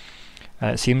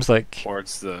 And it seems like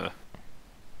Towards the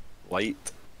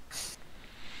light.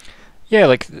 yeah,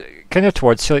 like kind of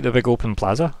towards like the big open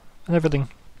plaza and everything.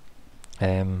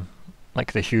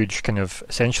 Like the huge kind of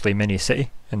essentially mini city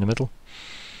in the middle.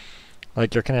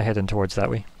 Like you're kind of heading towards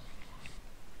that way.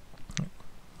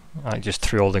 Like just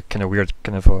through all the kind of weird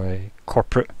kind of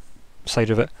corporate side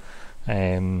of it.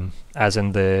 As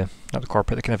in the, not the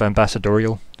corporate, the kind of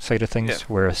ambassadorial side of things, Yeah.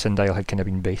 where Sindile had kind of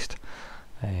been based.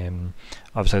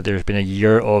 Obviously there's been a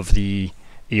year of the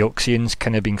Eoxians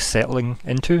kind of being settling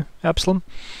into Absalom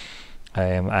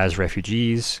as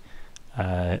refugees.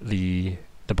 The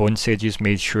Bone Sages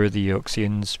made sure the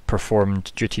Eoxians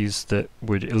performed duties that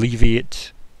would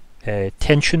alleviate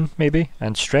tension maybe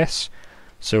and stress.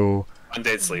 So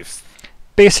Undead slaves.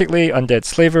 basically undead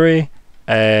slavery.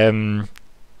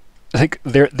 Like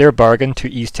their bargain to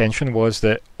ease tension was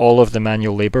that all of the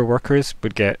manual labour workers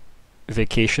would get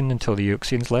vacation until the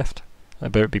Eoxians left,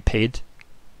 but it'd be paid,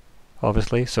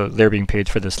 obviously. So they're being paid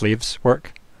for the slaves'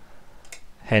 work.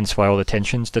 Hence why all the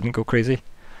tensions didn't go crazy.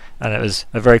 And it was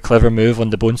a very clever move on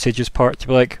the Bone Sages' part to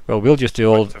be like, well, we'll just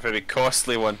do all. It's a very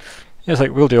costly one. It's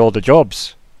like we'll do all the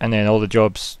jobs, and then all the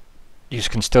jobs you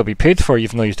can still be paid for,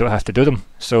 even though you don't have to do them.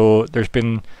 So there's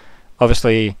been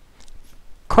obviously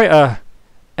quite a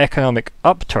economic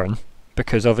upturn,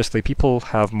 because obviously people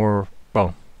have more,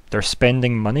 well, they're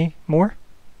spending money more,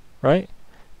 right?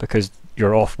 Because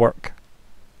you're off work.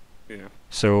 Yeah.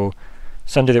 So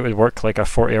somebody that would work like a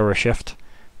 40-hour shift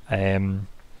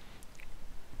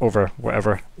over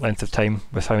whatever length of time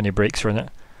with how many breaks are in it,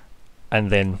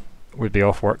 and then would be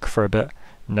off work for a bit,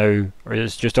 now or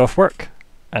is just off work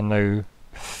and now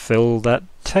fill that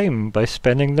time by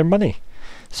spending their money.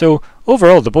 So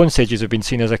overall the Bone Sages have been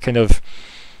seen as a kind of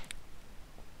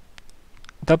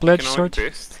double-edged Economic sword.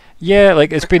 boost. Yeah,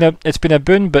 like it's been a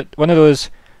boon, but one of those.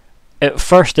 At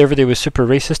first, everybody was super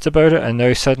racist about it, and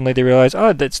now suddenly they realise,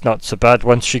 oh, it's not so bad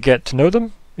once you get to know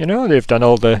them. You know, they've done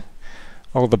all the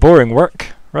boring work,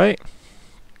 right?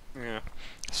 Yeah.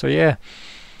 So yeah,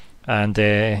 and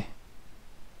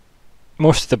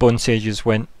most of the Bone Sages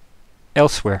went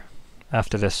elsewhere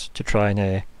after this to try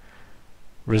and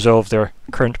resolve their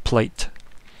current plight.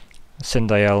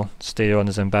 Sindael stayed on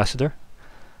as ambassador.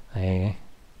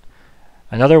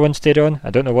 Another one stayed on. I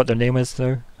don't know what their name is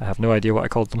though. I have no idea what I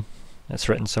called them. It's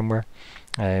written somewhere.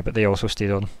 But they also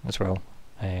stayed on as well.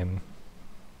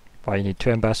 Why you need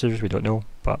two ambassadors, we don't know.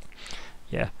 But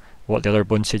yeah, what the other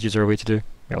Bone Sages are away to do,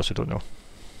 we also don't know.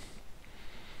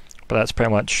 But that's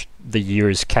pretty much the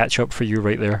year's catch up for you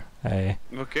right there.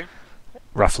 Okay.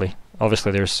 Roughly.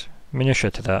 Obviously there's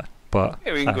minutiae to that, but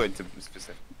Yeah, we can go into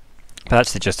specific.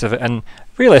 that's the gist of it. And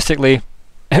realistically,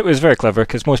 it was very clever,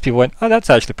 because most people went, oh, that's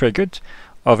actually pretty good.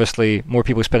 Obviously, more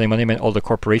people spending money meant all the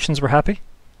corporations were happy.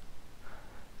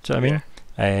 Do you know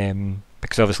what I mean?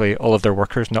 Because obviously all of their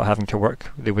workers not having to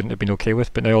work, they wouldn't have been okay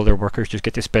with, but now all their workers just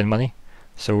get to spend money.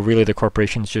 So really the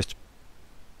corporations just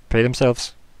pay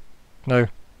themselves now,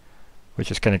 which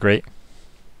is kind of great.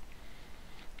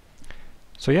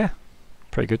 So yeah,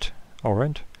 pretty good all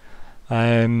round.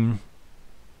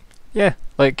 Yeah,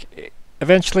 like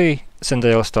eventually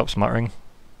Cinderella stops muttering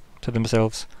to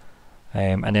themselves,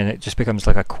 and then it just becomes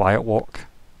like a quiet walk.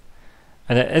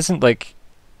 And it isn't like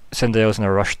Cinderella's in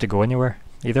a rush to go anywhere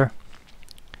either,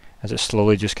 as it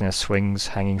slowly just kind of swings,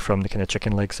 hanging from the kind of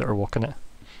chicken legs that are walking it.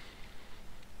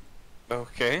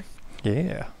 Okay.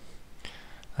 Yeah.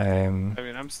 I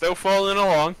mean, I'm still following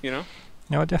along, you know.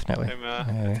 No, definitely.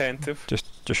 I'm attentive. Just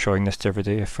showing this to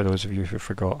everybody, for those of you who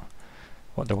forgot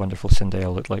what the wonderful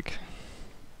Cinderella looked like.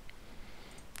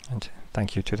 And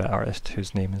thank you to that artist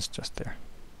whose name is just there.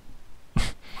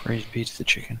 Praise be to the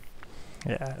chicken.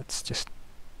 Yeah, it's just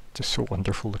so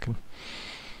wonderful looking.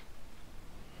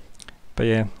 But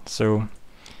yeah, so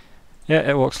yeah,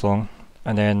 it walks along,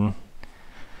 and then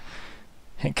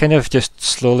it kind of just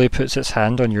slowly puts its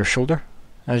hand on your shoulder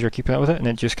as you're keeping up with it, and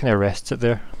it just kind of rests it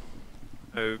there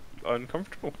How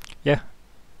uncomfortable.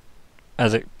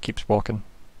 as it keeps walking.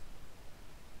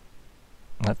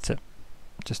 That's it.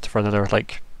 Just for another,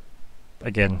 like,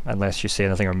 again, unless you say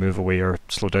anything or move away or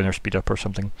slow down or speed up or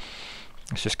something,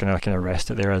 It's just gonna kind of rest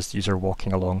it there as you're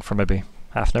walking along for maybe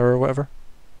half an hour or whatever.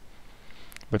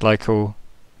 Would Lyko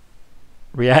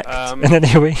react in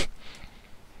any way?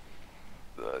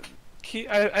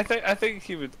 I think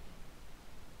he would,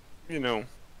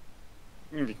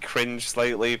 maybe cringe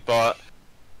slightly, but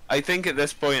I think at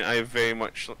this point I very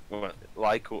much,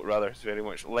 Lyko rather, has very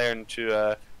much learned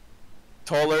to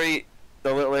tolerate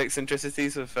the little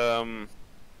eccentricities of the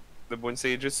Bone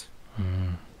Sages.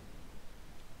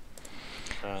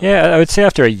 Yeah, I would say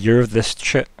after a year of this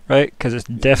shit, right? Because it's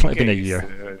definitely been a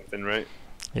year. Then, right?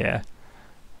 Yeah.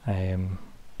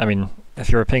 I mean,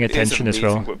 if you were paying attention as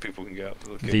well, what people can get up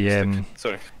to.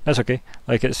 Sorry. That's okay.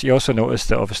 Like you also notice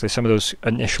that obviously some of those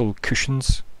initial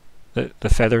cushions, the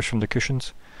feathers from the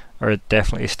cushions, are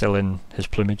definitely still in his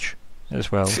plumage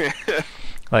as well.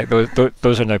 Like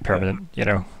those are now permanent.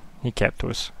 He kept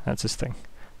those. That's his thing.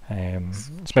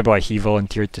 It's maybe why he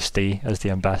volunteered to stay as the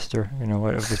ambassador.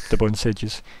 Out of the Bone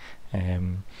Sages.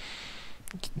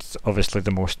 It's obviously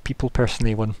the most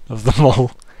people-persony one of them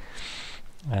all,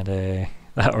 and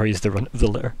that or he's the runt of the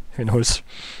litter. Who knows?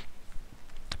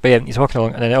 But yeah, he's walking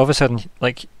along, and then all of a sudden,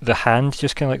 like the hand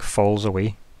just kind of like falls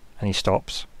away, and he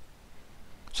stops.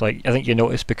 So like I think you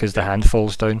notice because the hand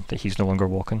falls down that he's no longer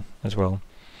walking as well.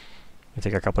 You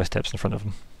take a couple of steps in front of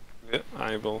him. Yep,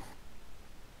 I will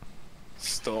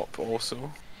stop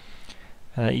also.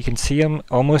 You can see him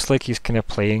almost like he's kind of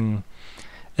playing.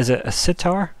 Is it a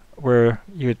sitar where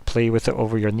you would play with it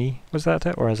over your knee? Was that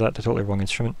it, or is that the totally wrong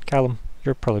instrument? Callum,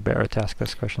 you're probably better to ask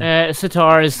this question.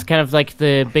 Sitar is kind of like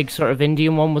the big sort of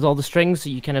Indian one with all the strings that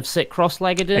you kind of sit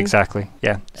cross-legged in. Exactly.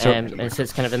 Yeah. So and it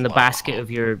sits kind of in the basket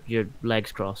of your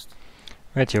legs crossed.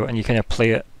 Rightio, and you kind of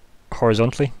play it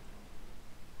horizontally.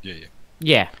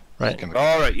 Yeah. Right.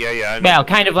 All right. Yeah. Well,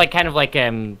 kind of like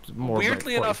more.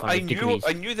 Weirdly like enough, 45 degrees.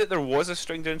 I knew that there was a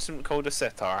stringed instrument called a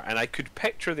sitar, and I could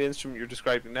picture the instrument you're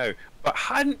describing now, but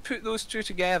hadn't put those two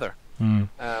together.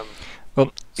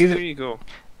 Well, so there you go.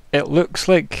 It looks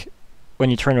like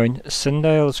when you turn around,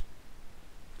 Sindile's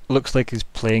looks like he's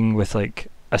playing with like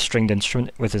a stringed instrument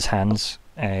with his hands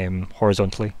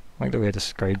horizontally, like the way I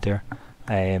described there,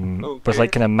 with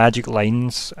like kind of magic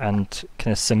lines and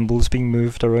kind of symbols being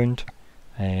moved around.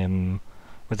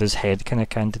 With his head kind of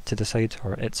canted to the side,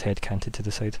 or its head canted to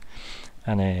the side,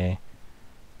 and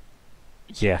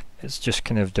yeah, it's just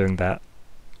kind of doing that.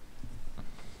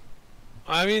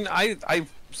 I mean, I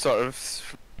sort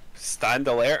of stand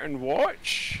alert and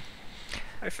watch.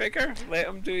 I figure let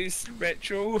him do his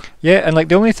retro. Yeah, and like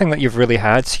the only thing that you've really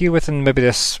had, see, within maybe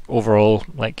this overall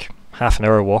like half an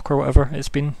hour walk or whatever it's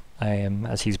been,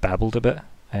 as he's babbled a bit,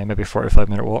 maybe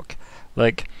 45-minute walk,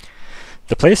 like.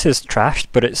 The place is trashed,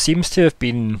 but it seems to have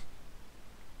been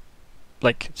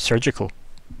like surgical.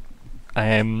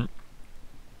 Trying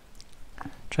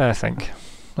to think.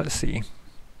 Let's see.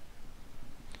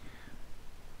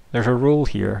 There's a roll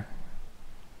here.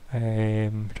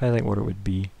 Trying to think what it would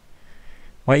be.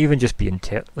 Might even just be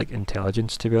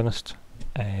intelligence, to be honest.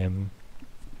 Okay.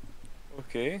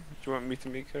 Do you want me to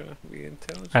make a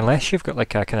intelligence? Unless you've got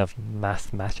like a kind of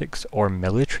mathematics or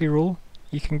military roll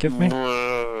you can give me.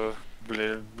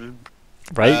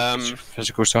 Right?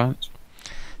 Physical science?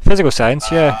 Physical science,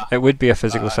 yeah. It would be a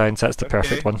physical science, that's the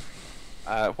perfect one.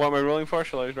 What am I rolling for?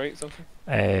 Shall I write something?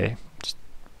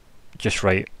 Just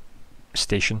write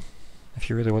station, if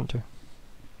you really want to.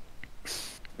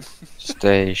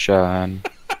 Station.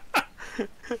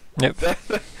 Yep.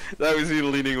 That was you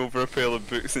leaning over a pile of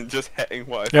books and just hitting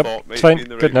what I Yep, thought might fine, be in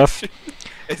the good right enough. direction.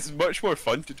 It's much more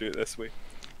fun to do it this way.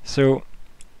 So,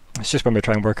 it's just when we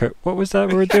try and work out, what was that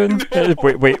we were doing?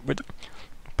 Wait.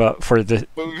 But for the...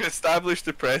 But we've established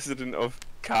the precedent of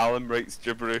Calum writes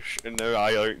gibberish, and now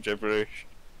I write gibberish.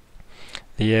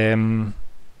 The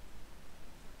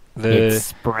It's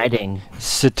spreading.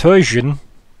 Cetogen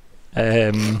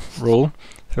roll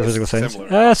for physical science. Similar.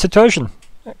 Cetogen.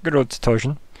 Good old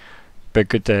Cetogen. But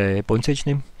good Bone Sage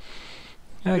name.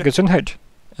 Good Sunhound.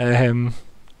 You're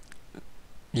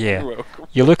Yeah. welcome.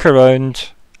 You look around,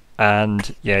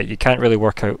 and yeah, you can't really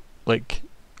work out like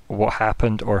what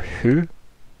happened or who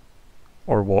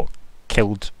or what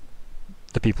killed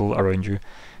the people around you,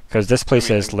 because this place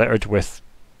is littered with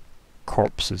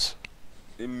corpses.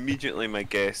 Immediately, my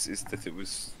guess is that it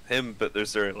was him, but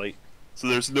there's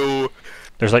no.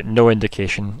 There's like no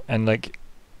indication, and like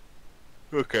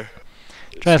Okay.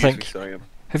 Trying to Excuse me, think. sorry,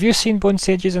 have you seen Bone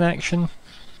Sages in action?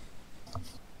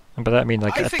 And by that I mean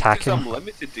like I think to attacking. some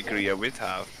limited degree I would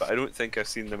have, but I don't think I've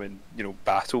seen them in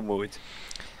battle mode.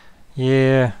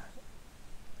 Yeah.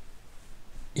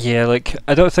 Yeah, like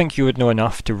I don't think you would know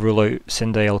enough to rule out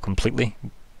Sindile completely. Do you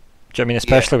know what I mean?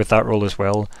 Especially with that role as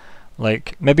well.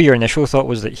 Like, maybe your initial thought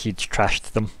was that he'd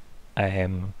trashed them,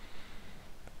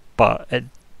 but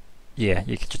yeah,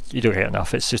 you don't hit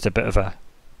enough. It's just a bit of a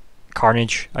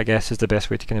carnage, I guess, is the best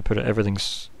way to kind of put it.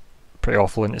 Everything's pretty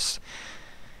awful, and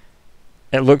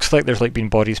it looks like there's like been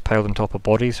bodies piled on top of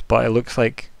bodies, but it looks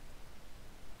like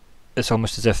it's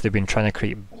almost as if they've been trying to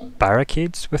create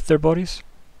barricades with their bodies.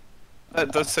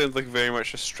 That does sound like very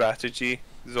much a strategy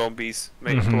zombies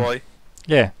might employ.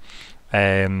 Yeah,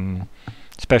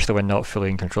 especially when not fully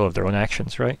in control of their own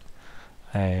actions, right?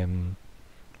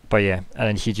 But yeah, and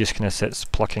then he just kind of sits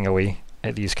plucking away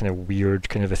at these kind of weird,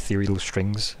 kind of ethereal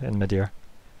strings in midair,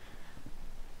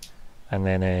 and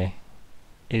then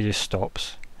he just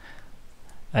stops,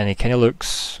 and he kind of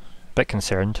looks a bit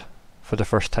concerned for the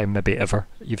first time, maybe ever.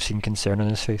 You've seen concern on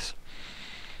his face,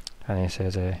 and he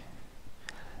says,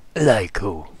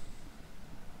 "Lyko."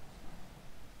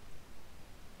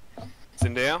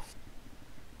 Zendaya?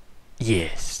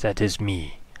 Yes, that is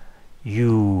me.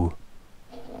 You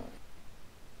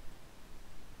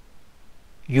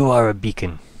are a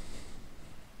beacon.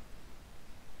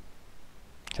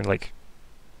 Kind of like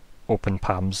open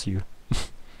palms you.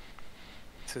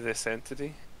 To this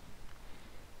entity?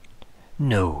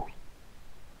 No.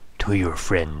 To your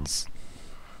friends.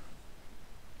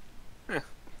 Huh.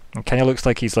 It kind of looks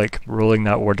like he's like rolling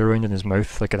that word around in his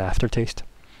mouth like an aftertaste.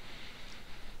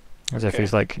 As if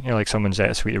he's like, like someone's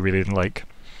ate a sweet he really didn't like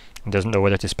and doesn't know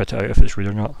whether to spit it out if it's rude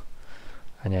or not.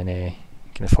 And then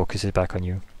kind of focuses back on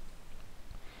you.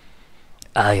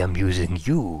 I am using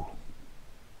you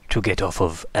to get off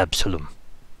of Absalom.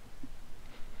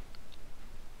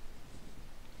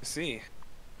 I see.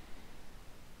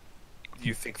 Do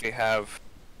you think they have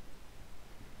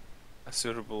a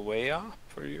suitable way off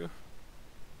for you?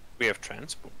 We have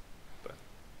transport, but...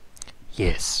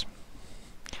 Yes.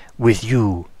 With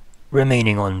you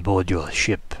remaining on board your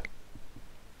ship,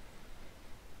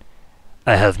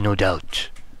 I have no doubt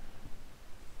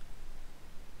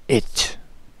it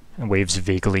waves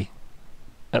vaguely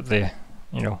at the,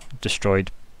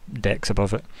 destroyed decks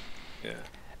above it. Yeah.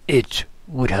 It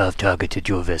would have targeted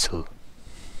your vessel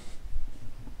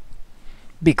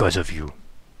because of you.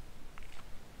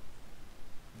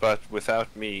 But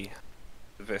without me,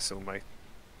 the vessel might...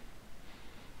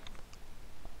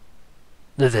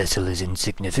 The vessel is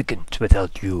insignificant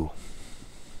without you.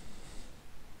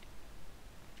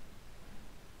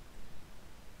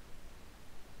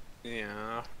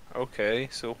 Yeah, okay,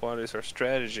 so what is our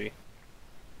strategy?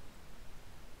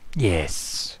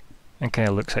 Yes. And kind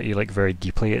of looks at you like very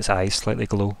deeply, its eyes slightly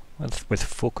glow with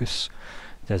focus.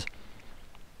 It says,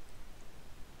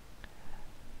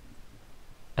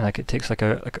 and like it takes like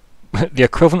a the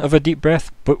equivalent of a deep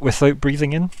breath, but without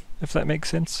breathing in, if that makes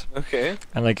sense. Okay.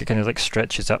 And like it kind of like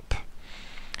stretches up,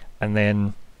 and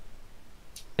then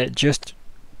it just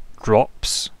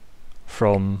drops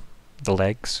from the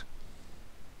legs,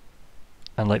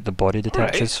 and like the body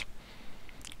detaches,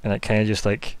 and it kind of just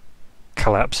like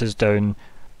collapses down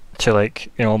to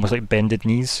like almost like bended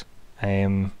knees,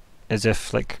 as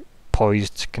if like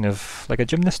poised, kind of like a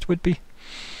gymnast would be.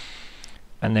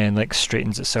 And then like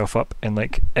straightens itself up, and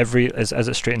like as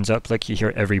it straightens up, like you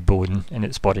hear every bone in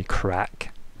its body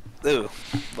crack. Ooh,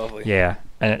 lovely. Yeah,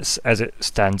 and as it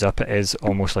stands up, it is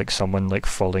almost like someone like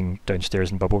falling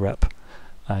downstairs in bubble wrap,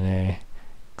 and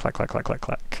clack clack clack clack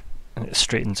clack, and it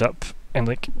straightens up and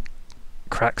like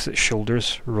cracks its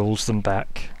shoulders, rolls them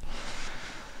back,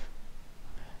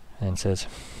 and says,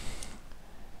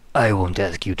 "I won't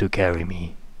ask you to carry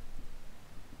me."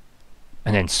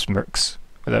 And then smirks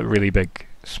with that really big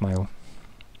smile.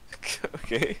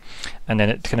 Okay. And then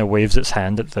it kind of waves its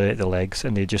hand at the legs,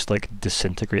 and they just like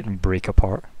disintegrate and break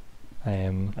apart,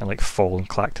 and like fall and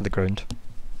clack to the ground.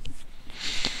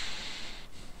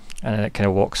 And then it kind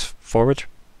of walks forward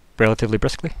relatively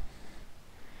briskly.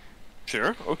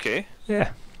 Sure, okay.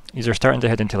 Yeah. These are starting to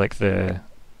head into like the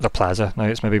plaza now.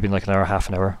 It's maybe been like an hour, half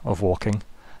an hour of walking.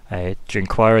 Do you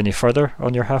inquire any further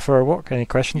on your half-hour walk? Any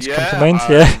questions come to mind?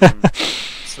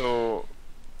 So,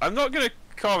 I'm not going to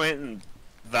comment on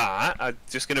that. I'm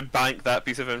just going to bank that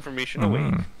piece of information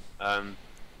away. I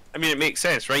mean, it makes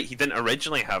sense, right? He didn't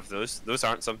originally have those. Those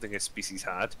aren't something his species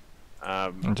had.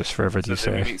 And just for everybody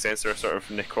so it makes sense they're a sort of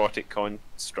necrotic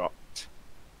construct.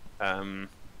 I'd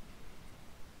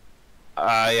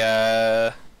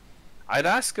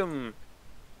ask him,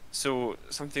 so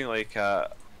something like,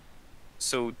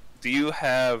 so do you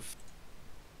have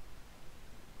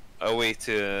a way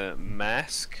to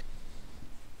mask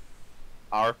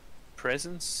our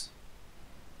presence?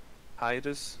 Hide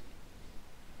us?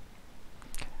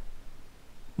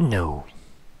 No.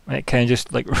 And it kind of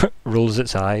just like rolls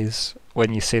its eyes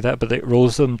when you say that, but it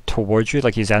rolls them towards you,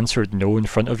 like he's answered no in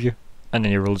front of you, and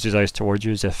then he rolls his eyes towards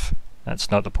you as if that's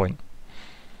not the point.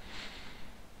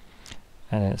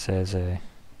 And then it says,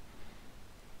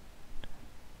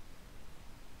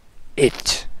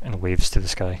 it, and waves to the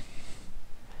sky,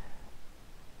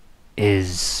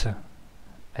 is,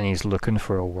 and he's looking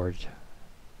for a word,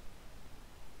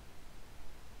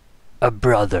 a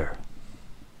brother.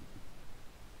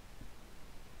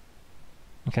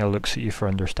 He kind of looks at you for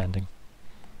understanding.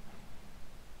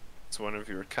 It's one of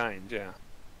your kind, yeah.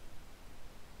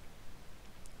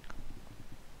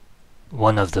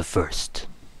 One of the first.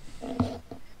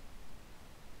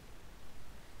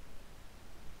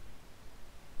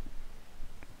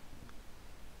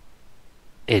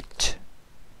 It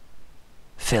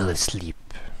fell asleep,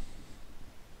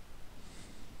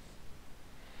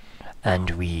 and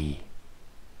we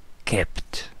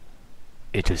kept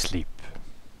it asleep.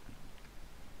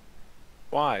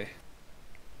 Why?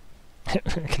 It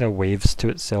kind of waves to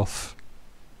itself,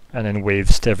 and then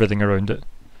waves to everything around it.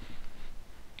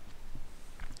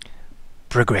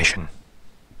 Progression.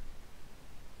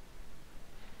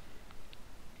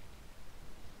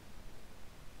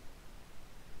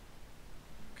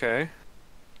 Okay.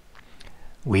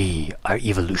 We are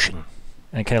evolution.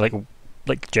 And it kind of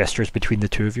like gestures between the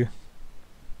two of you.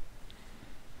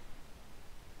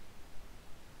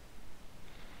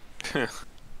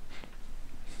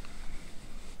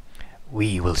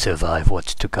 We will survive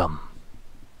what's to come.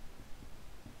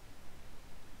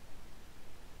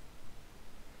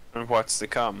 And what's to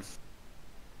come?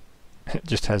 It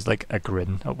just has like a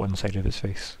grin at one side of his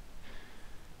face.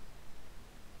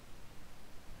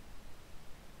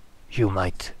 You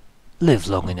might live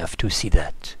long enough to see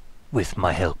that, with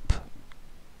my help.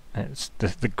 And it's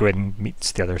the grin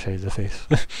meets the other side of the face.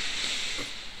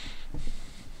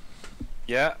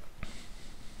 Yeah.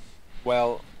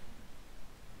 Well,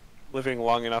 living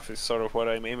long enough is sort of what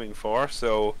I'm aiming for,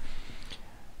 so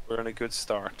we're on a good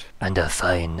start. And a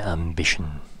fine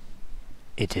ambition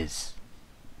it is.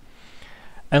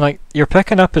 And like, you're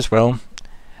picking up as well,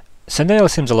 Cinderella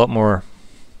seems a lot more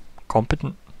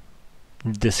competent,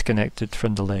 disconnected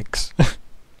from the legs.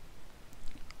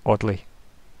 Oddly.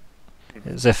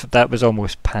 As if that was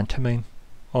almost pantomime,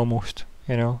 almost,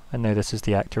 you know, and now this is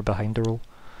the actor behind the role.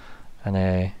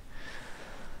 And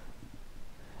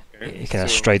he kind of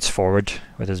strides forward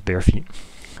with his bare feet,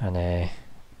 and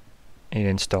he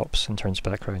then stops and turns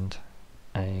back round,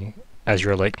 as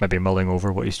you're like maybe mulling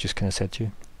over what he's just kind of said to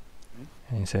you.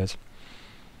 And he says,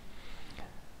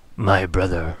 my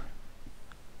brother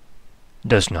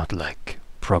does not like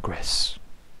progress.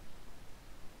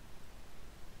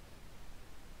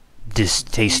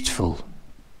 Distasteful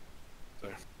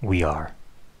we are.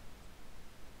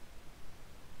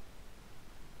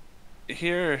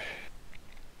 Here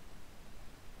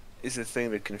is the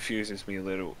thing that confuses me a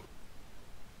little.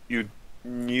 You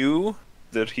knew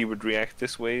that he would react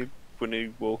this way when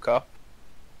he woke up?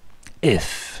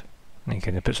 If, and he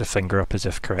kind of puts a finger up as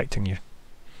if correcting you.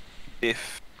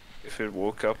 If it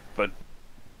woke up, but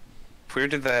where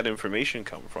did that information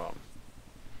come from?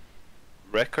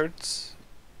 Records?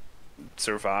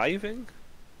 Surviving?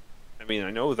 I mean,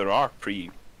 I know there are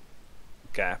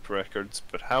pre-gap records,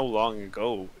 but how long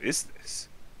ago is this?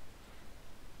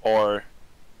 Or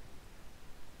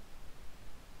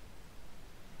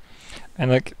and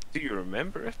like, do you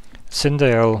remember it?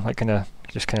 Sindel like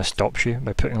just kind of stops you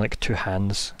by putting like two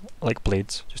hands like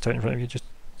blades just out in front of you, just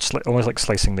almost like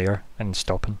slicing the air and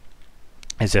stopping,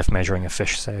 as if measuring a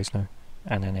fish size now,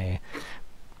 and then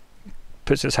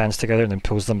puts its hands together and then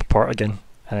pulls them apart again,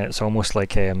 and it's almost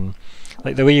like the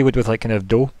way you would with like kind of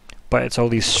dough, but it's all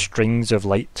these strings of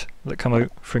light that come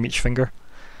out from each finger,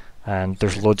 and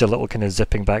there's loads of little kind of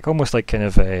zipping back, almost like kind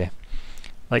of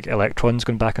like electrons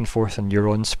going back and forth and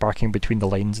neurons sparking between the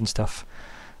lines and stuff,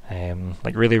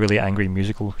 like really really angry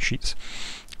musical sheets,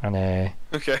 and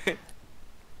Okay.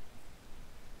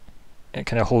 it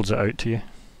kind of holds it out to you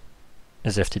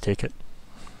as if to take it.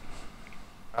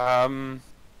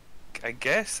 I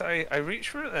guess I reach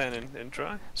for it then and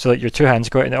try. So like your two hands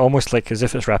go out, and it almost like as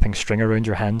if it's wrapping string around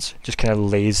your hands, just kind of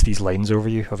lays these lines over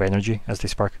you of energy as they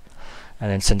spark. And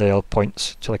then Cinderella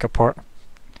points to like a part.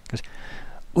 Goes,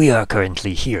 we are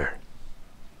currently here.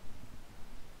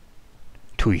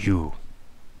 To you.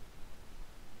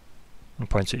 And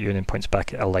points at you and then points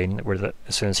back at a line where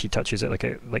as soon as he touches it, like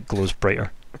it like glows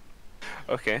brighter.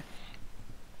 Okay.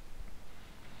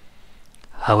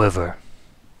 However,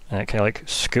 and it kind of like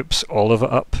scoops all of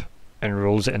it up and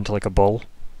rolls it into like a ball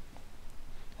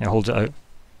and holds it out.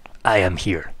 I am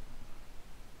here.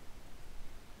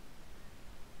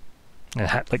 And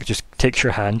like just takes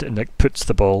your hand and like puts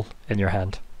the ball in your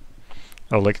hand.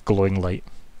 Of like glowing light.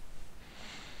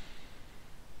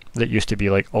 That used to be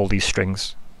like all these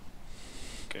strings.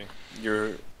 Okay.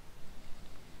 You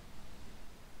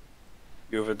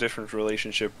have a different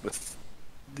relationship with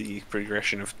the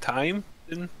progression of time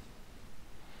than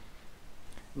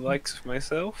the likes of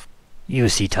myself? You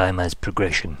see time as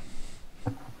progression.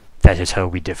 That is how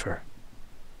we differ.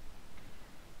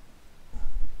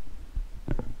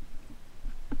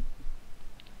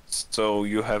 So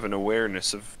you have an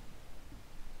awareness of...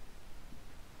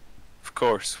 Of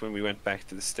course, when we went back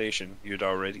to the station, you'd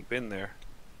already been there.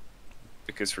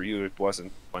 Because for you it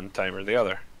wasn't one time or the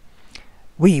other.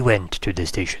 We went to the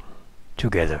station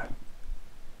together.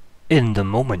 In the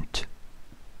moment,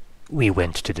 we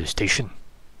went to the station.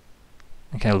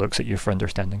 He kind of looks at you for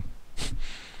understanding.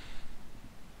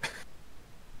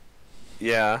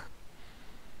 Yeah.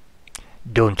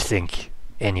 Don't think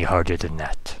any harder than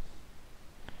that.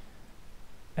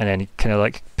 And then he kind of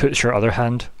like puts your other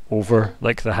hand over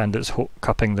like the hand that's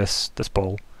cupping this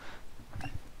ball,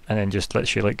 and then just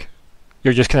lets you like,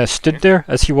 you're just kind of stood there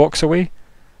as he walks away,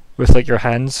 with like your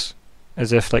hands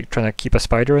as if like trying to keep a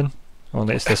spider in.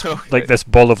 Only it's this like this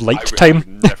ball of light time. I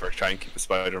would never try and keep a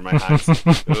spider in my hands.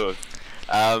 Ugh.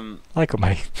 Like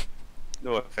my.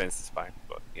 No offense to spine,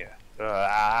 but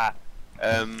yeah.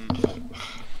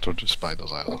 Don't do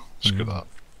spiders either. Screw that.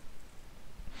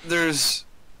 There's...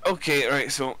 Okay,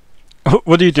 right, so...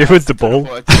 What do you do with the ball?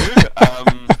 What I do.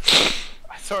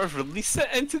 I sort of release it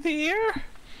into the air.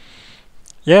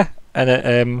 Yeah, and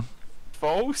it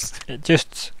Falls. it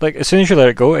just like as soon as you let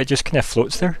it go, it just kind of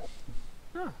floats there,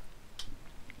 Huh.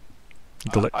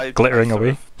 glittering sort away.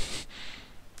 of-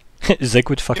 Zigg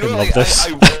would fucking love like, this.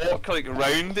 I walk like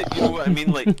around it, you know what I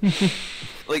mean?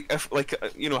 Like, like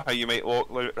you know how you might walk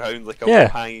around like a Yeah.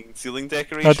 hanging ceiling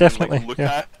decoration. definitely, And, like, look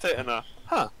yeah. at it in a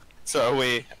sort of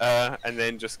way, and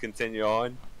then just continue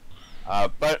on.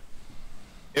 But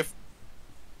if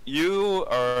you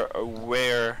are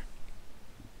aware,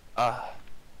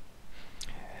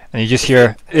 And you just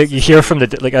hear from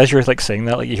the like as you're like saying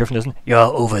that, like you hear from this. You're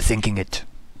overthinking it.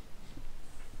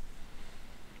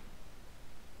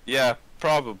 yeah,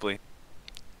 probably.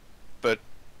 But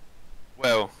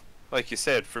well, like you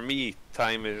said, for me,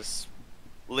 time is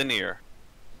linear.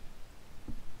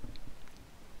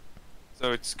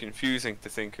 So it's confusing to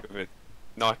think of it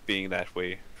not being that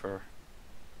way for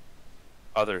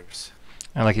others.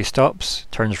 And like he stops,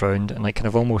 turns round, and like kind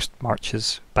of almost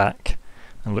marches back,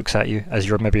 and looks at you as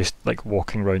you're maybe like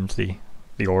walking round the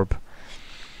orb.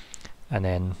 And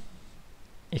then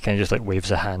he kind of just like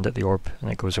waves a hand at the orb,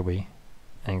 and it goes away.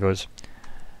 And he goes,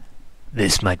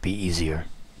 "This might be easier."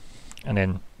 And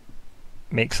then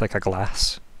makes like a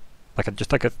glass,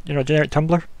 just like a generic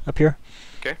tumbler appear.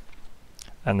 Okay.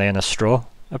 And then a straw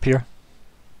appear.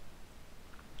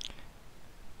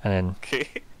 And then Okay.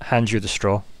 hands you the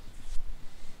straw.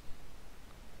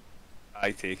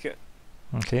 I take it.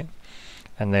 Okay.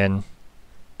 And then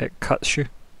it cuts you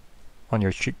on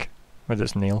your cheek with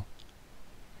its nail,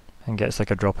 and gets like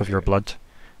a drop of your blood,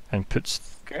 and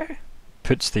puts Okay.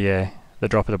 the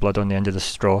drop of the blood on the end of the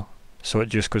straw, so it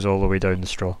just goes all the way down the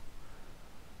straw,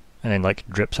 and then like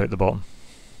drips out the bottom,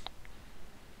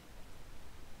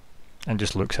 and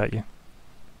just looks at you.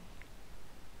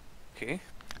 Okay.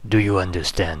 Do you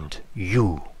understand?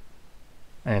 You.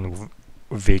 And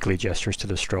vaguely gestures to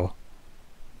the straw.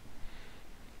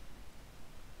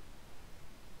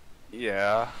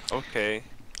 Yeah. Okay.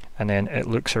 And then it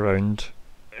looks around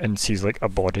and sees like a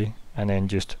body, and then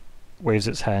just waves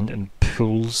its hand and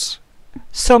pulls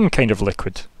some kind of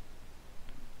liquid.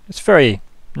 It's very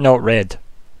not red.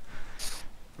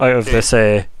 Out of this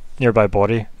nearby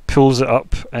body, pulls it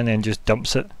up, and then just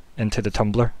dumps it into the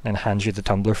tumbler, and hands you the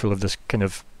tumbler full of this kind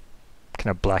of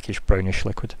blackish brownish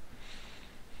liquid.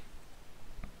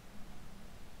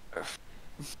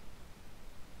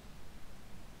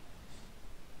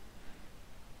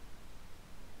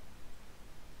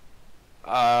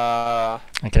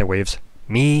 And kind of waves.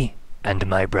 Me and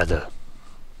my brother.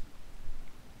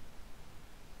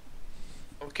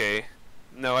 Okay.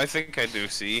 No, I think I do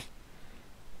see.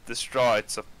 The straw,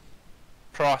 it's a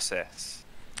process.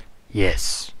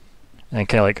 Yes. And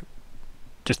kind of like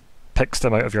just picks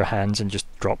them out of your hands and just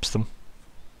drops them,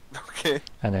 Okay.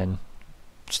 and then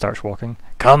starts walking.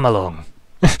 Come along.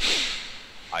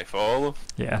 I follow.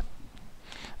 Yeah.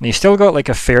 And he's still got like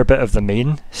a fair bit of the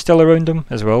mane still around him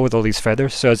as well, with all these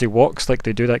feathers. So as he walks, like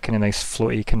they do that kind of nice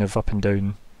floaty kind of up and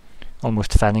down,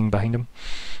 almost fanning behind him.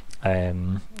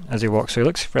 As he walks, so he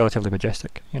looks relatively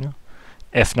majestic,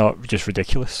 if not just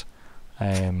ridiculous,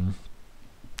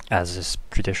 as is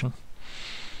tradition.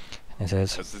 And He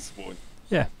says. Because it's one.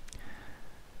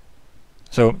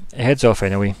 So he heads off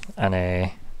anyway,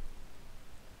 and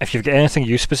if you've got anything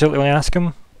you specifically want to ask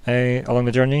him along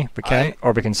the journey, we can,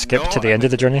 or we can skip to the end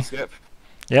of the journey. Skip.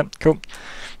 Yep, cool.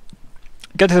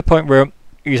 Get to the point where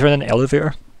he's in an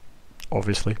elevator,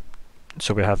 obviously.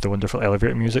 So we have the wonderful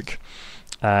elevator music,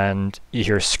 and you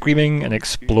hear screaming and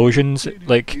explosions,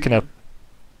 like kind of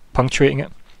punctuating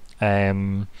it,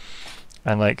 and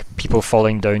like people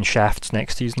falling down shafts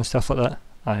next to you and stuff like that.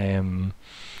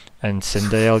 And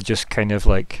Sindel just kind of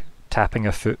like tapping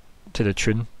a foot to the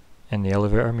tune in the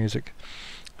elevator music,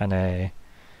 and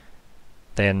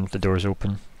then the doors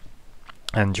open,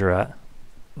 and you're at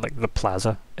like the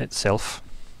plaza itself,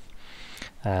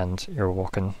 and you're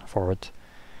walking forward.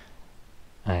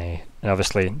 And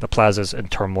obviously the plaza's in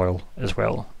turmoil as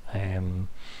well.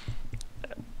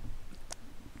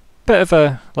 Bit of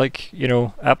a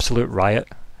absolute riot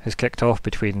has kicked off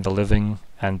between the living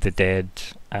and the dead,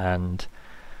 and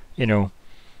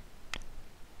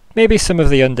maybe some of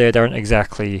the undead aren't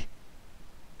exactly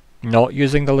not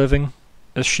using the living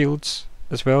as shields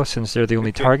as well, since they're the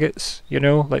only targets.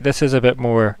 Like this is a bit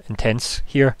more intense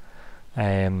here.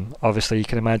 Obviously you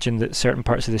can imagine that certain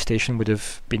parts of the station would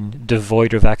have been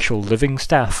devoid of actual living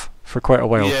staff for quite a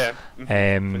while. Yeah.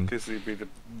 Because they'd be the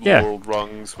world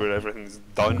rungs where everything's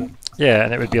done. Yeah,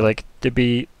 and it would be like there'd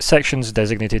be sections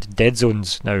designated dead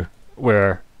zones now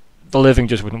where the living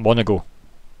just wouldn't want to go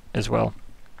as well.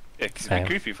 Yeah, because it'd be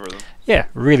creepy for them. Yeah,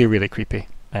 really, really creepy.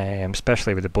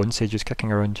 Especially with the bone sages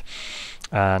kicking around.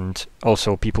 And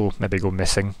also people maybe go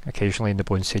missing occasionally, and the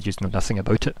bone sages know nothing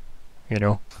about it.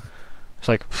 It's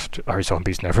like, our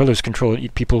zombies never lose control and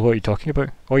eat people, what are you talking about?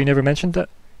 Oh, you never mentioned that?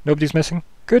 Nobody's missing?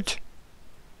 Good.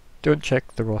 Don't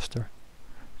check the roster.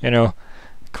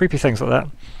 Creepy things like that.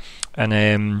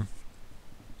 And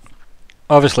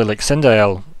obviously, like,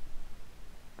 Sindel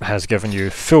has given you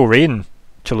full reign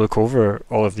to look over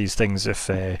all of these things if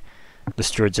the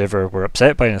stewards ever were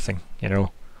upset by anything,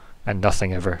 and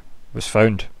nothing ever was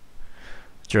found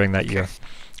during that year.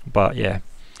 But yeah,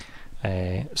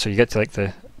 so you get to like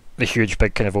the huge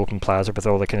big kind of open plaza with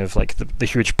all the kind of like the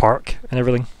huge park and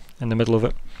everything in the middle of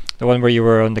it. The one where you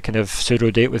were on the kind of pseudo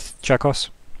date with Chakos.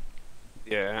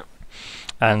 Yeah.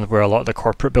 And where a lot of the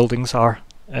corporate buildings are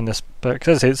in this,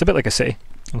 because it's a bit like a city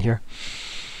in here.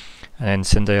 And then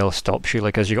Sindel stops you,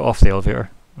 like as you get off the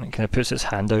elevator, and it kind of puts its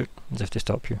hand out as if to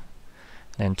stop you,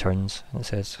 and then turns and it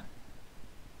says,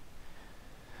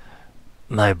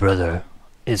 "My brother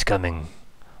is coming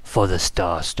for the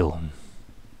Star Stone."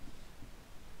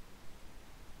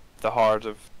 The heart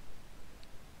of...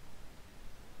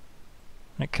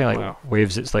 It kind of like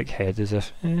waves its like head as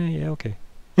if, yeah, okay.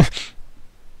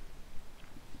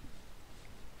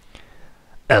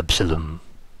 Absalom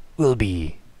will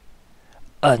be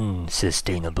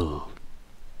unsustainable.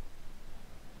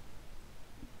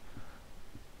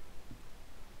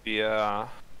 Yeah.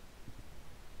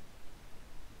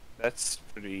 That's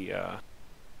pretty,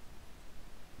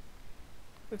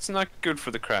 it's not good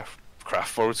for the craft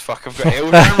worlds. Fuck, I've got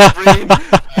Elder in my brain.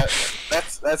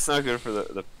 That's not good for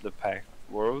the pack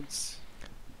worlds.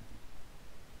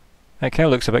 It kind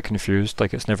of looks a bit confused,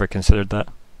 like it's never considered that.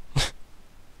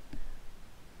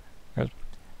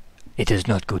 It is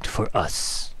not good for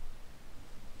us.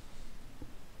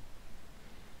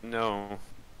 No.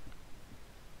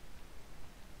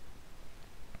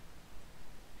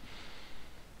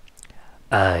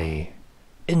 I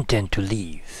intend to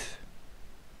leave,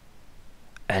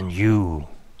 and you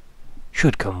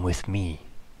should come with me.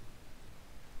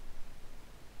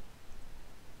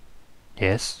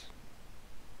 Yes?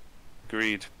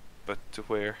 Agreed, but to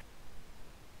where?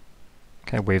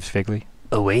 Kind of waves vaguely.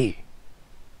 Away.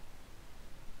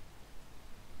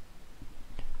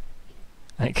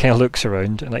 And it kind of looks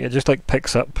around, and like it just like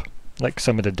picks up like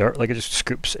some of the dirt, like it just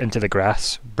scoops into the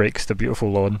grass, breaks the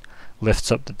beautiful lawn,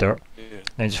 lifts up the dirt, and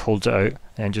then just holds it out,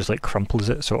 and just like crumples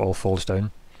it so it all falls down.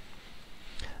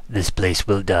 This place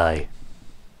will die.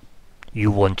 You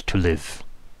want to live.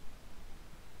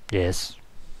 Yes.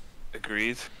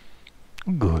 Agreed.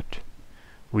 Good.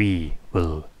 We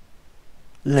will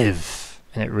live.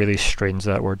 And it really strains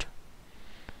that word.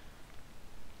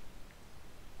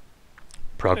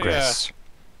 Progress. Yeah.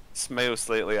 Smile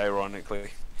slightly ironically.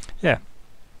 Yeah.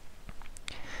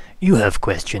 You have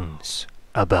questions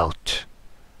about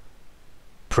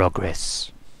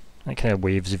progress. It kind of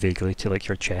waves vaguely to like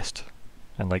your chest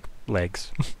and like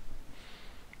legs.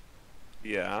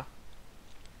 Yeah.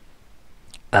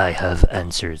 I have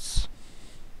answers.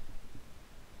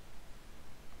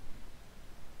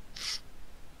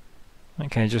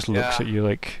 It kind of just looks at you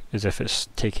like as if it's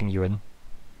taking you in.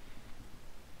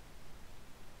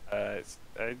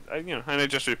 I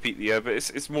just repeat the but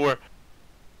it's more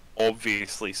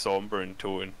obviously somber in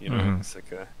tone. You know, it's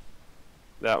like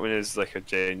that one is like a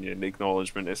genuine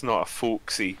acknowledgement. It's not a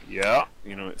folksy, yeah.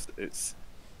 You know, it's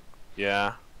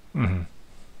yeah. And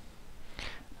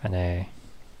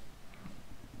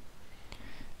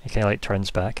he kind of like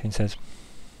turns back and says,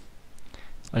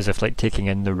 as if like taking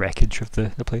in the wreckage of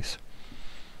the place.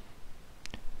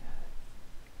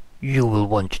 You will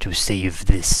want to save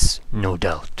this, no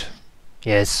doubt.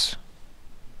 Yes?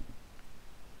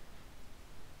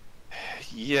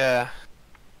 Yeah.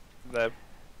 That,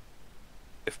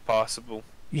 if possible.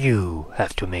 You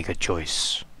have to make a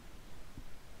choice.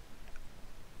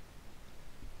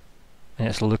 And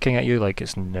it's looking at you like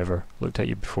it's never looked at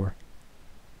you before.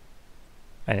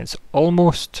 And it's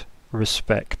almost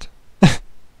respect.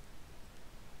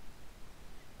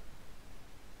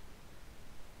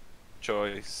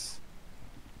 Choice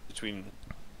between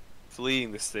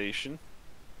fleeing the station,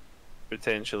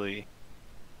 potentially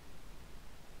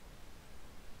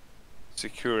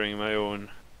securing my own,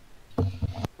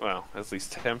 well, at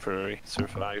least temporary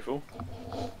survival,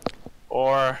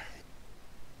 or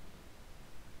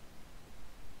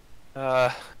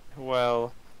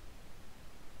well,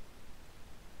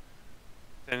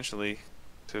 potentially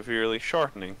severely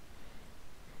shortening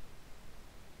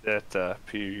that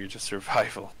period of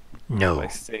survival. No,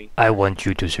 I want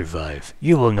you to survive.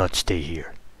 You will not stay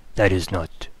here. That is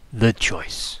not the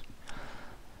choice.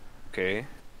 Okay.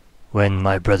 When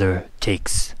my brother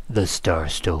takes the Star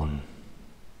Stone,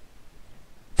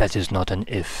 that is not an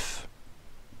if.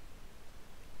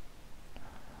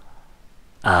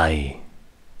 I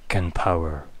can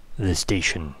power the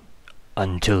station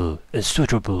until a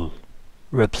suitable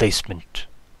replacement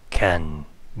can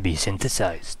be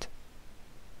synthesized.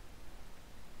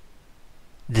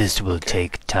 This will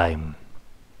take time.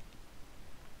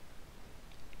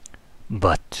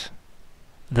 But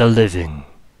the living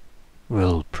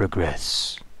will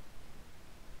progress.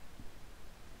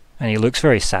 And he looks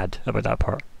very sad about that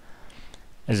part.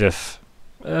 As if,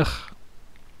 ugh.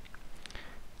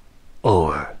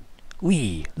 Or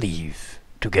we leave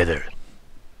together.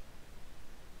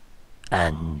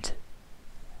 And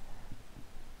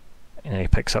he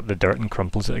picks up the dirt and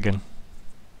crumples it again.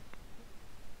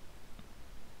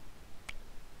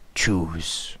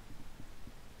 Choose.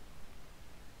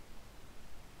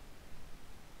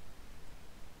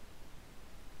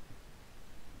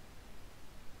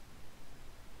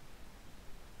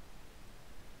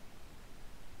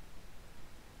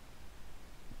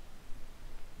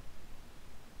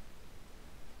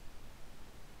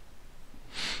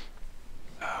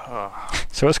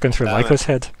 So what's going through Lyko's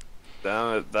head?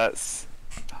 Damn it, that's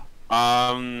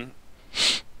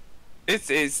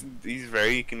he's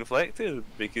very conflicted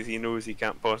because he knows he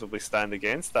can't possibly stand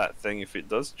against that thing if it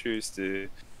does choose to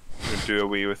do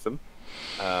away with him.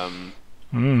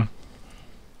 And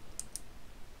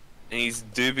he's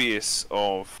dubious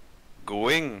of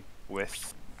going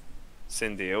with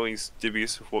Sindel. He's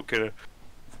dubious of what kind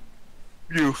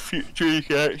of future he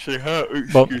can actually have.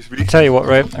 Well, I'll tell you what,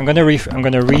 right? I'm gonna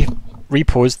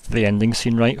repose the ending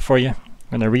scene right for you. I'm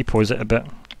gonna repose it a bit,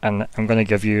 and I'm gonna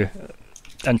give you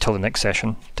until the next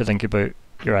session to think about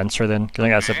your answer. Then I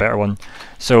think that's a better one.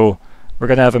 So we're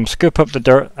gonna have him scoop up the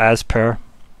dirt as per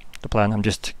the plan. I'm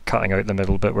just cutting out the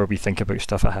middle bit where we think about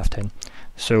stuff at half-time.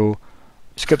 So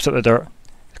scoops up the dirt,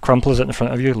 crumples it in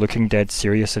front of you, looking dead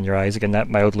serious in your eyes again, that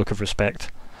mild look of respect,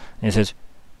 and he says,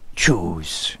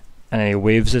 "Choose." And then he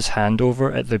waves his hand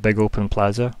over at the big open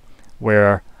plaza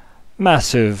where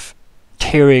massive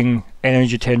tearing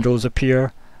energy tendrils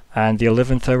appear and the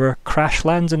 11th hour crash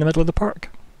lands in the middle of the park.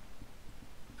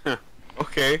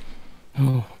 Okay.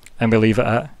 And we leave it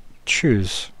at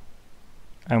choose.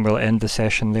 And we'll end the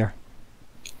session there.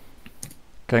 I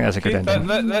think that's a good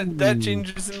ending. That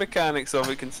changes the mechanics of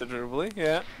it considerably,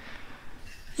 yeah.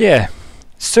 Yeah.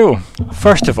 So,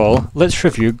 first of all, let's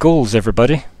review goals,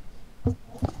 everybody.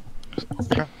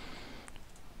 Okay.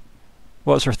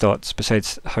 What's our thoughts,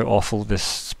 besides how awful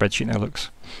this spreadsheet now looks?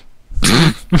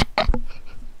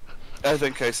 I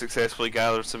think I successfully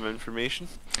gathered some information.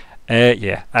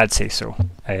 Yeah, I'd say so.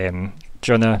 Do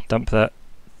you wanna dump that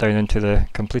down into the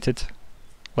completed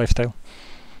lifestyle?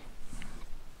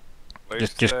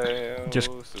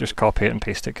 Just copy it and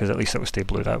paste it, because at least it will stay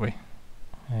blue that way.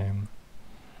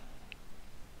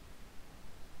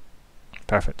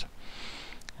 Perfect.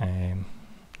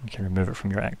 You can remove it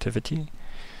from your activity.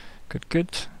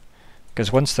 Good.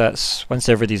 Because once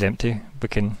everybody's empty, we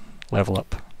can level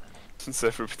up. Since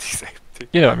everybody's empty.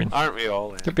 You know what I mean? Aren't we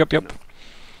all? Yep. No.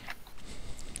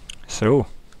 So,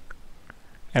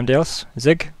 anybody else?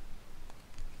 Zigg?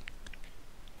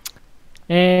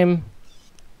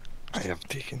 I have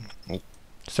taken. Oh,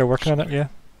 Still working on it, yeah.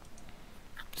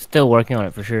 Still working on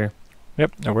it for sure.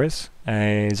 Yep, no worries.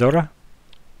 Zora?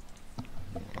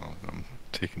 well, I'm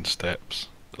taking steps.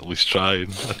 At least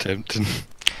trying, attempting.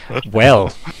 Well,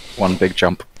 One big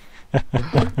jump.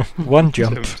 one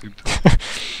jump Attempting.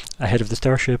 ahead of the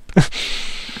starship.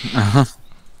 Uh-huh.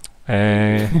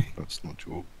 That's not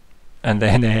joke. And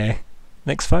then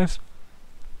next 5.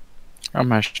 I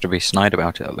managed to be snide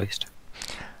about it at least.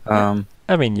 I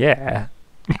mean, yeah.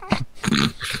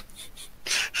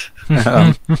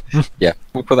 Yeah,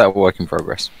 we'll put that work in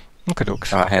progress. Okay,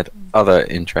 dokes. I had other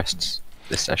interests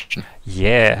this session.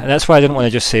 Yeah, and that's why I didn't want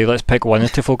to just say let's pick one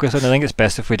to focus on. I think it's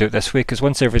best if we do it this way, because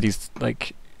once everybody's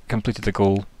like completed the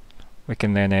goal, we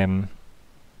can then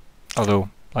although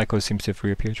Lyko seems to have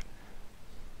reappeared.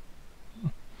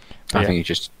 But I yeah, think you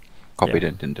just copied it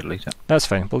and didn't delete it. that's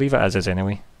fine. We'll leave it as is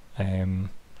anyway.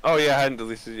 Oh yeah, I hadn't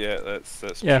deleted it yet.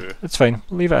 That's Yeah, true. it's fine.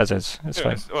 We'll leave it as is. It's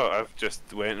fine. Well, I've just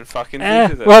went and fucking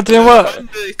deleted it. Well, do you know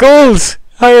what? Goals!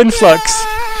 High influx!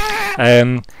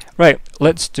 Right,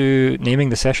 let's do naming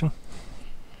the session.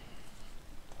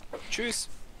 Choose.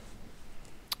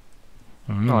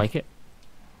 Mm. I like it.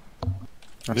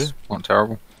 That's not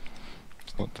terrible.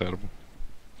 It's not terrible.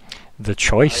 The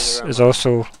choice Either is one.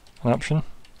 also an option.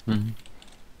 Mm-hmm.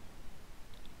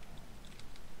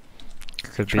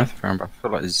 Could be. Trying to remember. I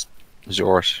feel like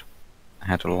Zora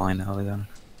had a line earlier on.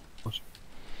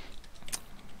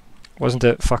 Wasn't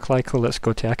it fuck Lyko, let's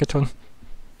go to Akaton?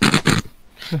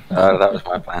 That was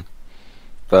my plan.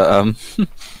 But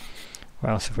What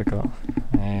else have we got?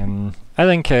 I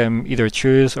think either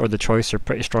choose or the choice are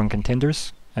pretty strong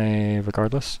contenders,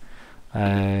 regardless.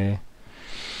 it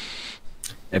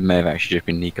may have actually just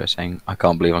been Nico saying, "I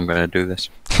can't believe I'm going to do this."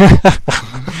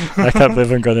 I can't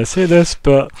believe I'm going to say this,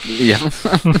 but Yeah.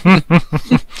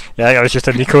 yeah, it was just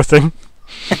a Nico thing.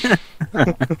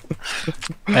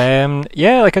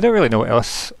 Yeah, like I don't really know what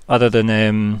else other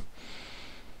than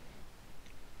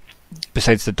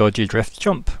besides the dodgy drift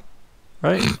jump,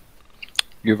 right?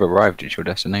 You've arrived at your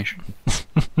destination.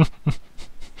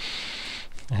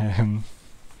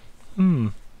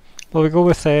 Well, we go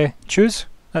with choose.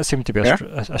 That seemed to be Yeah.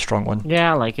 a strong one.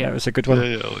 Yeah, I like That it. was a good Yeah,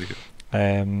 one. yeah, I like it.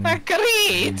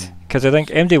 Agreed. Because I think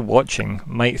MD watching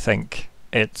might think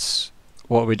it's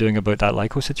what are we doing about that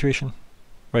Lyko situation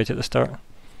right at the start.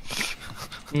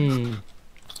 Hmm.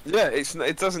 Yeah,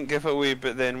 it doesn't give away,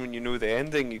 but then when you know the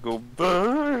ending, you go.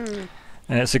 Burn.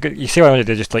 And it's a good. You see, what I wanted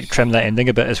to just like trim that ending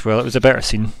a bit as well. It was a better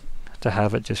scene to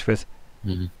have it just with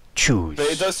Mm-hmm. choose. But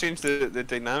it does change the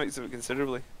dynamics of it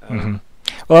considerably. hmm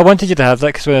Well, I wanted you to have that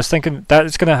because when I was thinking that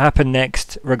it's going to happen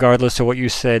next, regardless of what you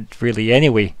said, really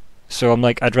anyway. So I'm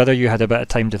like, I'd rather you had a bit of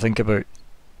time to think about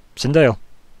Sindel,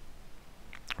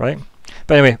 right?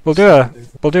 But anyway, we'll do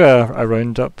a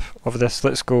roundup of this.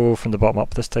 Let's go from the bottom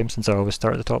up this time, since I always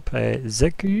start at the top.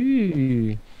 Zigg.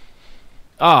 Ooh.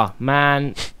 Oh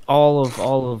man, all of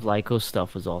Lyko's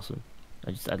stuff was awesome.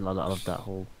 I loved that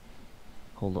whole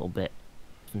little bit.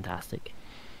 Fantastic.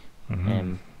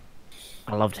 Mhm.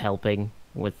 I loved helping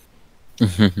with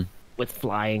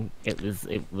flying. It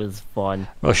was fun.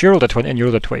 Well, she rolled a 20 and you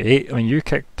rolled a 28. I mean, you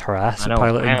kicked her ass I at know.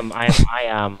 piloting.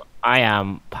 I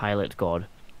am pilot god.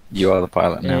 You are the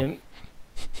pilot now.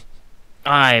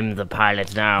 I'm the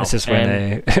pilot now. This is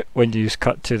when when you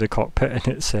cut to the cockpit and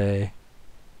it's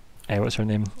what's her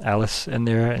name, Alice in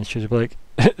there, and she's like,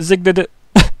 Zigg did it.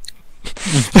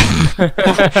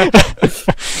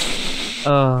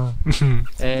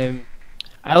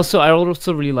 I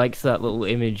also really liked that little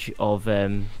image of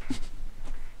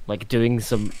like doing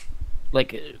some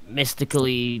like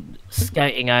mystically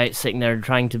scouting out, sitting there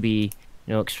trying to be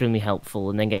extremely helpful,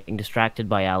 and then getting distracted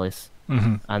by Alice,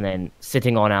 Mm-hmm. and then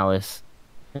sitting on Alice,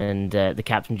 and the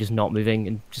captain just not moving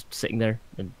and just sitting there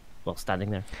and standing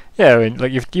there Yeah, I mean,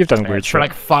 like you've done weird for shit.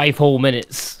 like 5 whole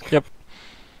minutes. Yep.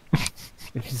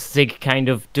 Zigg kind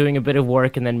of doing a bit of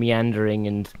work and then meandering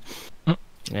and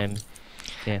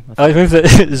yeah. I like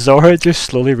that Zora just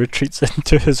slowly retreats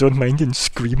into his own mind and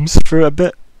screams for a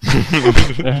bit.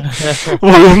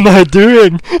 What am I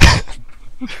doing?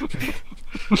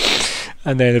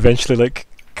 And then eventually, like,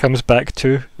 comes back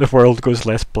to the world goes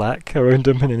less black around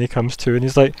him, and then he comes to, and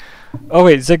he's like, "Oh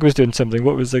wait, Zigg was doing something.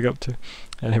 What was Zigg up to?"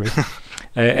 Anyway,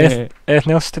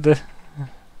 anything else to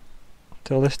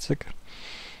all this, Zigg?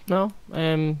 No,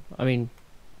 I mean,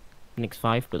 Nix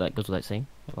 5, but that goes without saying.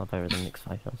 I love everything Nix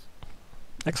 5 does.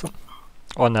 Excellent.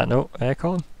 On that note,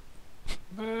 Colin.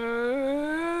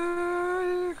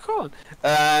 Colin.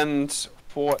 And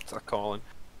what a Colin.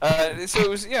 So it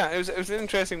was an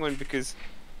interesting one because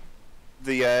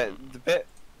the bit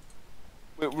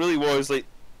it really was like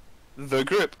the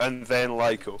group, and then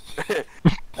Lyko.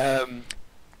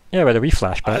 Yeah, with a wee I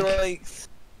flashback. liked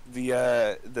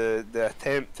the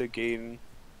attempt to gain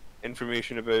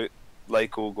information about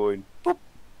Lyko going boop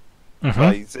Mhm.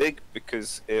 by Zigg,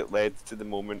 because it led to the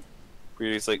moment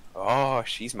where he's like, "Oh,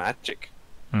 she's magic,"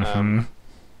 Mhm.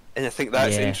 and I think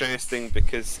that's Yeah. interesting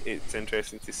because it's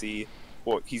interesting to see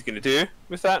what he's going to do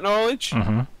with that knowledge,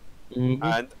 Mhm.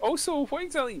 and also what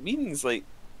exactly it means. Like,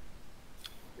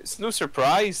 it's no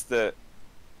surprise that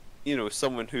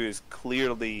someone who is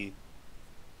clearly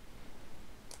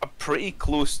a pretty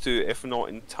close to, if not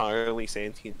entirely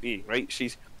sentient being, right?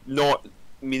 She's not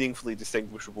meaningfully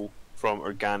distinguishable from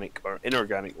organic or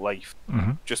inorganic life,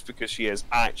 Mhm. just because she is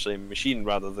actually a machine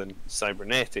rather than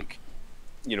cybernetic.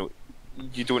 You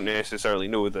don't necessarily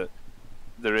know that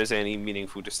there is any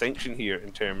meaningful distinction here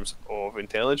in terms of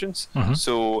intelligence. Mhm.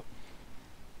 So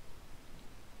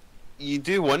you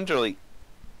do wonder, like,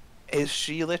 is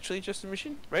she literally just a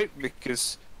machine, right?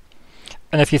 Because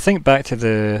And if you think back to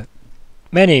the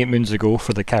many moons ago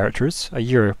for the characters, a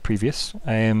year previous,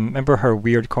 remember her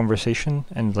weird conversation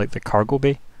in like the cargo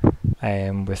bay,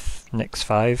 with Nyx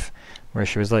 5, where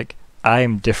she was like,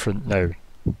 "I'm different now,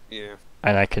 yeah,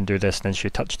 and I can do this," and then she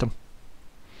touched him.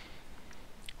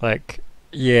 Like,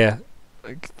 yeah,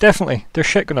 like, definitely, there's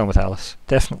shit going on with Alice,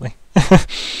 definitely.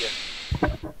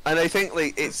 and I think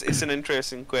like it's an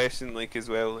interesting question, like, as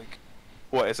well, like,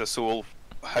 what is a soul?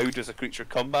 How does a creature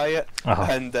come by it? Uh-huh.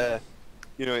 And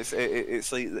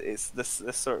it's like it's this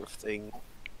sort of thing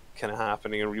kind of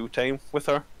happening in real time with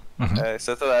her. Mhm.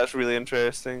 So I thought that was really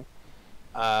interesting.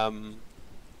 I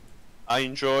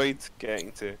enjoyed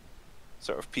getting to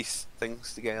sort of piece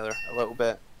things together a little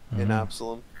bit in Mhm.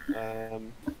 Absalom.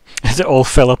 As it all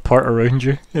fell apart around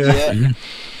you. Yeah. Yeah,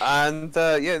 and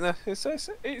no,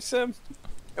 it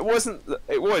wasn't.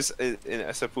 It was,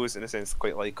 I suppose, in a sense,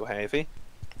 quite Lyko heavy.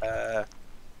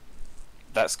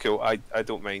 That's cool. I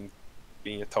don't mind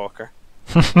being a talker.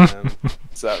 So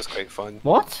that was quite fun.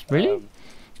 What? Really?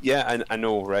 Yeah, I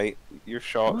know, right? You're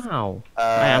shocked. Wow.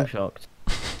 I am shocked.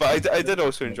 But I did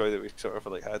also enjoy that we sort of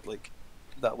like had like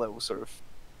that little sort of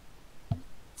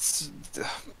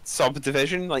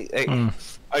subdivision. Like,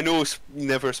 I know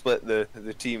never split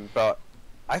the team, but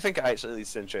I think it actually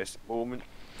leads to an interesting moment.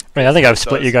 I mean, I think I've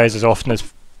split you guys as often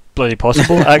as bloody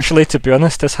possible, actually, to be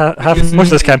honest. Most of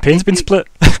this campaign's been split.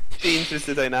 Changes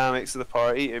the dynamics of the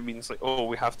party. It means like, oh,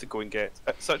 we have to go and get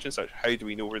such and such. How do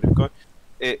we know where they've gone?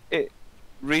 It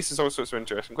raises all sorts of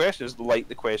interesting questions, like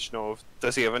the question of,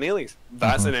 does he have an alias?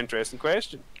 That's an interesting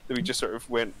question that we just sort of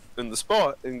went on the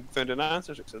spot and found an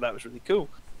answer to. So that was really cool,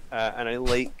 and I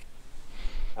like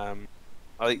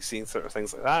seeing sort of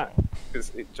things like that,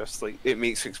 because it just like it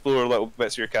makes you explore little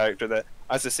bits of your character that,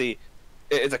 as I say,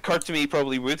 it occurred to me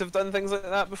probably would have done things like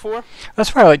that before.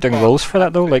 That's why I like doing But rolls for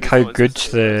that, though. Like how it's good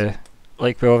just-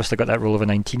 like we obviously got that roll of a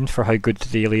 19 for how good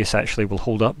the alias actually will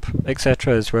hold up,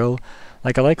 etc. as well.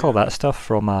 Like I like all that stuff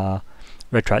from a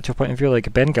retroactive point of view.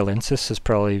 Like Ben Galensis has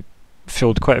probably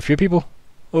fooled quite a few people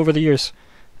over the years.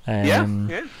 Yeah.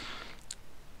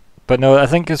 But no, I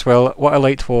think as well, what I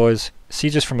liked was, see,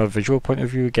 just from a visual point of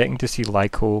view, getting to see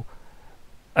Lyko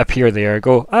appear there,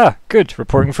 go, good,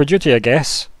 reporting for duty, I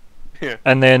guess. Yeah.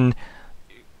 And then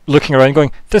looking around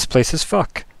going, this place is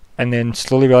fuck. And then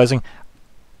slowly realising,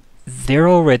 they're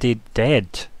already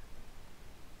dead.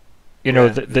 You know,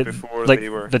 before like they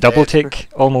were the double dead. take,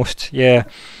 almost, yeah.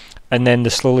 And then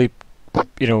the slowly,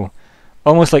 you know,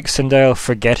 almost like Sindel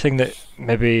forgetting that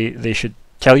maybe they should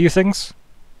tell you things.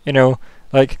 You know,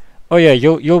 like, oh yeah,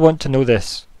 you'll want to know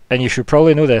this, and you should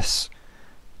probably know this,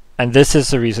 and this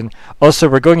is the reason. Also,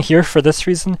 we're going here for this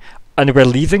reason, and we're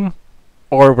leaving,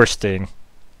 or we're staying,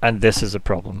 and this is a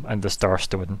problem, and the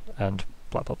Starstone, and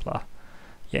blah blah blah.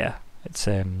 Yeah, it's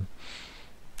and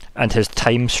his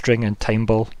time string and time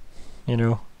ball, you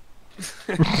know.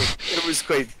 It was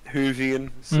quite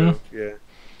Hoovian, so yeah.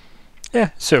 Yeah,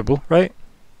 suitable, right?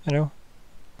 You know,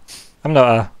 I'm not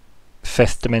a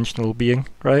fifth dimensional being,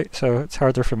 right? So it's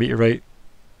harder for me to write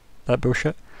that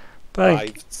bullshit.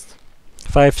 But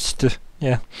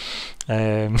yeah.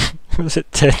 Was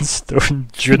it 10 stone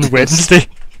June Wednesday?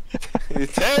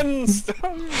 10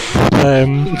 stone.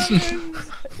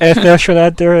 Anything else you want to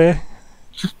add there,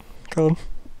 Colin?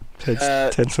 10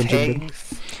 stone June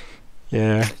Wednesday.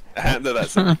 Yeah. No,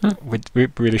 that's it. We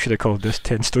really should have called this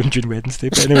 10 stone June Wednesday,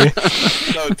 but anyway.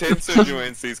 No, 10 stone June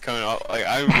Wednesday's coming up. Like,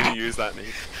 I'm going to use that name.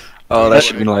 Oh, that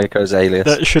should be Lyko's alias.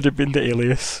 That should have been the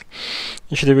alias.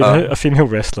 You should have been a female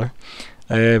wrestler.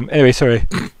 Anyway, sorry.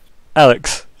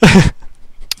 Alex.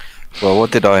 Well,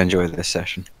 what did I enjoy this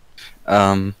session?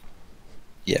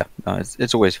 Yeah, no,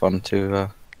 it's always fun to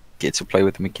get to play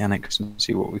with the mechanics and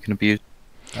see what we can abuse.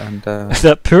 And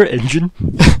That poor engine.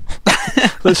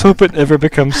 Let's hope it never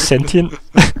becomes sentient.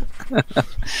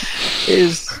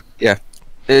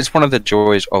 It's one of the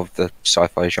joys of the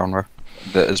sci-fi genre,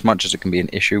 that as much as it can be an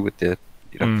issue with the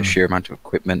the sheer amount of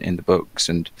equipment in the books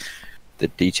and the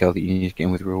detail that you need to get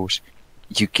in with rules,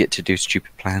 you get to do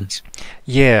stupid plans.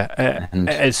 Yeah,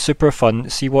 it's super fun.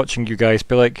 See, watching you guys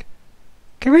be like,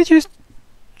 can we just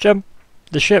jump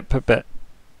the ship a bit?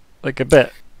 Like a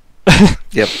bit.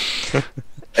 Yep.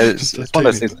 It's one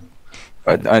of those things.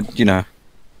 I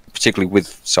particularly with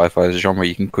sci-fi as a genre,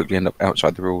 you can quickly end up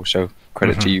outside the rules. So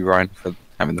credit to you, Ryan, for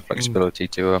having the flexibility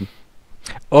to.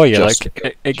 Oh yeah,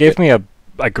 like it gave me a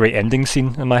great ending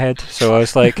scene in my head. So I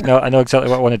was like, no, I know exactly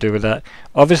what I want to do with that.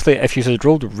 Obviously, if you had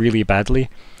rolled really badly,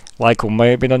 Lyko might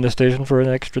have been on the station for an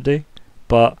extra day.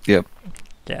 But yeah,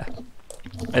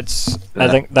 I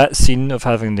think that scene of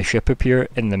having the ship appear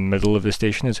in the middle of the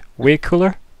station is way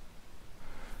cooler.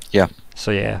 Yeah.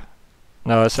 So yeah,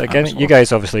 no, it's again, you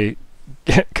guys obviously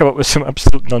come up with some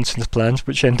absolute nonsense plans,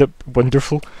 which end up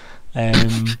wonderful.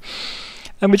 And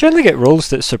we generally get roles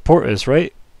that support us,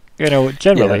 right?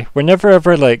 Generally, we're never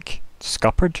ever like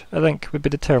scuppered, I think would be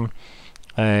the term.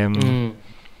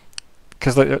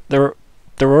 Because like there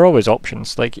were always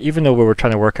options. Like even though we were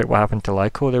trying to work out what happened to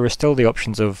Lyko, there were still the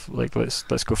options of like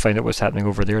let's go find out what's happening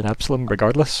over there in Absalom,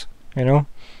 regardless. And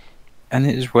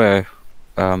it is where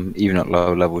even at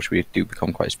lower levels we do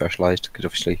become quite specialised, because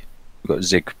obviously we've got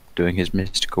Zigg doing his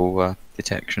mystical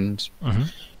detections.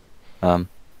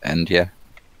 And yeah,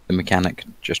 the mechanic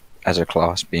just as a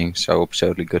class being so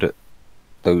absurdly good at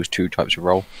those two types of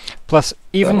role. Plus,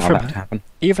 even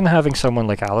having someone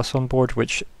like Alice on board,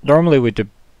 which normally would,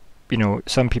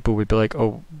 some people would be like,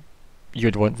 oh,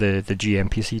 you'd want the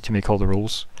GMPC to make all the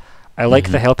rolls. I like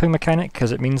the helping mechanic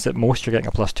because it means that most are getting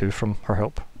a +2 from her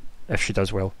help if she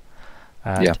does well.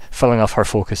 And filling off her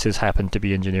focuses happen to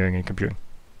be engineering and computing.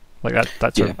 Like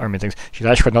that's our main things. She's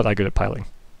actually not that good at piloting,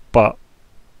 but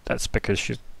that's because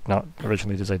she's not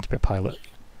originally designed to be a pilot.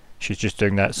 She's just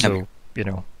doing that so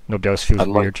nobody else feels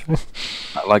weird.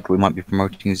 I like we might be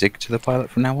promoting Zigg to the pilot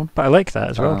from now on. But I like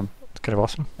that as well. It's kind of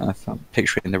awesome. I'm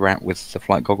picturing the rat with the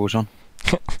flight goggles on.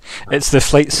 It's the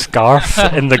flight scarf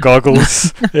in the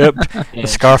goggles. Yep, the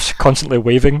scarf's constantly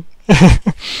waving.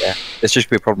 Yeah, it's just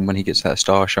be a problem when he gets that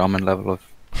star shaman level of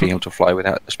being able to fly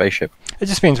without a spaceship. It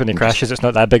just means when he crashes, it's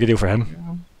not that big a deal for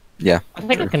him. Yeah, I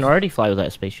think I can already fly without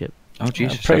a spaceship. Oh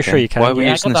Jesus! I'm pretty sure you can. Why are we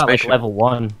using the I got that, spaceship? level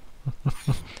 1.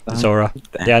 Zora.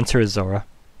 The answer is Zora.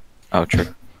 Oh, true.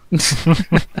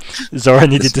 Zora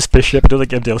needed the spaceship. I don't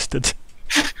think anybody else did.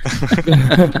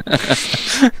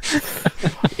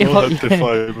 We'll have to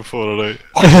fly before right.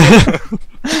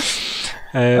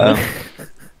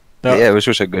 Yeah, it was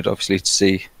also good, obviously, to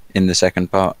see in the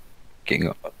second part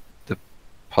getting the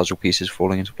puzzle pieces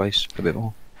falling into place a bit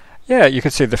more. Yeah, you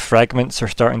could say the fragments are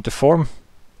starting to form.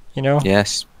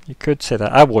 Yes. You could say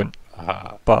that. I won't.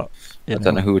 But I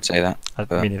don't know who would say that.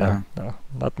 Me neither. No,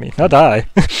 not me. Not I.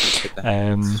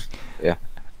 Yeah.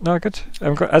 No, good.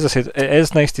 As I said, it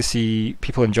is nice to see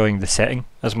people enjoying the setting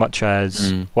as much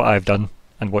as what I've done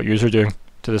and what yous are doing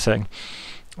to the setting.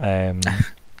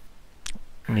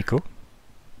 Nico?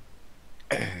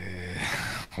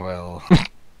 Well,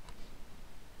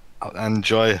 I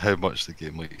enjoy how much the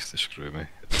game likes to screw me.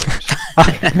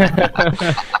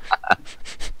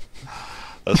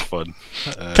 That's fun.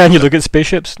 Can you look at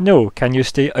spaceships? No. Can you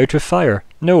stay out of fire?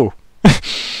 No.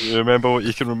 You remember what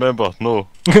you can remember? No.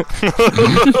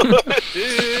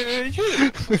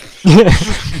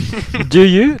 Do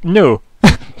you? No.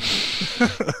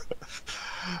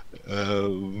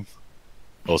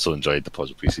 Also enjoyed the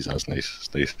puzzle pieces. That's nice.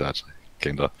 It's nice to actually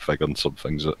kind of figure some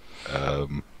things out.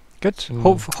 Good.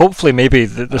 Hopefully, maybe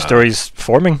the story's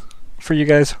forming for you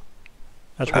guys.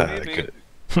 That's right.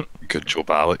 Good job,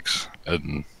 Alex,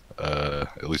 and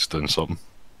at least doing something.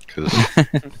 Because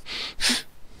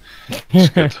it's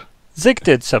good. Zigg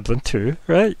did something too,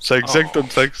 right? Zigg did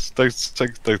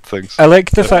things. I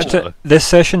like the fact that this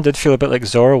session did feel a bit like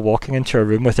Zora walking into a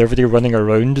room with everybody running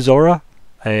around Zora.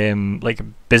 Like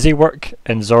busy work,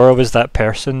 and Zora was that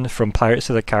person from Pirates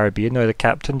of the Caribbean, the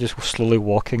captain just slowly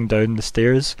walking down the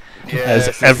stairs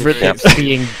as everything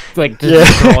being like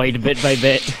destroyed bit by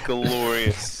bit.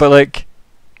 Glorious. But like,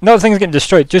 not things getting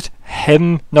destroyed, just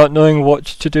him not knowing what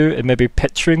to do and maybe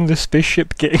picturing the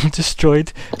spaceship getting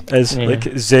destroyed as like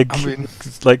Zigg,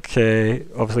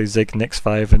 obviously Zigg, Nix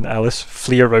 5 and Alice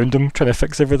flee around him trying to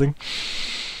fix everything.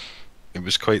 It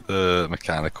was quite the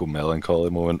mechanical melancholy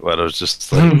moment where I was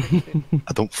just like,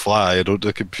 I don't fly, I don't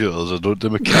do computers, I don't do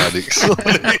mechanics.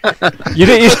 You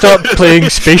need to stop playing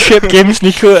spaceship games,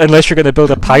 Nico, unless you're going to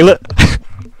build a pilot.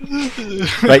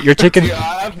 Right, you're taking... Yeah,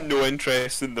 I have no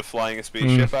interest in the flying a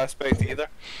spaceship aspect either,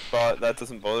 but that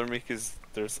doesn't bother me because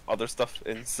there's other stuff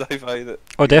in sci-fi that...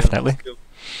 Oh, definitely.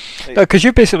 Like, No, because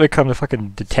you've basically become a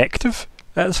fucking detective.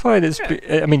 That's fine.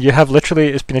 I mean, you have literally...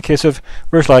 It's been a case of,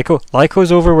 where's Lyko?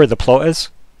 Lyko's over where the plot is.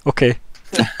 Okay.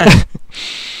 That's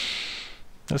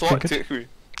plot pretty good. took me.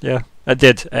 Yeah, it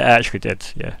did. It actually did.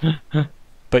 Yeah.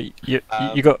 But you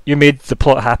made the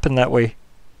plot happen that way.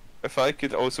 If I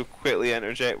could also quickly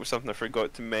interject with something I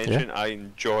forgot to mention, I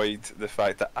enjoyed the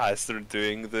fact that as they're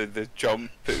doing the jump,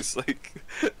 it's like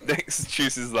Nix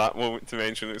chooses that moment to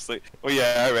mention. It's like, oh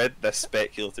yeah, I read this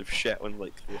speculative shit on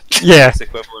like the Yeah.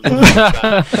 equivalent of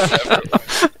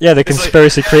that. Yeah, the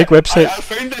Conspiracy Craig website. I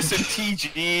found this in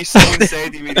TG. Someone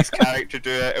said he made his character do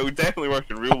it. It would definitely work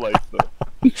in real life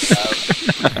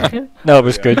though. No, it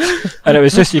was good. And it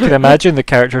was just, you can imagine the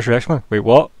character's reaction. Like, wait,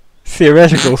 what?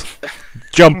 Theoretical.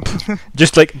 Jump.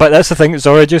 Just like, but that's the thing,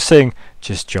 Zora just saying,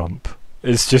 just jump.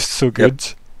 It's just so good.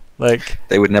 Like,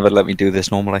 They would never let me do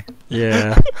this normally,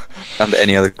 yeah. under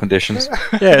any other conditions.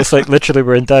 Yeah, it's like literally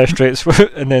we're in dire straits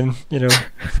and then, you know,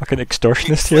 fucking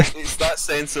extortionist here. It's that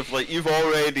sense of like, you've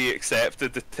already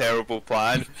accepted the terrible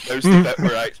plan. There's the bit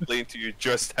where I explain to you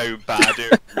just how bad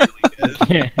it really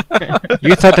is.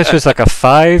 You thought this was like a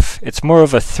 5, it's more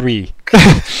of a 3.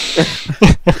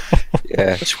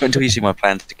 Yeah, just wait until you see my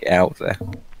plan to get out of there.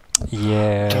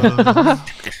 Yeah.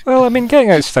 Well, I mean,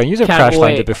 getting out's fine. You've Can't crash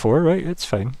landed wait. before, right? It's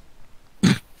fine.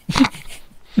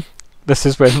 This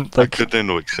is when, I like, couldn't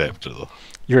no accept it though.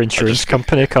 your insurance just-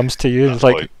 company comes to you and is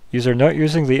That's like, "You're not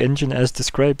using the engine as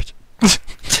described."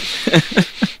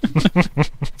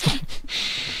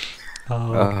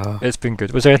 Oh, it's been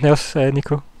good. Was there anything else,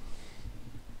 Nico?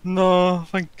 No, I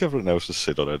think everything else is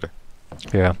said already.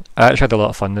 Yeah, I actually had a lot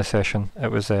of fun this session.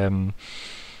 It was,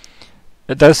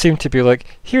 it does seem to be like,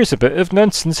 here's a bit of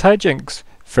nonsense hijinks,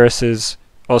 versus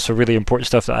also really important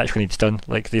stuff that actually needs done.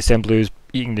 Like the assembly's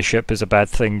eating the ship is a bad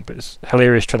thing, but it's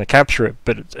hilarious trying to capture it,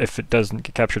 but if it doesn't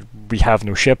get captured, we have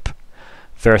no ship.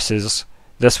 Versus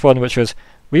this one, which was,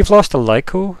 we've lost a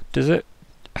Lyko, does it?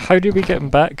 How do we get him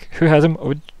back? Who has him? Oh,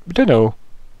 we don't know.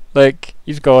 Like,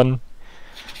 he's gone.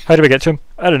 How do we get to him?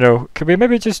 I don't know. Could we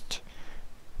maybe just...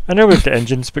 I know we've got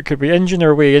engines, but could we engine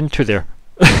our way into there?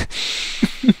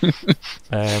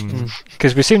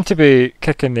 Because we seem to be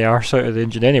kicking the arse out of the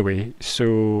engine anyway,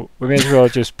 so we may as well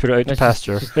just put it out to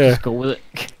pasture. Yeah, Just go with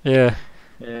it. yeah.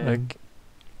 Yeah. Like,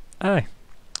 aye.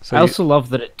 So I also love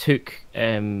that it took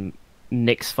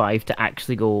Nix 5 to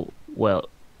actually go, well,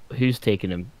 who's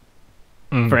taking him?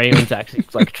 For anyone to actually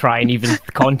like try and even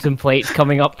contemplate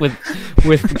coming up with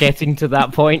getting to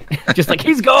that point. Just like,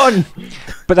 he's gone!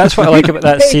 But that's what I like about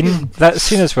that scene. That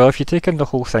scene as well, if you take in the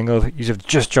whole thing of you've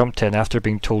just jumped in after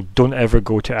being told don't ever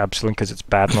go to Absalom because it's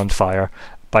bad and on fire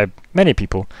by many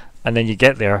people, and then you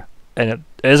get there and it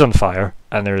is on fire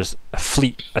and there's a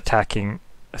fleet attacking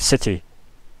a city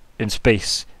in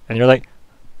space, and you're like,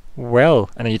 well,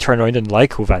 and then you turn around and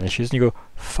Lyko vanishes and you go,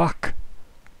 fuck.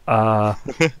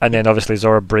 And then obviously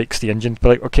Zora breaks the engine, but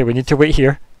like, okay, we need to wait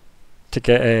here to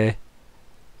get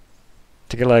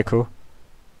Lyko.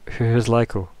 Who is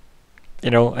Lyko?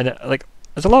 You know, and like,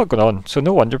 there's a lot going on, so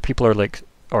no wonder people are like,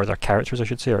 or their characters I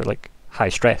should say, are like high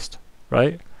stressed,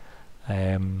 right?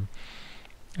 Yeah,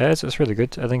 it's really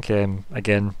good. I think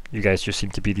again, you guys just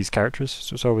seem to be these characters,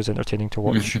 so it's always entertaining to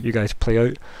watch you guys play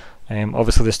out.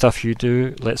 Obviously the stuff you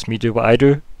do lets me do what I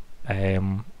do,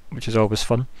 which is always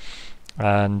fun.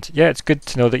 And yeah, it's good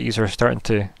to know that you are starting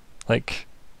to like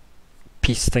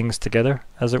piece things together,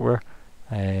 as it were.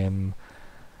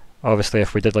 Obviously,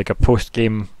 if we did like a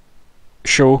post-game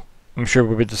show, I'm sure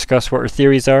we would discuss what our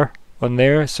theories are on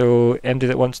there. So anybody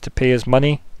that wants to pay his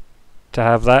money to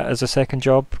have that as a second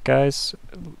job, guys,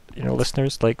 you know,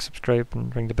 listeners, like, subscribe,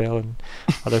 and ring the bell, and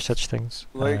other such things.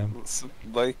 Like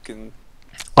and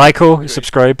Lyko, Great.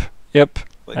 subscribe. Yep.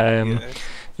 yeah,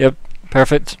 Yep.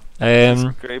 Perfect.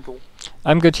 subscribe.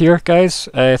 I'm good here, guys.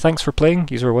 Thanks for playing.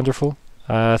 These were wonderful.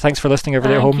 Thanks for listening,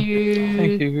 everybody at home. Thank you.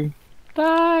 Thank you.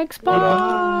 Thanks,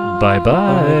 bye. Bye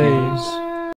bye.